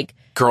end. Like,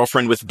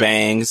 Girlfriend with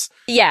bangs.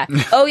 yeah.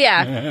 Oh,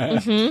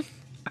 yeah.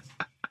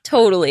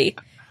 Totally.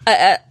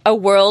 A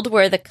world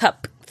where the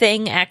cup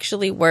thing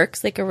actually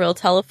works like a real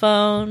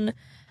telephone.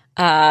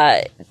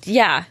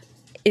 Yeah.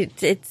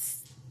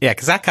 It's Yeah,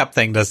 because that cup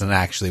thing doesn't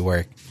actually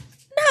work.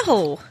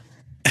 no.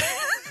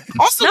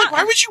 Also, like,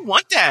 why would you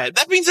want that?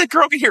 That means that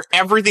girl can hear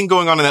everything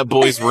going on in that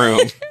boy's room.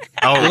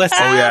 Listen.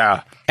 Oh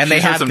yeah. And they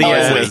She's heard had some the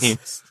noises.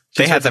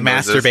 they She's had heard the some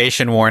noises.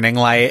 masturbation warning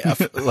light,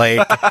 like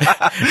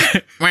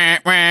wah,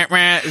 wah,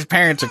 wah, his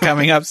parents are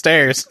coming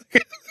upstairs.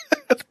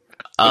 Put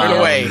it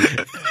away.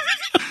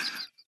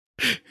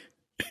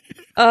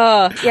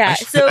 Oh, yeah.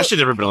 So I should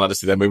never been allowed to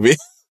see that movie.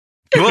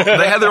 Well,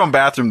 they had their own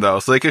bathroom though,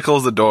 so they could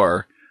close the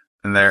door.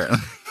 And they're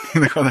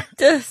they go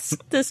there.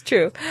 that's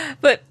true.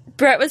 But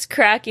Brett was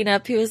cracking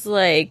up. He was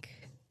like,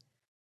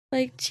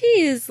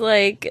 geez,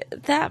 like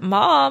that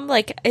mom,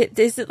 like,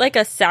 is it like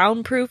a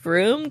soundproof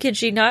room? Can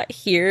she not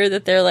hear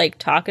that they're like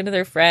talking to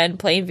their friend,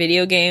 playing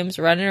video games,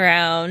 running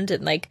around,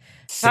 and like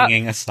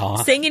Singing a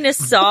song. singing a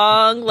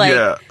song? Like,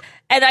 Yeah.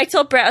 and I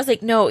told Brett, I was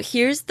like, no,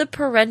 here's the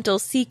parental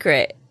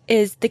secret: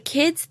 is the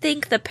kids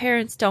think the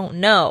parents don't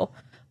know,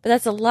 but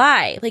that's a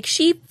lie. Like,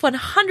 she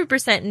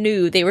 100%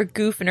 knew they were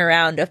goofing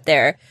around up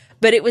there.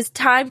 But it was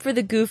time for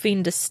the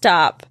goofing to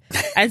stop.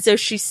 And so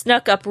she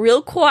snuck up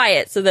real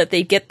quiet so that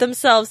they'd get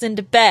themselves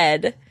into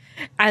bed.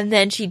 And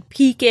then she'd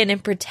peek in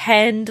and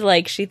pretend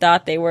like she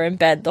thought they were in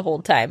bed the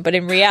whole time. But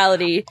in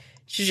reality,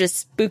 she's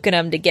just spooking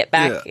them to get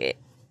back. Yeah.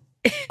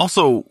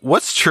 Also,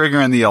 what's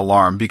triggering the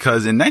alarm?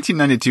 Because in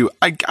 1992,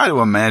 I got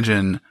to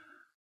imagine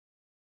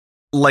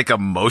like a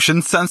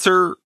motion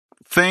sensor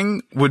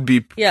thing would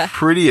be Yeah.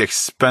 pretty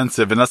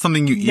expensive. And that's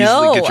something you easily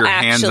No, get your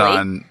hands actually.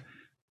 on.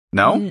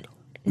 No?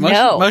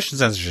 No. Motion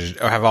sensors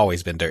have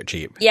always been dirt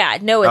cheap. Yeah,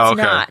 no, it's Oh,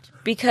 okay. not.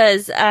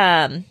 Because,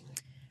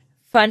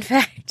 fun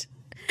fact,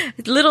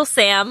 little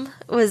Sam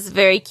was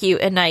very cute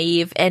and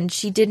naive, and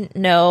she didn't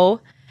know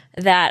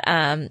that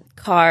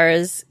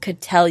cars could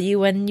tell you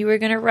when you were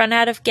going to run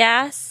out of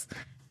gas.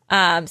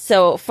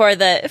 So for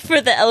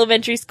the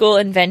elementary school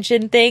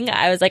invention thing,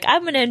 I was like,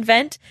 I'm going to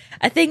invent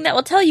a thing that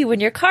will tell you when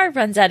your car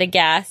runs out of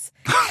gas.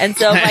 And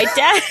so my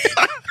dad...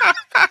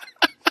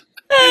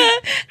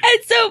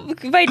 And so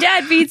my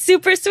dad, being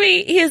super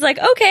sweet, he was like,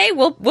 okay,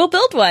 we'll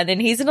build one.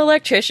 And he's an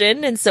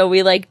electrician. And so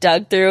we like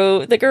dug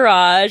through the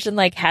garage and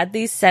like had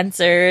these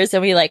sensors,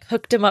 and we like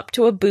hooked him up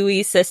to a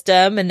buoy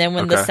system. And then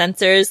when the Okay.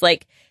 sensors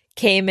like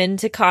came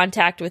into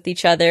contact with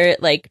each other,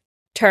 it like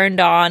turned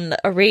on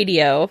a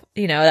radio,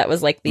 you know, that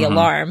was like the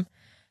alarm.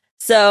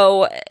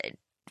 So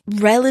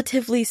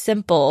relatively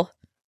simple.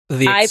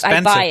 The I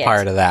expensive buy it.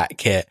 part of that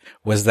kit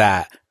was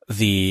that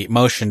the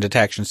motion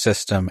detection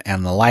system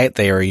and the light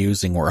they were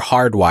using were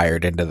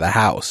hardwired into the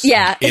house.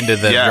 Yeah. Into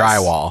the Yes.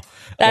 drywall.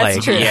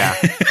 That's true. Yeah.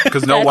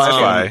 Because no That's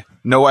Wi-Fi.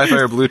 No Wi-Fi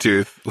or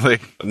Bluetooth.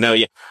 Like, No,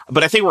 yeah.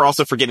 But I think we're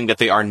also forgetting that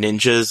they are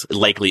ninjas.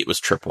 Likely it was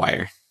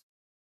tripwire.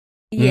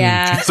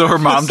 Yeah. so her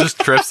mom just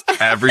trips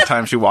every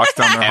time she walks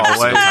down their Every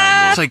hallway. single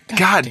time, It's like,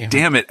 God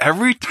damn it.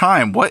 Every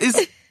time. What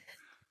is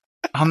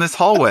on this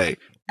hallway?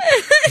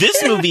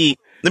 This movie,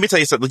 let me tell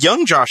you something.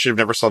 Young Josh should have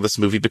never saw this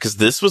movie, because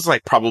this was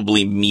like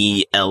probably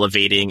me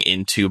elevating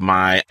into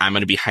I'm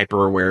going to be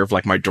hyper aware of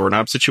like my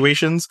doorknob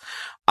situations.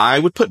 I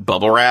would put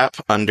bubble wrap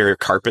under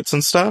carpets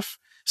and stuff,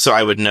 so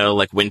I would know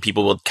like when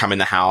people would come in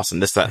the house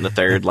and this, that, and the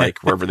third, like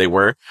wherever they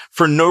were,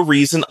 for no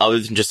reason other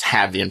than just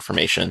have the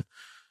information.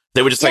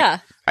 They would just like, Yeah.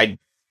 I'd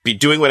be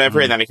doing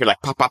whatever, and then I hear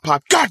like pop, pop,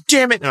 pop, God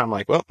damn it. And I'm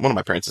like, well, one of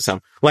my parents is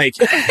home. Like,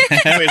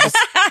 anyway,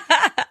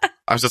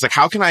 I was just like,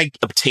 how can I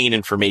obtain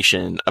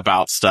information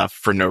about stuff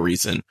for no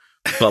reason?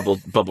 Bubble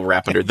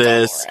wrap under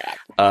this.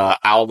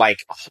 I'll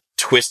like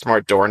twist my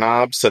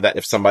doorknob so that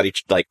if somebody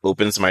like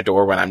opens my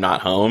door when I'm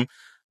not home,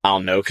 I'll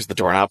know, because the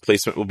doorknob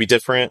placement will be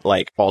different.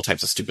 Like all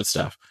types of stupid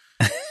stuff.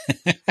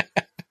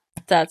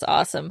 That's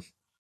awesome.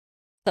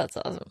 That's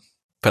awesome.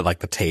 Put like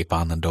the tape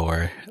on the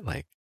door.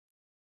 Like,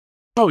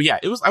 Oh yeah,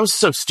 I was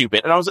so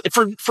stupid, and I was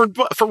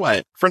for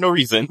what? For no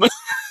reason.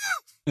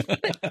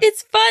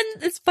 It's fun.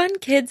 It's fun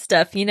kid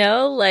stuff, you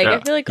know? Like, I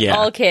feel like Yeah.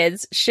 all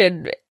kids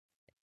should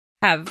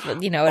have,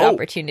 you know, an Oh.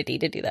 opportunity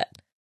to do that.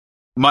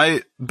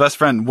 My best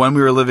friend, when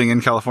we were living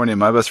in California,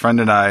 my best friend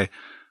and I,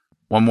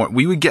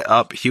 we would get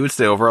up, he would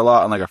stay over a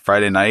lot on like a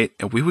Friday night,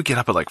 and we would get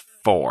up at like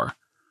 4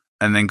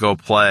 and then go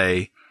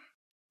play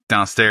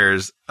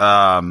downstairs.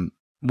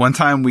 One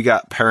time we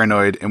got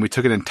paranoid and we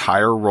took an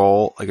entire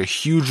roll, like a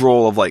huge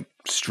roll of like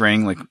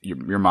string, like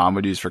your mom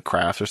would use for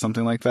crafts or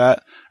something like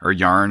that, or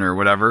yarn or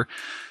whatever.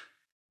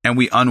 And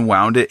we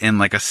unwound it in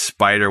like a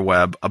spider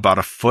web about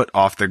a foot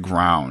off the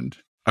ground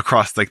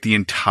across like the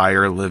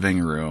entire living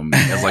room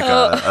as like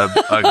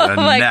Oh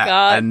my net,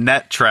 God. a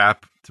net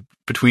trap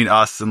between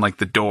us and like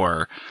the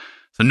door,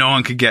 so no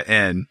one could get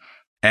in.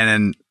 And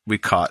then we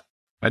caught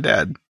my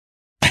dad.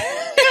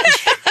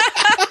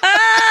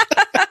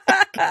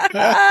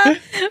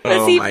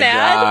 Was he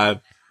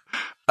mad?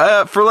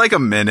 For like a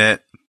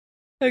minute.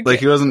 Okay. Like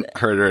he wasn't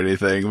hurt or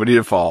anything, but he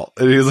did fall.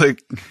 And he was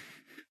like,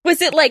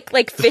 Was it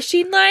like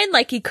fishing line?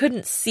 Like he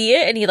couldn't see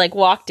it and he like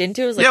walked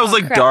into it? It was like, yeah, it was oh,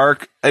 like crap.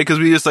 dark because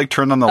we just like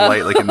turned on the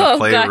light like in the Oh,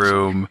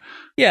 playroom.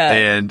 Yeah.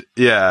 And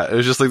yeah, it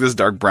was just like this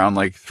dark brown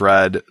like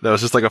thread that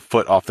was just like a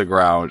foot off the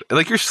ground.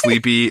 Like you're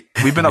sleepy.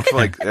 We've been up for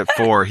like at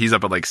 4. He's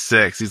up at like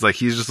 6. He's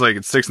just like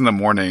it's 6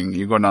 a.m.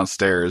 You go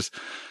downstairs.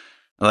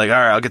 I'm like, all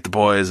right, I'll get the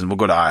boys and we'll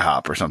go to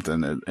IHOP or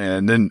something.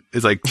 And then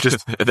it's like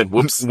just And then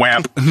whoops.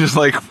 whamp. And just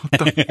like what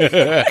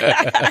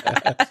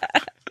the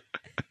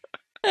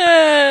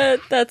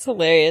That's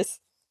hilarious.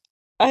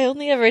 I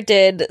only ever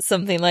did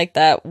something like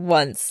that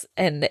once,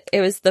 and it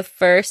was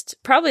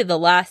probably the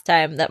last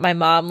time that my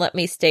mom let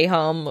me stay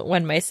home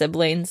when my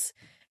siblings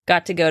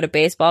got to go to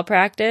baseball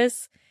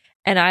practice.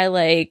 And I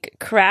like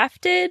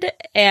crafted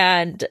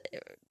and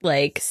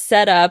like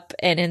set up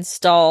and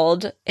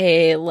installed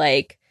a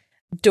like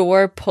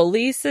door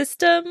pulley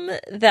system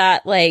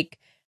that like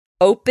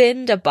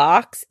opened a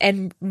box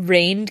and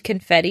rained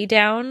confetti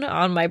down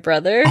on my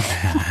brother.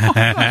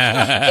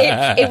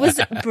 It was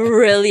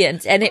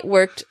brilliant and it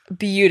worked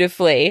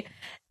beautifully.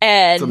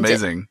 And It's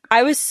amazing.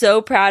 I was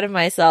so proud of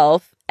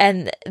myself.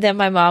 And then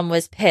my mom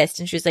was pissed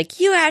and she was like,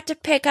 you have to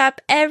pick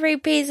up every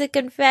piece of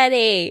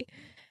confetti. And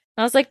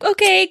I was like,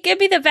 okay,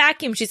 give me the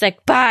vacuum. She's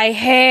like, by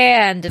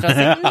hand. And I was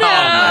like,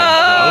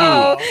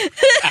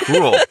 no.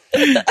 Cool.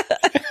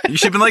 You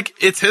should have been like,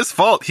 it's his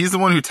fault. He's the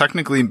one who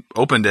technically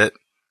opened it.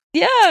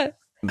 Yeah.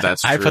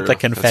 That's I true. put the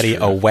confetti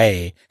That's true.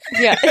 away.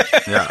 Yeah.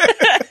 Yeah.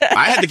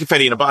 I had the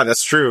confetti in a box.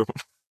 That's true.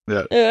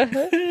 Yeah.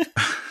 Uh-huh.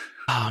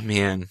 Oh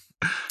man,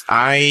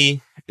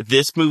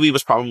 this movie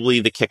was probably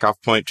the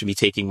kickoff point to me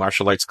taking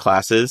martial arts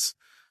classes,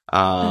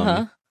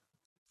 Uh-huh.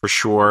 for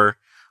sure.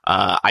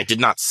 I did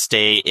not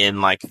stay in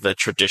like the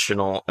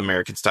traditional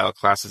American style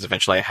classes.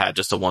 Eventually, I had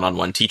just a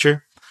one-on-one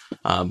teacher,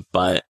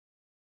 but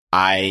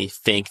I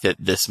think that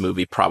this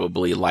movie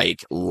probably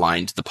like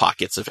lined the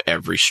pockets of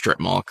every strip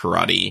mall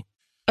karate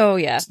Oh,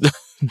 yeah.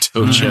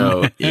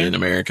 dojo in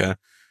America.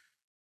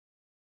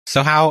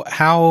 So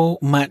how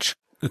much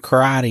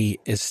karate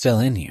is still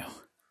in you?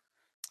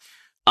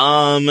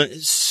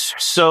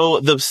 So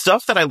the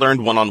stuff that I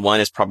learned one-on-one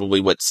is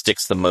probably what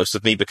sticks the most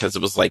with me because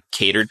it was like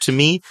catered to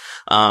me.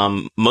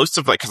 Most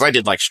of like, cause I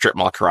did like strip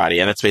mall karate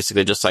and it's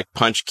basically just like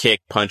punch,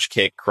 kick,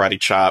 karate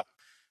chop,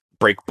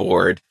 break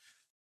board,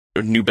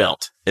 new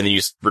belt. And then you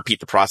just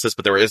repeat the process,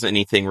 but there isn't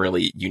anything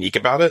really unique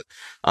about it.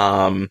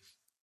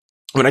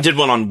 When I did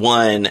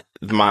one-on-one,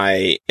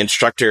 my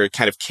instructor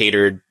kind of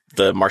catered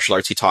the martial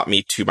arts he taught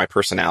me to my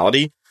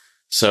personality.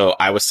 So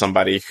I was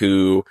somebody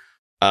who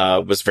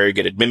was very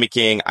good at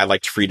mimicking. I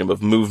liked freedom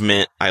of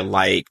movement. I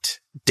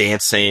liked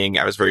dancing.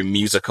 I was very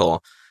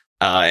musical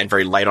and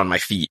very light on my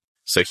feet.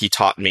 So he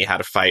taught me how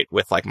to fight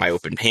with like my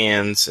open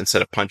hands.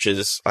 Instead of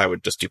punches, I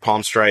would just do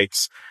palm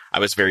strikes. I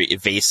was very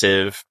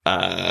evasive.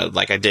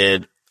 Like I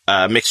did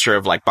a mixture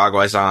of like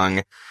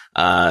Bagwazang,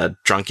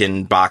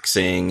 drunken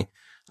boxing,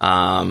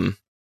 Savat.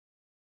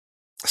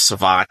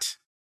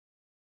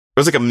 It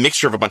was like a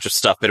mixture of a bunch of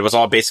stuff, but it was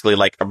all basically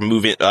like a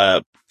movement,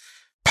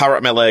 power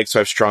up my legs so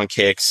I have strong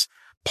kicks,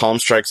 palm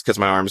strikes because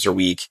my arms are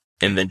weak,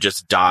 and then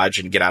just dodge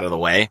and get out of the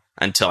way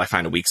until I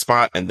find a weak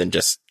spot, and then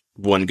just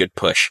one good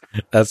push.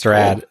 That's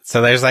rad.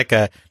 So there's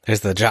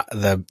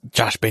the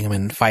Josh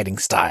Bingaman fighting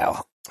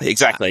style.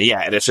 Exactly,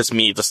 yeah, and it's just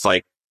me just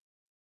like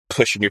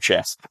pushing your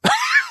chest.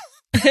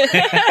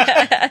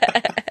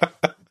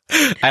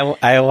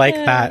 I like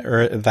that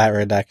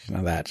reduction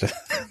of that.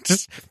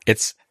 Just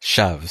it's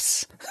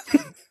shoves.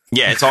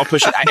 Yeah, it's all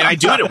pushing, and I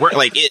do it at work.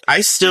 Like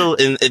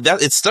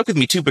it stuck with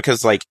me too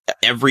because like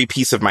every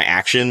piece of my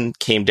action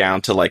came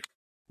down to like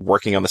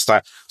working on the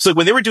style. So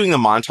when they were doing the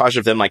montage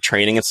of them like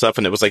training and stuff,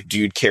 and it was like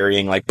dude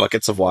carrying like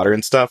buckets of water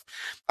and stuff,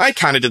 I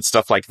kind of did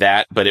stuff like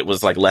that, but it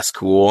was like less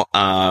cool.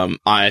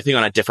 I think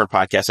on a different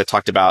podcast I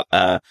talked about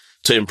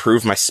to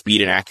improve my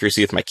speed and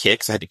accuracy with my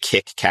kicks, I had to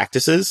kick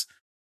cactuses.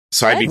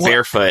 So I'd be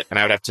barefoot and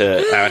I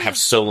would have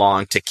so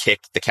long to kick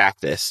the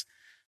cactus.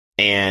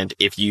 And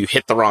if you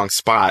hit the wrong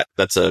spot,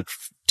 that's a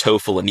toe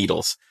full of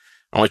needles.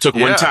 It only took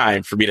one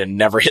time for me to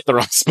never hit the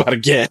wrong spot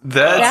again.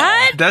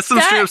 That's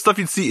some straight up stuff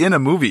you'd see in a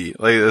movie.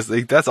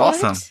 That's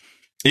awesome.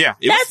 Yeah.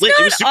 That's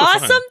not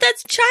awesome. Fun.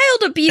 That's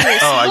child abuse. Oh,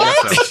 I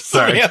guess so.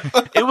 Sorry.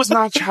 It was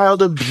not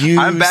child abuse.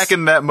 I'm back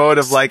in that mode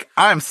of like,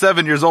 I'm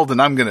 7 years old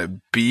and I'm going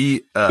to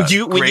be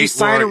when you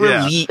sign a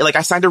release, like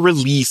I signed a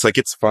release, like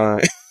it's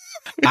fine.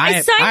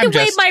 I signed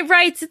away my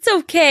rights. It's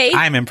okay.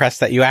 I'm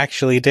impressed that you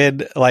actually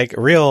did like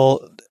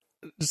real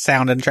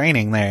sound and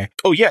training there.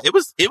 Oh yeah, it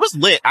was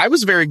lit. I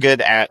was very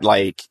good at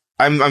like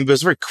I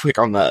was very quick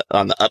on the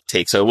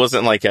uptake, so it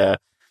wasn't like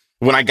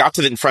when I got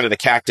to in front of the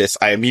cactus,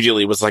 I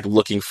immediately was like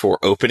looking for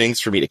openings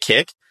for me to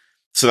kick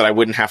so that I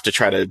wouldn't have to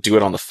try to do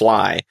it on the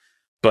fly.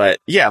 But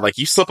yeah, like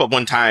you slip up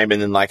one time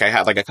and then like I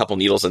had like a couple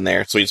needles in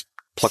there, so we just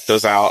plucked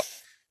those out,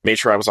 made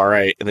sure I was all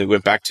right, and then we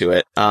went back to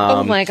it.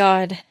 Oh my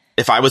god.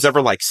 If I was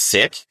ever like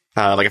sick,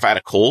 like if I had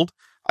a cold,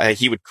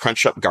 he would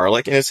crunch up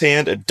garlic in his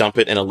hand and dump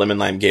it in a lemon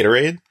lime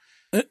Gatorade.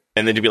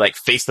 And then to be like,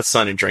 face the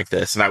sun and drink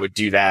this. And I would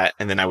do that.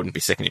 And then I wouldn't be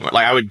sick anymore.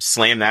 Like I would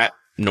slam that.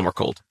 No more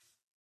cold.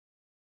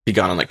 Be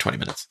gone in like 20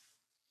 minutes.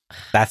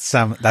 That's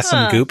some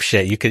Huh. goop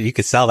shit. You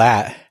could sell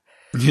that.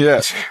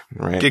 Yeah.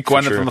 Right. Get for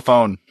Gwyneth sure. on the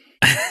phone.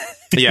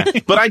 Yeah.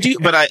 But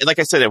like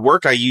I said, at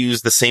work, I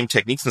use the same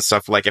techniques and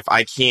stuff. Like if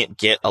I can't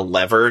get a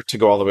lever to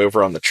go all the way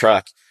over on the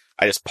truck,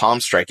 I just palm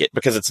strike it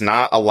because it's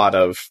not a lot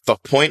of, the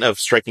point of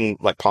striking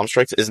like palm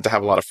strikes isn't to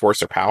have a lot of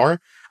force or power.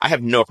 I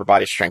have no upper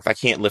body strength. I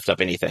can't lift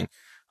up anything.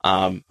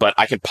 But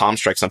I can palm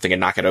strike something and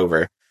knock it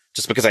over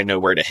just because I know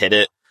where to hit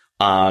it.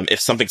 If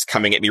something's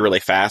coming at me really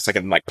fast, I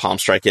can like palm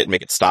strike it and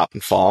make it stop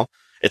and fall.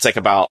 It's like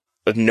about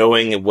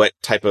knowing what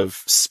type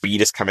of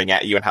speed is coming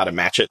at you and how to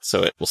match it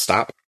so it will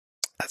stop.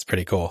 That's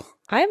pretty cool.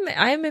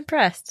 I'm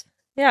impressed.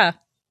 Yeah.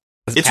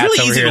 It's Pat's really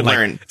over easy here to in, like,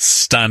 learn.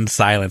 stunned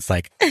silence.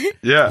 Like,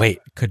 Yeah. wait,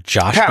 could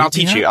Josh? Pat, beat I'll me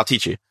teach you. up? I'll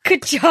teach you.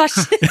 Good Josh.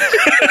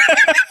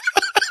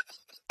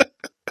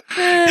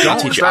 Don't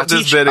teach you. start I'll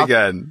this teach- bit I'll-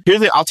 again.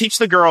 I'll teach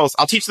the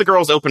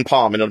girls open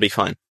palm and it'll be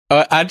fun.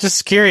 I'm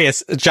just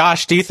curious,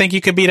 Josh. Do you think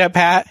you could beat up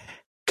Pat?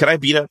 Could I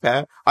beat up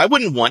Pat? I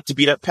wouldn't want to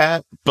beat up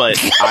Pat, but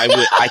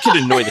I could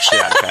annoy the shit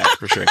out of Pat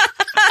for sure.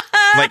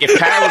 Like if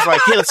Pat was like,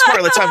 "Hey, let's spar.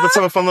 Let's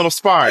have a fun little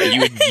spar."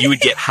 You would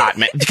get hot,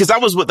 man. Because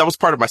that was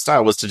part of my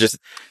style was to just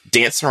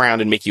dance around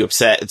and make you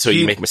upset until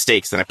you He- make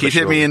mistakes. Then I He'd push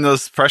you hit me over. in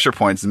those pressure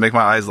points and make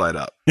my eyes light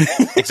up.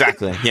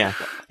 Exactly. Yeah.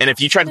 And if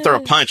you tried to throw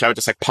a punch, I would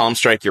just like palm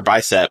strike your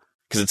bicep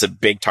because it's a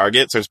big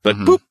target. So it's like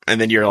Mhm. boop, and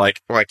then you're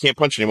like, "Well, I can't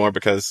punch anymore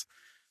because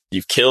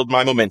you've killed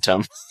my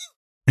momentum."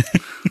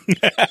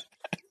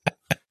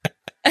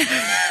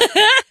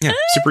 Yeah,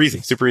 super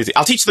easy, super easy.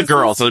 I'll teach the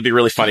girls. It'll be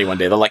really funny one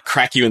day. They'll like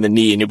crack you in the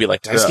knee, and you'll be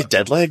like, "Did I just Yeah. get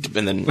dead legged?"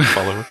 And then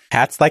fall over.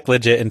 Pat's like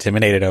legit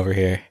intimidated over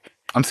here.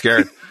 I'm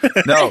scared.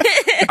 No,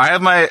 I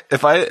have my,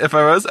 if I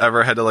was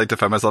ever had to like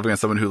defend myself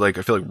against someone who like,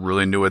 I feel like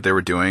really knew what they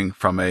were doing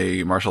from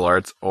a martial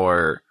arts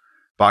or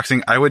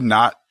boxing, I would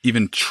not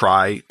even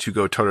try to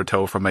go toe to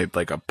toe from a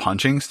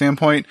punching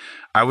standpoint.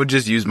 I would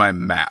just use my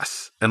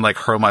mass and like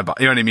hurl my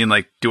body. You know what I mean?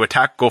 Like do a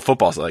go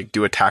football. So like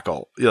do a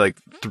tackle,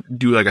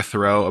 do like a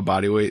throw, a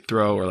body weight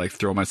throw, or like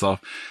throw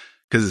myself.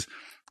 Cause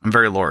I'm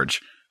very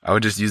large. I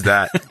would just use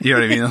that. You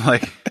know what I mean?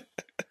 Like,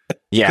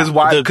 Yeah. Because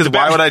why? The Because why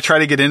bad- would I try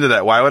to get into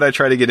that? Why would I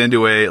try to get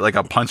into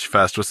a punch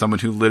fest with someone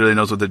who literally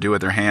knows what to do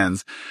with their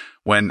hands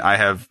when I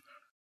have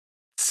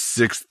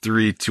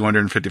 6'3",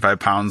 255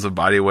 pounds of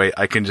body weight?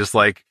 I can just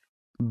like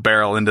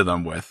barrel into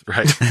them with,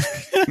 right?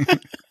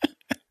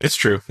 It's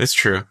true. It's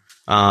true.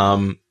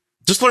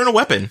 Just learn a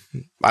weapon.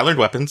 I learned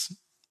weapons.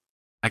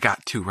 I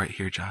got two right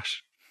here,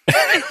 Josh.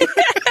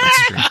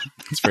 That's true.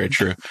 It's very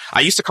true. I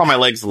used to call my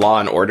legs Law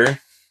and Order.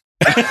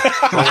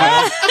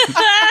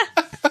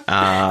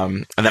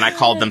 And then I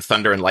called them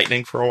Thunder and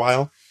Lightning for a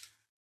while.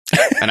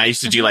 And I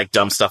used to do like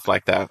dumb stuff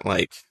like that,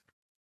 like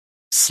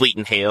Sleet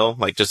and Hail,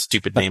 like just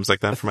stupid names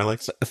like that for my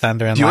legs.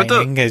 Thunder and Do you want the-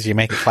 lightning as you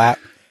make it clap.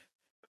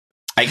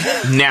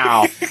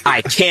 Now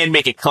I can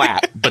make it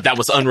clap, but that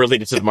was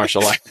unrelated to the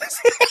martial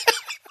arts.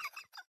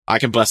 I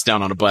can bust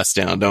down on a bust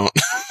down. Don't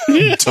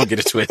get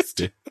it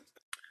twisted.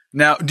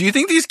 Now, do you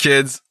think these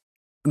kids?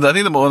 I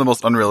think one of the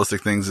most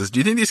unrealistic things is: do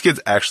you think these kids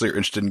actually are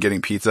interested in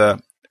getting pizza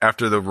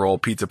after the role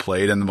pizza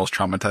played in the most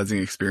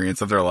traumatizing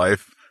experience of their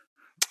life?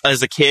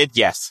 As a kid,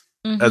 yes.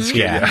 That's Mhm. good.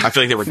 Yeah. I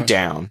feel like they were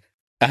down.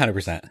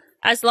 100%.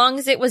 As long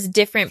as it was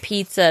different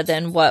pizza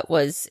than what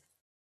was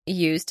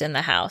used in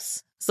the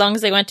house. As long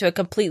as they went to a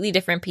completely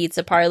different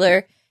pizza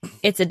parlor,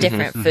 it's a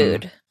different mhm.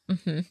 food. Hmm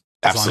As long as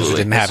Absolutely. it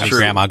didn't have any True.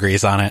 grandma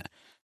grease on it.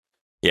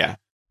 Yeah.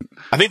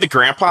 I think the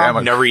grandpa Grandma-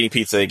 never eating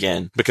pizza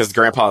again because the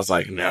grandpa's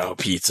like, no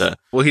pizza.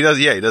 Well, he does.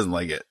 Yeah, he doesn't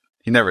like it.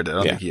 He never did. I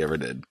don't Yeah. think he ever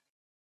did.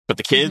 But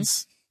the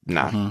kids,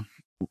 nah. Mhm.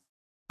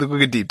 Look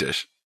like a deep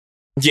dish.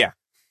 Yeah.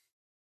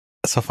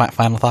 So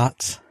final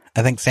thoughts?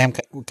 I think Sam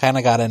kind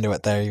of got into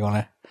it there. You want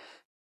to?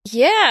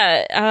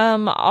 Yeah.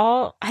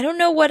 I don't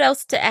know what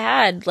else to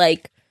add.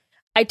 Like,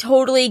 I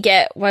totally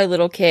get why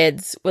little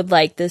kids would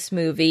like this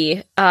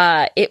movie.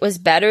 It was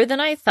better than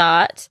I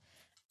thought.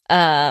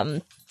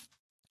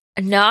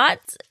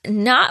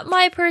 Not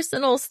my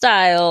personal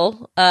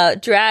style.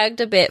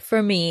 Dragged a bit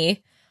for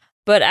me,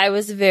 but I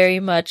was very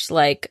much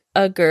like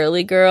a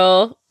girly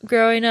girl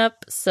growing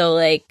up. So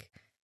like,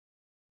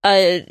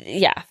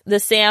 yeah, the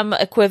Sam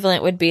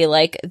equivalent would be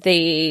like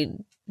they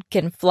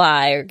can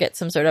fly or get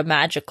some sort of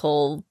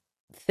magical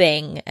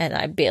thing, and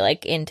I'd be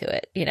like into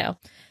it, you know.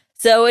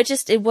 So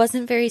it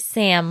wasn't very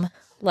Sam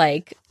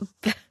like.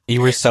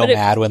 You were so But it-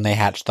 mad when they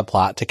hatched the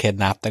plot to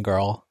kidnap the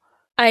girl.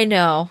 I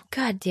know.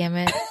 God damn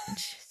it.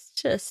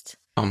 Just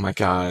Oh my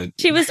God.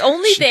 she was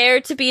only there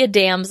to be a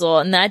damsel,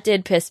 and that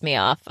did piss me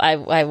off. I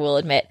will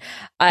admit.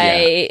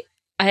 I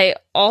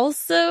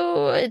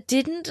also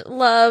didn't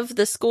love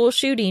the school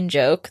shooting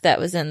joke that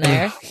was in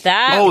there.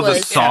 That Oh, was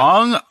the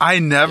song? I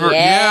never.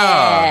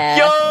 Yeah.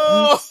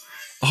 Yo!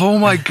 Oh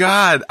my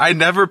god! I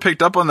never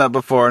picked up on that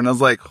before, and I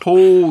was like,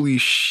 "Holy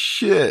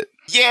shit!"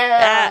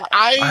 Yeah.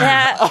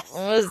 That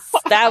was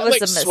I, a like,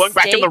 mistake. swung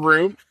back in the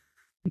room.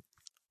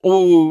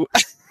 Oh,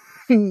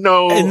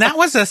 no. And that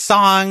was a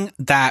song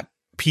that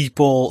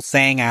people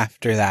sang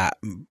after that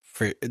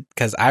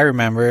because I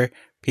remember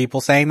people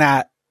saying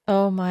that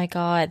Oh my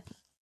god.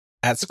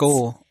 at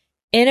school.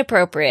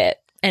 Inappropriate.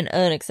 and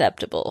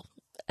unacceptable.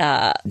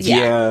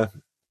 Yeah.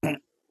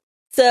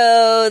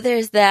 So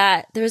there's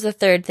that. There was a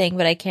third thing,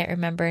 but I can't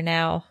remember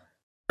now.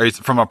 Are you,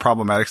 from a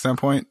problematic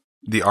standpoint,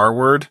 the R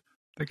word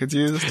that gets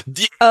used?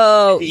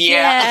 Oh,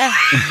 Yeah.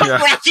 yeah. Yeah.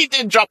 Right, he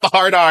did drop the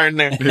hard R in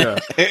there. Yeah.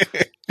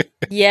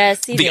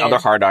 Yes, he The did. other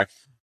hard R.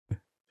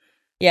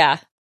 Yeah.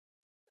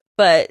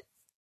 But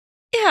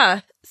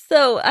yeah.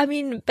 So, I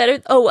mean,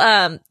 better.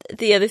 Oh,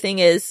 the other thing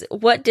is,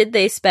 what did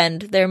they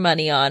spend their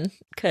money on?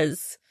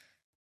 Because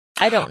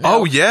I don't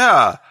know. Oh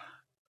yeah.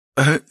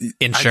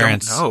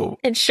 Insurance. I don't know.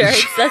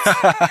 Insurance.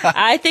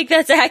 I think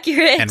that's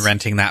accurate. And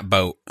renting that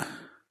boat.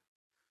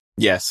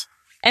 Yes.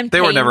 And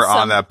They were paying never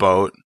on that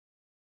boat.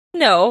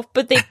 No,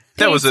 but they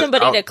paid was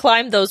somebody to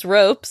climb those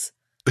ropes.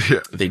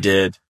 Yeah. They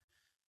did.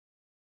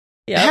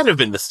 It Yeah. had to have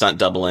been the stunt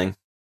doubling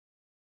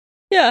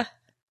Yeah.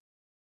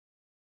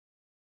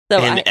 So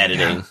and I-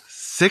 editing.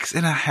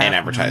 $6.5 million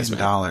advertisement.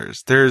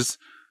 There's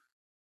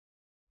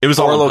It was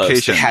Four all in post. It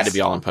locations. had to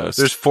be all in post.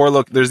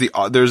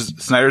 there's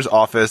Snyder's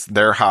office,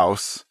 their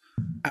house,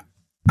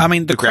 I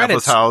mean, the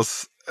grandpa's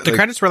house. the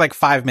credits were like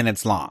 5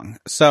 minutes long.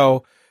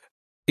 So,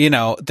 you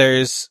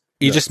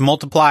just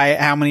multiply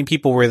how many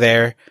people were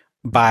there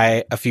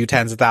by a few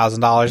tens of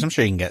 $1,000s. I'm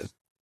sure you can get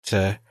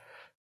to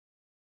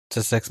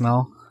 $6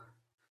 million.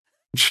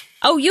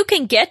 Oh, you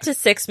can get to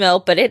 6 mil,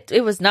 but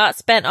it was not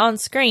spent on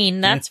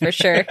screen, that's for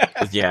sure.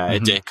 Yeah,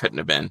 it couldn't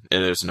have been.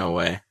 There's no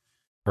way.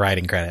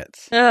 Writing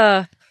credits.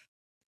 So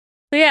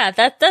yeah,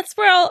 that's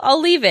where I'll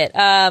leave it.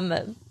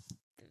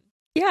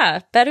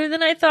 Yeah, better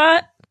than I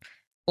thought.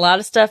 A lot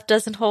of stuff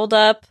doesn't hold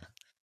up.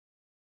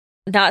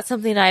 Not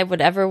something I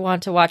would ever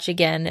want to watch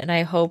again, and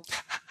I hope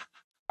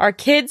our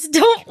kids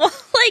don't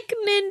like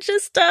ninja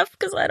stuff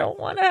because I don't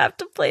want to have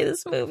to play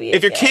this movie.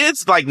 If your again.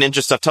 kids like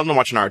ninja stuff, tell them to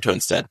watch Naruto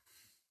instead.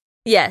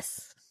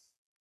 Yes.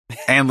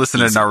 And listen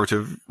to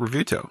Naruto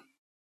Revuto.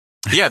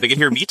 Yeah, they can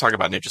hear me talk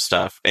about ninja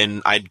stuff,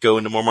 and I'd go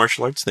into more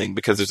martial arts thing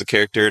because there's a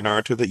character in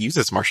Naruto that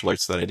uses martial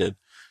arts that I did.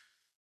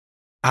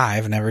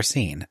 I've never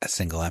seen a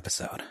single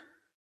episode.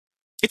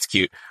 It's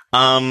cute.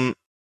 So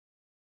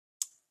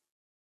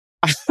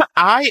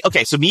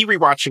me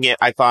rewatching it,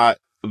 I thought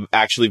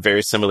actually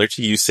very similar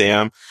to you,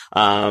 Sam.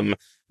 I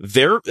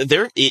feel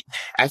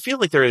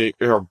like there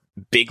are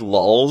big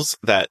lulls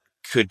that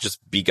could just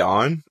be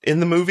gone in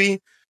the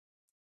movie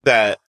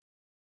that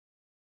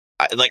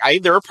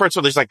there were parts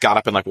where they just like got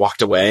up and like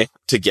walked away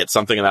to get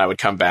something that I would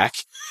come back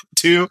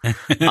to.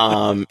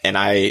 And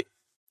I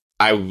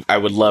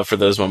would love for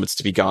those moments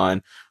to be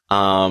gone.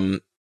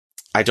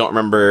 I don't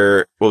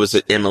remember, what was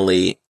it?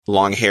 Emily,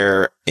 long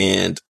hair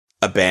and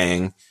a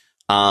bang.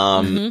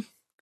 Mhm.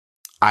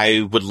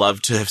 I would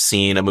love to have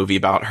seen a movie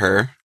about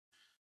her.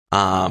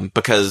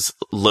 Because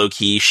low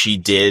key, she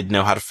did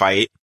know how to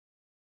fight.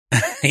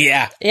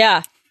 Yeah.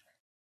 Yeah.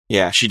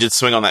 Yeah, she did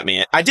swing on that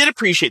man. I did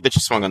appreciate that she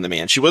swung on the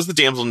man. She was the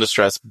damsel in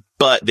distress,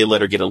 but they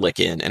let her get a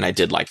lick in, and I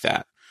did like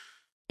that.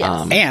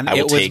 Yes. And I will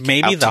it was take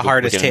maybe out the to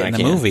hardest weekend hit in I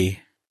the can. movie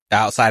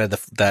outside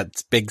of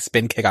that big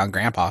spin kick on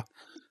Grandpa.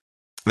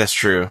 That's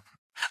true.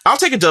 I'll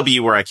take a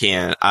W where I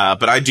can,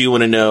 but I do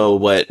want to know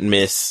what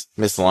Miss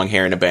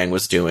Longhair and a Bang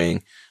was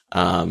doing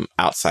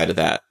outside of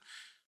that,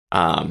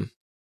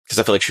 because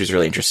I feel like she was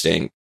really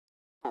interesting.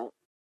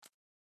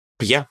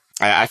 But yeah,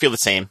 I feel the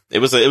same. It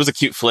was a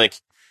cute flick,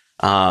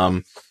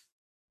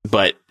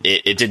 but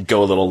it did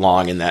go a little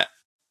long in that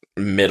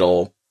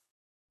middle,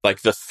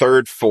 like the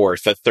third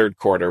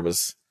quarter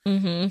was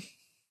Mm-hmm.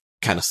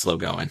 kind of slow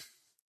going.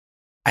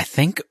 I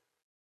think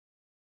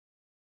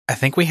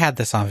we had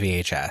this on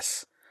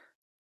VHS.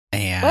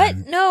 And What?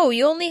 No,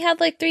 you only had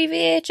like 3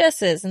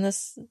 VHSs in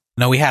this.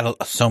 No, we had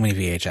so many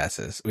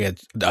VHSs. We had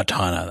a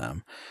ton of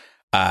them.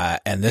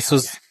 And this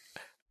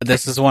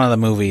is one of the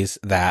movies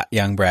that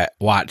young Brett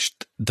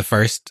watched the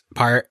first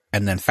part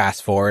and then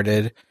fast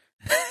forwarded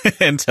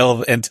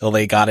until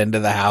they got into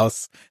the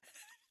house.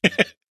 You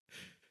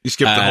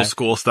skipped the whole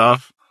school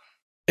stuff.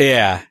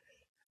 Yeah.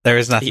 There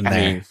was nothing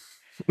there.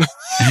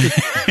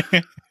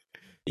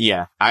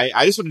 Yeah,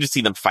 I just wanted to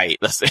see them fight.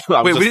 Wait,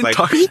 Wait, we didn't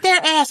talk. beat their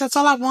ass. That's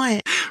all I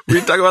want. We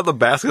didn't talk about the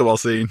basketball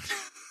scene.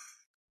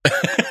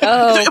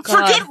 Oh, For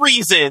God. good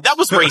reason. That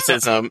was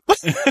racism.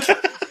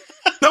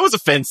 That was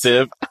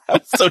offensive.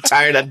 I'm so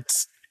tired of.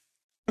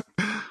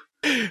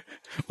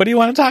 What do you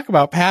want to talk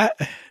about, Pat?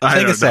 I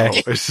Take a don't say.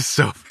 know. It's just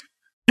so.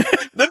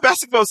 The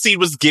basketball scene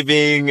was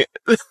giving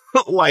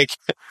like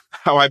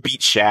how I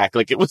beat Shaq.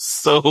 Like it was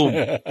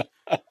so.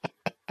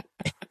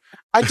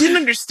 I didn't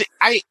understand.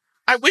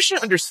 I wish I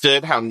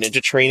understood how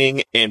ninja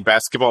training and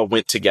basketball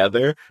went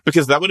together,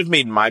 because that would have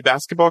made my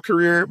basketball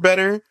career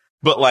better.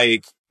 But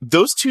like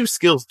those two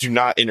skills do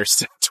not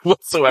intersect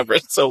whatsoever.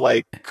 So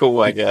like,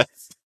 cool, I guess.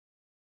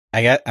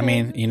 I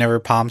mean, you never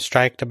palm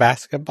striked a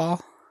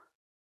basketball?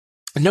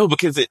 No,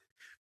 because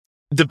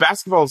the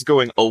basketball is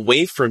going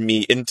away from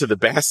me into the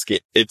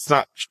basket. It's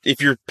not,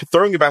 if you're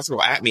throwing a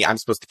basketball at me, I'm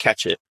supposed to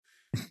catch it.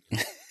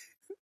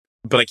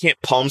 But I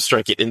can't palm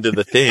strike it into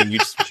the thing.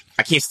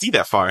 I can't see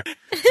that far.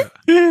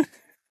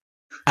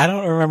 I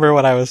don't remember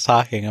what I was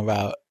talking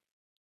about.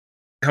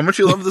 How much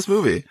you love this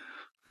movie?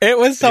 It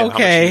was Yeah, how much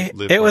okay. you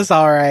live It for. was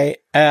all right.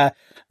 The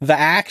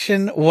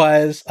action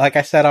was, like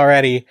I said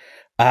already,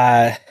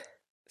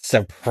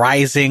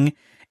 surprising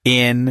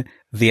in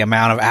the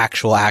amount of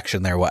actual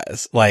action there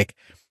was. Like,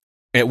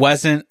 it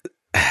wasn't,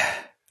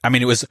 I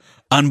mean, it was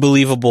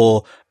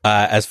unbelievable,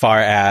 as far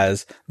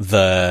as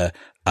the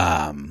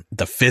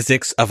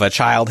physics of a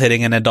child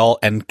hitting an adult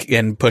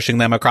and pushing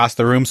them across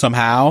the room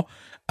somehow.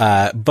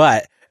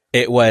 But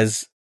it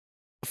was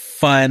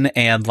fun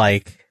and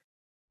like,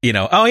 you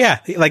know, oh yeah,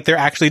 like they're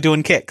actually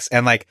doing kicks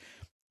and like,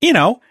 you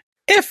know,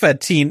 if a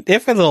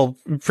little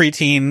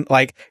preteen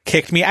like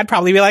kicked me, I'd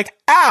probably be like,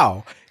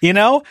 ow, you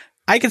know,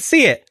 I could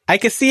see it. I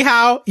could see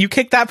how you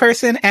kicked that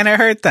person and it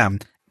hurt them.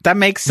 That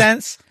makes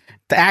sense.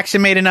 The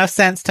action made enough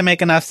sense to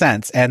make enough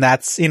sense. And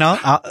that's, you know,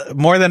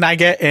 more than I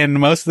get in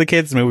most of the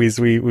kids movies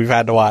we've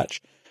had to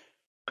watch.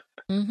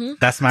 Mm-hmm.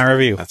 That's my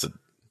review. That's a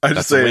I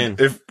just That's a say, win.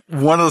 if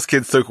one of those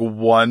kids took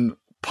one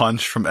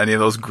punch from any of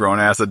those grown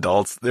ass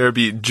adults, there'd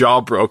be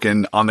jaw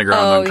broken on the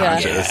ground, Oh, yeah.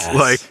 unconscious. Yes.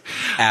 Like,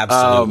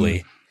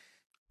 Absolutely.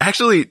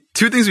 actually,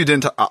 two things we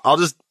didn't. I'll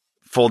just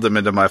fold them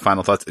into my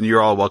final thoughts, and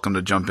you're all welcome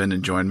to jump in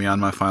and join me on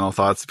my final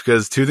thoughts,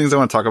 because two things I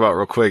want to talk about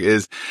real quick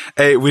is,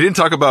 A, we didn't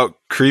talk about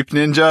Creep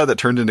Ninja that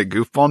turned into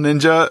Goofball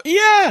Ninja,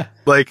 Yeah.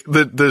 like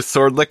the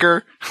sword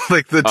licker,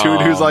 like the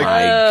dude who's like,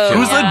 my Oh,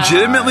 who's God.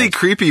 legitimately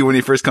creepy when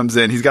he first comes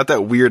in. He's got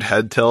that weird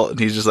head tilt, and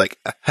he's just like,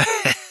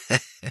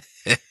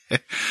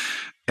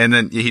 and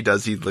then he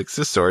licks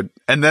his sword.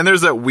 And then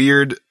there's that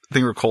weird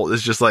thing where Colt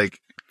is just like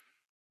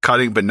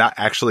cutting, but not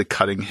actually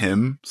cutting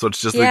him. So it's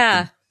just Yeah.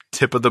 like the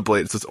tip of the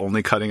blade. So it's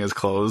only cutting his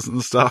clothes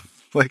and stuff.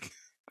 Like,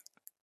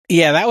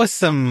 Yeah, that was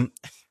some.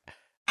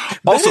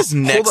 Also, also,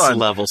 next hold on.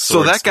 level. So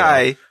Sword that skill.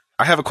 guy,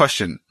 I have a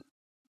question.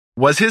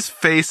 Was his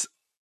face,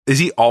 is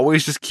he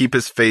always just keep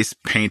his face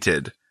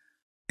painted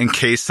in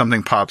case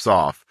something pops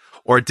off?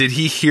 Or did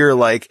he hear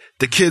like,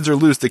 the kids are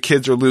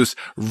loose,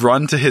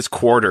 run to his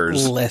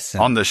quarters Listen.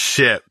 on the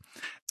ship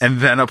and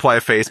then apply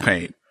face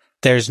paint?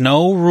 There's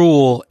no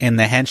rule in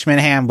the Henchman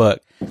Handbook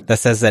that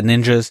says that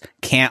ninjas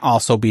can't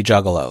also be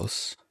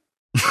juggalos.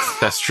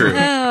 That's true.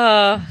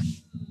 Oh.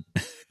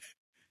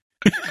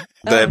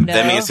 That Oh,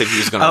 no. means if he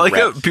was going to I like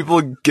how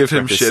people give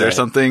him rep his shit or set.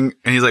 something,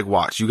 and he's like,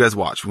 you guys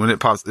watch. When it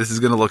pops, this is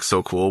going to look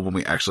so cool when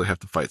we actually have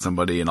to fight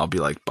somebody, and I'll be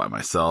like by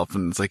myself.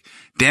 And it's like,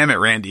 damn it,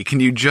 Randy, can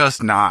you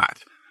just not?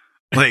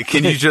 Like,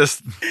 can you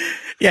just...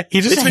 Yeah,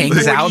 he just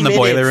hangs out in the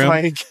boiler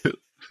room.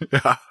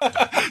 Yeah.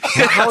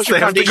 How's They your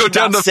have to go foundation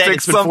down not to set?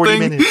 fix It's been 40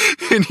 something,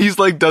 minutes. and he's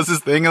like, does his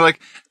thing, and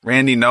like,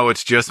 Randy, no,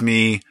 it's just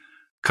me.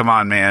 Come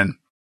on, man.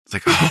 It's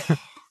like, oh.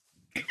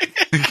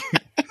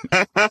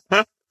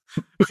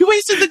 We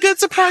wasted the good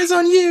surprise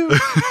on you.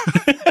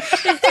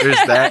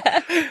 There's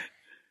that.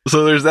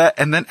 So there's that.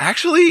 And then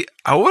actually,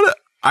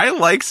 I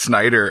like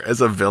Snyder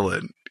as a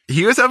villain.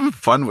 He was having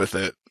fun with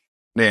it.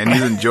 Man,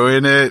 he's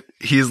enjoying it.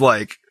 He's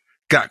like,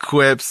 got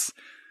quips.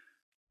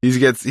 He's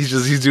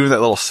doing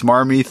that little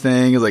smarmy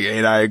thing. He's like,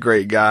 ain't I a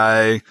great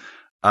guy?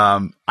 I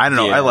don't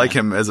know. Yeah. I like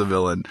him as a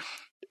villain.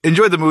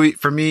 Enjoyed the movie.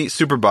 For me,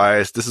 super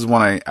biased. This is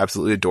one I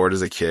absolutely adored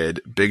as a kid.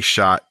 Big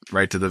shot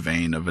right to the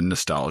vein of a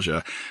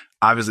nostalgia.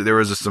 Obviously, there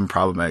was just some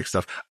problematic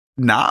stuff.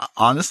 Not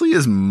honestly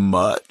as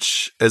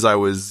much as I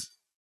was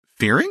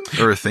fearing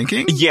or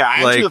thinking. Yeah,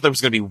 I Like, actually thought there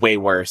was going to be way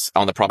worse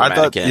on the I problematic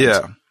thought, end.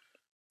 yeah.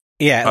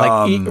 Yeah,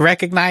 like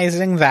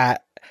recognizing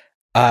that,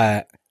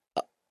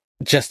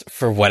 just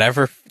for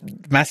whatever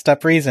messed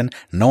up reason,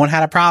 no one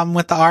had a problem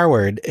with the R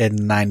word in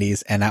the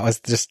 90s, and that was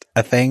just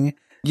a thing.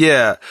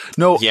 Yeah.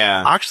 No,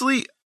 Yeah.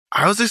 actually,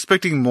 I was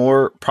expecting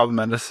more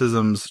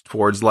problematicisms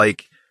towards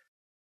like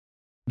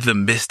the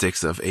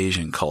mystics of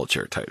Asian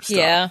culture type stuff.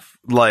 Yeah.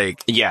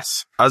 Like,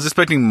 Yes. I was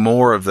expecting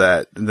more of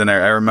that than I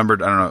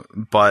remembered. I don't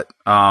know, but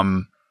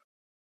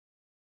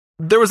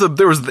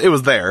it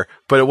was there,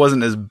 but it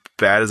wasn't as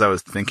bad as I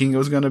was thinking it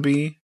was going to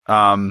be.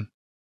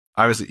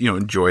 Obviously,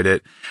 enjoyed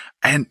it,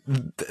 and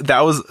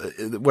that was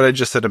what I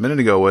just said a minute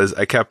ago. Was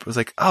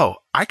like, oh,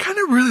 I kind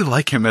of really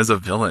like him as a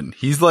villain.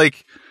 He's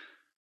like,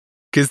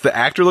 because the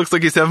actor looks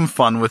like he's having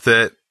fun with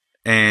it,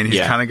 and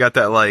he's kind of got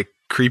that like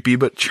creepy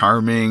but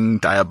charming,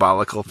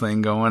 diabolical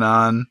thing going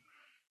on.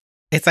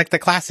 It's like the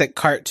classic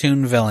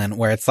cartoon villain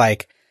where it's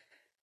like,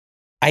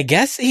 I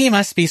guess he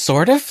must be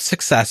sort of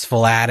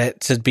successful at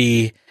it to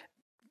be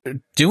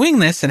doing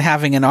this and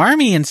having an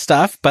army and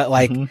stuff, but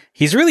like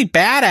he's really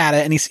bad at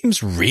it and he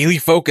seems really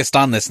focused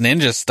on this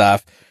ninja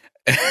stuff.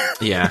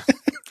 Yeah.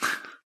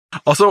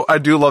 Also, I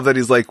do love that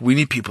he's like, we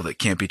need people that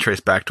can't be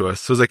traced back to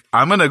us. So he's like,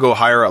 I'm going to go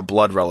hire a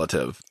blood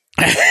relative.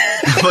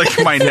 Like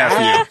my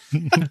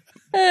nephew.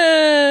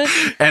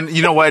 And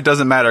you know what? It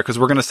doesn't matter because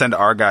we're going to send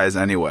our guys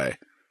anyway.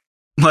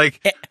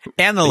 Like,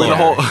 And the the lawyer.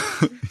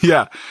 whole,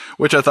 yeah,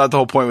 which I thought the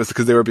whole point was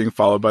because they were being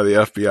followed by the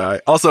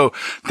FBI. Also,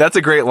 that's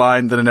a great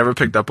line that I never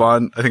picked up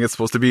on. I think it's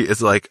supposed to be,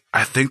 it's like,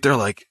 I think they're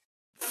like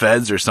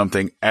feds or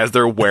something as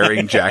they're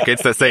wearing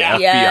jackets that say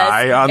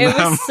FBI on it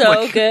them. was so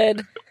Like,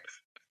 good.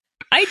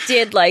 I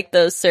did like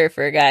those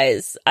surfer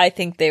guys. I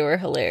think they were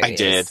hilarious. I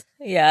did.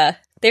 Yeah,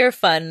 they were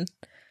fun.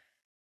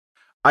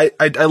 I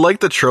like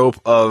the trope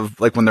of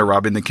like when they're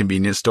robbing the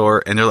convenience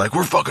store and they're like,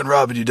 we're fucking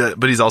robbing you,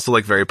 but he's also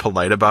like very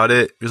polite about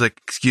it. He's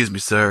like, excuse me,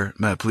 sir,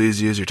 may I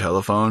please use your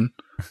telephone?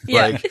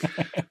 Yeah. Like,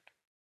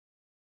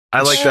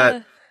 I like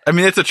that. I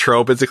mean, it's a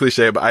trope, it's a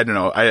cliche, but I don't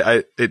know.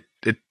 I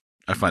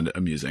find it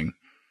amusing.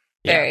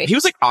 Very. He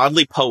was like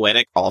oddly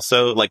poetic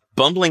also, like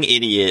bumbling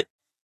idiot,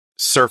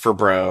 surfer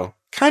bro,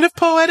 kind of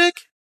poetic.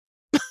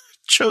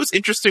 Chose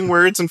interesting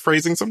words and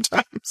phrasing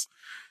sometimes.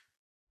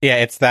 Yeah,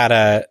 it's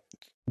that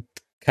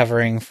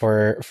covering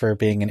for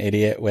being an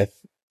idiot with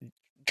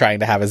trying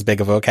to have as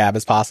big a vocab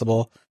as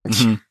possible.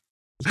 Mhm.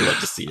 I'd love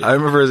to see it. I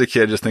remember as a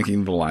kid just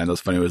thinking the line that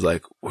was funny was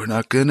like, we're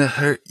not gonna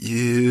hurt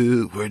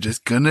you, we're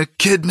just gonna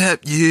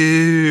kidnap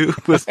you.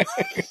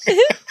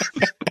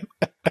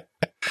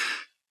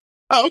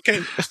 Oh, okay.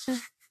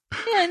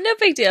 Yeah, no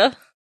big deal.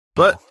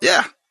 But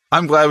yeah,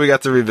 I'm glad we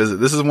got to revisit.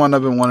 This is one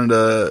I've been wanting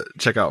to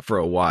check out for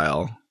a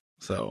while.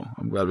 So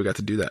I'm glad we got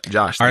to do that.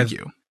 Josh, thank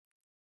you.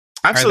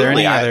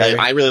 Absolutely. any other-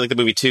 I really like the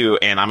movie too,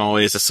 and I'm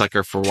always a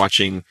sucker for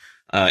watching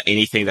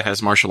anything that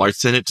has martial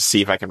arts in it to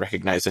see if I can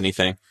recognize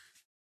anything.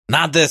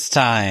 Not this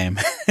time.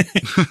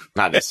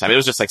 Not this time. It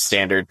was just like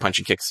standard punch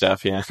and kick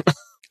stuff, yeah.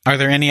 Are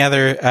there any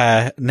other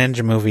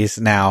ninja movies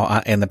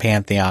now in the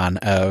pantheon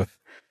of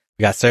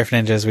we got Surf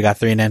Ninjas, we got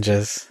Three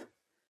Ninjas.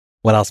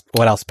 What else,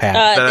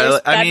 Pat?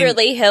 There's I mean-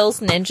 Beverly Hills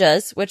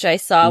Ninjas, which I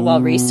saw while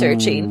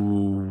researching.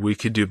 Ooh, we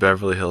could do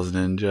Beverly Hills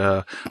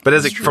Ninja.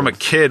 But from a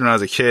kid, when I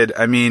was a kid,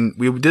 I mean,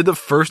 we did the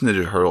first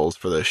Ninja Turtles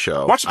for this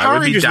show. Watch the Power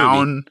Rangers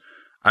movie.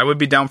 I would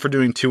be down for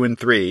doing 2 and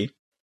 3.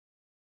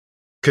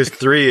 Cause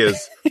 3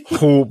 is,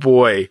 oh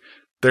boy,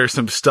 there's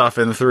some stuff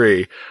in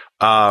 3.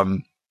 I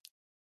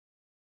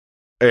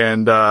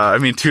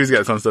mean, 2's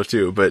got some stuff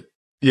too, but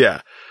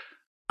yeah,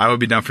 I would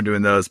be down for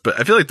doing those. But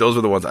I feel like those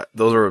were the ones,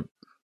 those were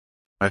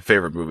my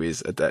favorite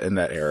movies in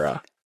that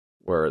era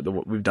where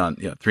we've done,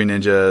 Three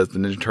Ninjas, the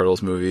Ninja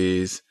Turtles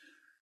movies.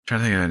 I'm trying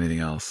to think of anything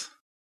else.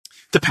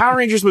 The Power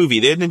Rangers movie,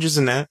 they had ninjas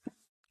in that.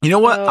 You know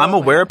what? Oh, I'm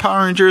aware my of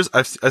Power Rangers.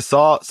 I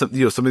saw some of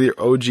the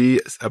OG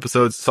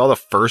episodes, saw the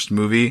first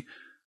movie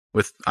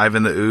with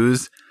Ivan the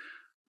Ooze,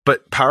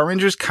 but Power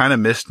Rangers kind of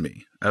missed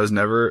me. I was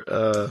never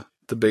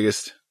the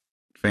biggest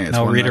fan. It's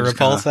No one that Rita I just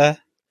kinda- Repulsa?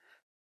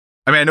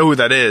 I mean, I know who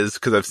that is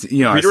because I've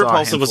seen, I Rita saw a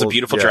Repulsa was a handful-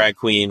 beautiful yeah. drag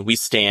queen. We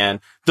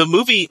stan. The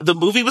movie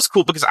was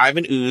cool because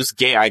Ivan Ooze,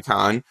 gay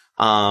icon.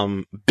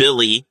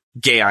 Billy,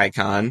 gay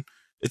icon.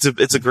 It's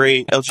a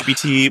great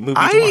LGBT movie to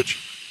I watch.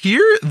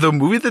 hear the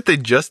movie that they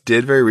just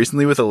did very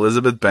recently with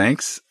Elizabeth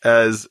Banks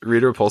as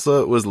Rita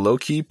Repulsa was low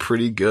key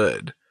pretty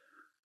good.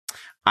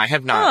 I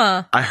have not.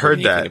 Huh. I heard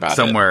anything that about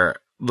somewhere.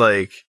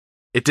 Like,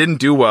 it didn't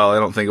do well. I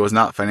don't think it was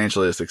not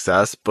financially a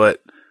success,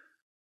 but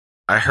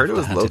I heard it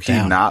was Hunt it low key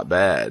down. not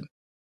bad.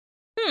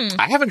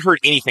 I haven't heard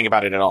anything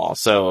about it at all.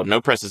 So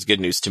no press is good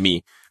news to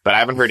me, but I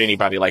haven't heard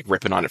anybody like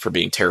ripping on it for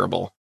being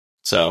terrible.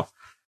 So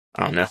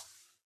I don't know.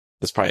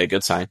 That's probably a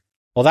good sign.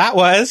 Well, that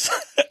was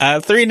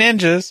Three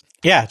Ninjas.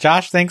 Yeah,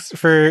 Josh, thanks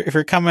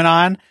for coming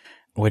on.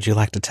 Would you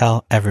like to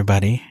tell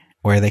everybody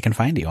where they can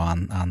find you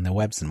on the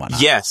webs and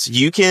whatnot? Yes,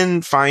 you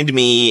can find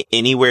me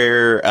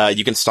anywhere.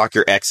 You can stalk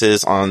your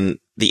exes on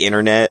the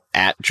internet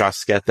at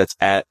Josh Sketh. That's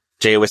at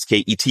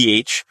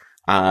JOSKETH.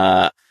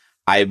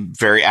 I'm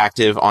very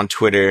active on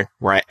Twitter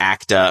where I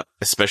act up,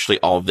 especially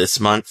all this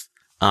month.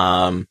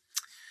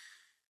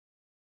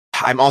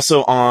 I'm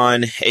also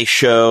on a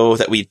show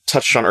that we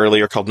touched on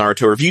earlier called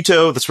Naruto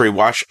Reviewto. That's where we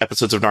watch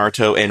episodes of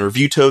Naruto and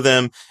reviewto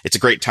them. It's a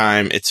great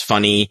time. It's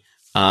funny.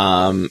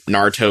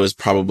 Naruto is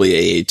probably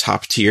a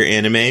top tier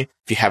anime. If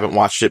you haven't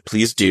watched it,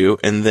 please do.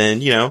 And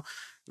then,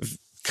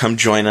 come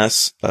join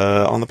us,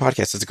 on the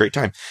podcast. It's a great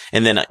time.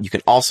 And then you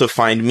can also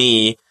find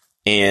me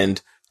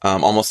and,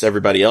 almost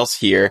everybody else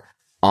here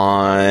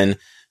on,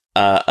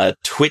 a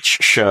Twitch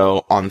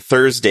show on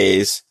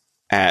Thursdays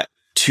at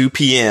 2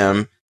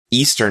 p.m.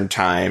 Eastern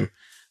time,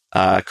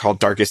 called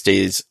Darkest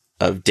Days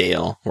of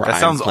Dale, where That I'm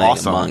sounds playing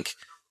awesome. a monk.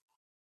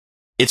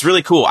 It's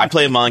really cool. I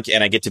play a monk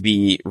and I get to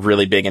be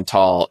really big and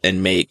tall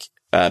and make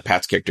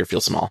Pat's character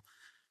feel small.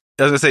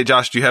 I was gonna say,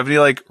 Josh, do you have any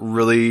like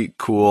really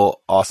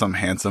cool, awesome,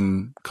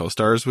 handsome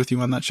co-stars with you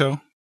on that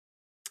show?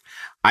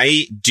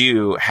 I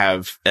do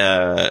have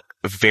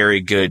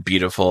very good,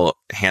 beautiful,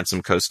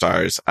 handsome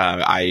co-stars.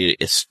 I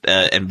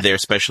am there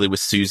especially with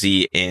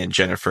Susie and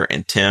Jennifer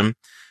and Tim.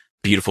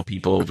 Beautiful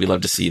people. We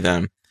love to see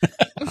them.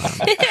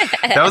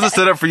 That was a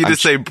setup for you to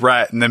say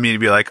Brett and then me to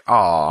be like,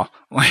 aw.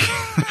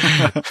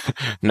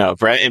 No,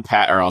 Brett and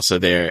Pat are also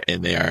there,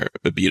 and they are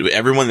beautiful.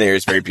 Everyone there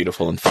is very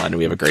beautiful and fun, and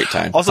we have a great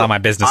time. It's on my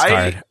business I-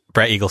 card.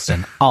 Brett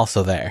Eagleston,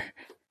 also there.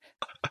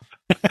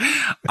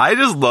 I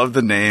just love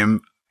the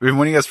name. I mean,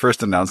 when you guys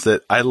first announced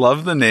it, I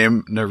love the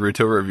name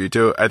Naruto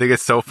Reviewto. I think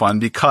it's so fun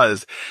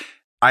because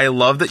I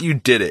love that you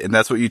did it and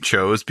that's what you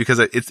chose, because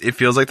it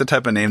feels like the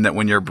type of name that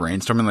when you're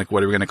brainstorming, like,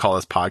 what are we going to call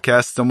this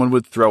podcast? Someone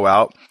would throw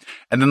out.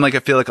 And then, like, I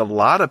feel like a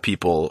lot of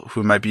people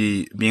who might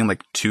be being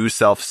like too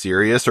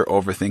self-serious or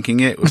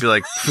overthinking it would be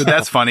like,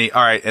 that's funny.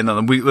 All right. And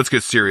then let's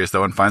get serious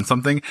though and find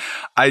something.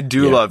 I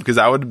do love, because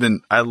I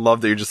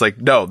love that you're just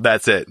like, no,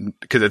 that's it.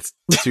 Cause it's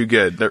too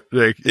good.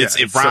 Like,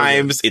 it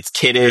rhymes. So it's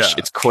kiddish.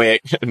 It's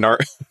quick.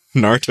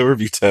 Naruto or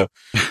Buto.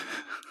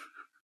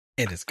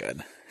 It is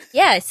good.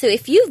 Yeah, so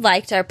if you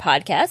liked our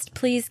podcast,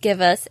 please give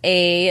us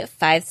a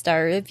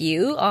 5-star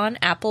review on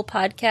Apple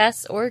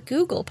Podcasts or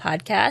Google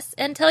Podcasts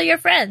and tell your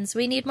friends.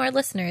 We need more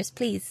listeners,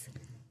 please.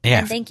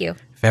 Yeah. And thank you.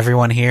 If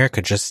everyone here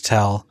could just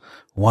tell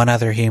one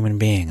other human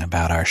being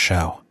about our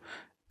show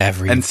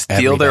and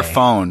steal their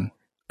phone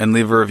and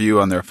leave a review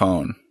on their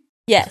phone.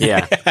 Yes.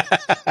 Yeah.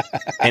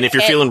 And if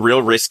you're feeling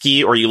real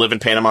risky or you live in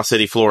Panama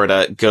City,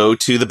 Florida, go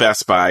to the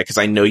Best Buy, because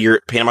I know you're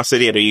Panama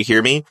City. I know you hear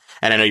me,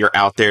 and I know you're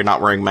out there not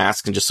wearing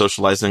masks and just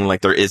socializing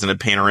like there isn't a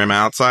panorama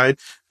outside.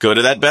 Go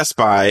to that Best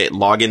Buy,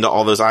 log into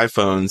all those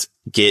iPhones,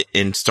 get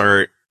and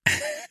start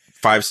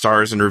 5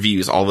 stars and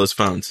reviews, all those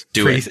phones.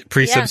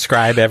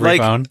 Pre-subscribe every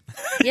phone.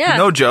 Yeah.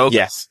 No joke.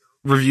 Yes.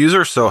 Reviews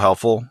are so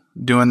helpful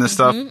doing this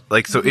stuff.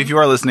 Like, so if you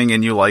are listening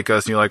and you like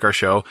us and you like our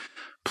show,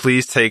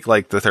 please take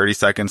like the 30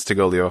 seconds to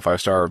go leave a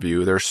 5-star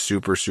review. They're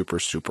super, super,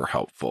 super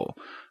helpful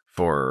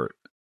for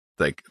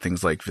like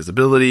things like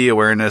visibility,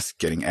 awareness,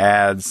 getting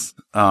ads.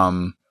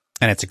 And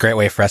it's a great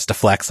way for us to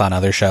flex on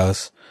other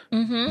shows.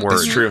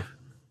 That's true.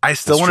 I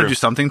still want to do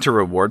something to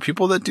reward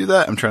people that do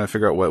that. I'm trying to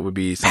figure out what would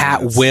be.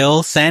 Pat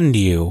will send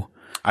you.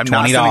 I'm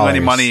not sending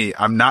any money.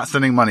 I'm not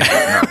sending money.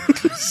 No.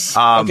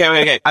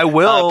 Okay. I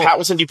will. Pat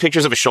will send you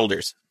pictures of his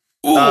shoulders.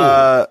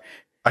 I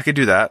could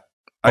do that.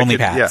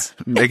 OnlyFans. Yeah.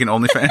 Make an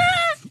OnlyFans.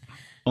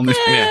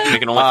 Yeah,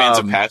 make an OnlyFans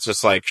of Pat's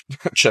just like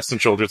chest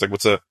and shoulders. Like,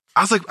 what's up?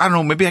 I was like, I don't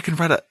know. Maybe I can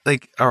write a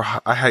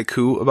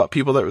haiku about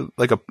people that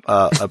like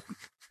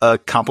a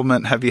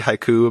compliment heavy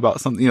haiku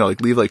about something. You know, like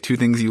leave like 2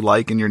 things you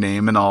like in your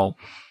name, and I'll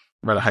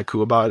write a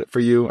haiku about it for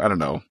you. I don't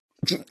know.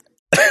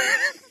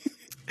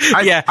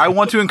 I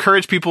want to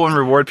encourage people and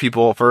reward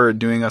people for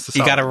doing us a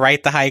solid. You got to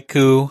write the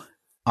haiku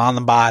on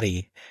the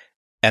body,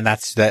 and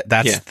that's the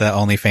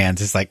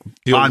OnlyFans. It's like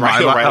you'll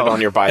write it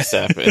on your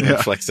bicep and then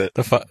flex it.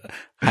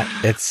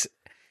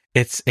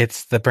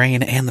 It's the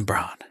brain and the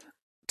brawn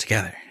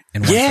together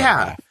in one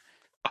photograph.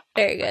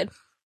 Very good.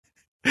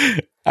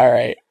 All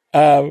right.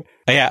 CPOV.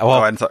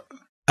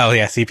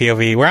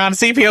 We're on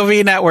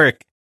CPOV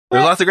Network.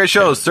 There's lots of great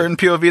shows.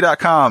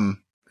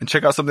 CertainPOV.com, and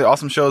check out some of the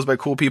awesome shows by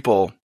cool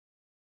people.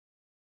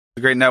 It's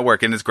a great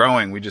network, and it's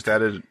growing. We just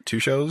added 2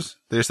 shows.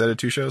 They just added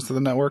 2 shows to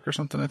the network or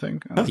something, I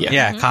think.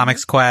 Yeah.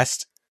 Comics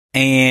Quest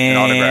and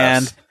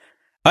Autographs.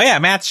 Oh yeah,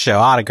 Matt's show,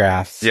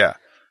 Autographs. Yeah.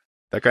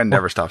 That guy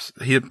never stops.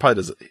 He probably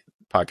does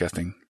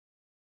podcasting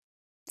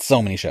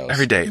so many shows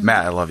every day.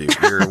 Matt, I love you.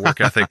 Your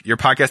work ethic, your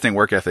podcasting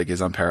work ethic is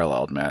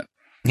unparalleled, Matt.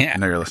 Yeah. I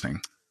know you're listening.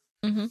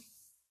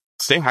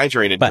 Stay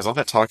hydrated because all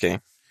that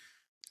talking.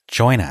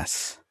 Join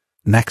us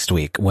next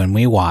week when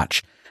we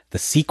watch the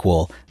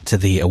sequel to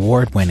the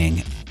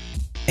award-winning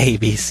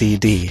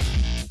ABCD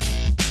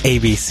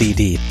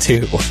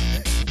 2.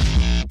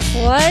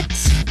 What?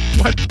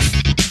 At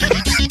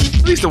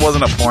least it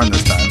wasn't a porn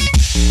this time.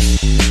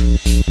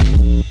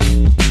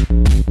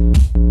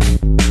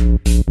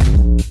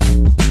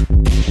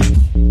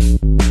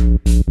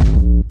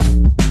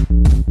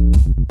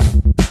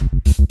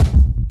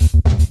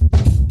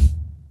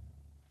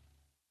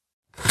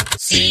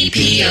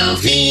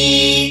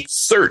 CPOV.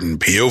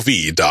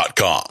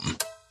 CertainPOV.com.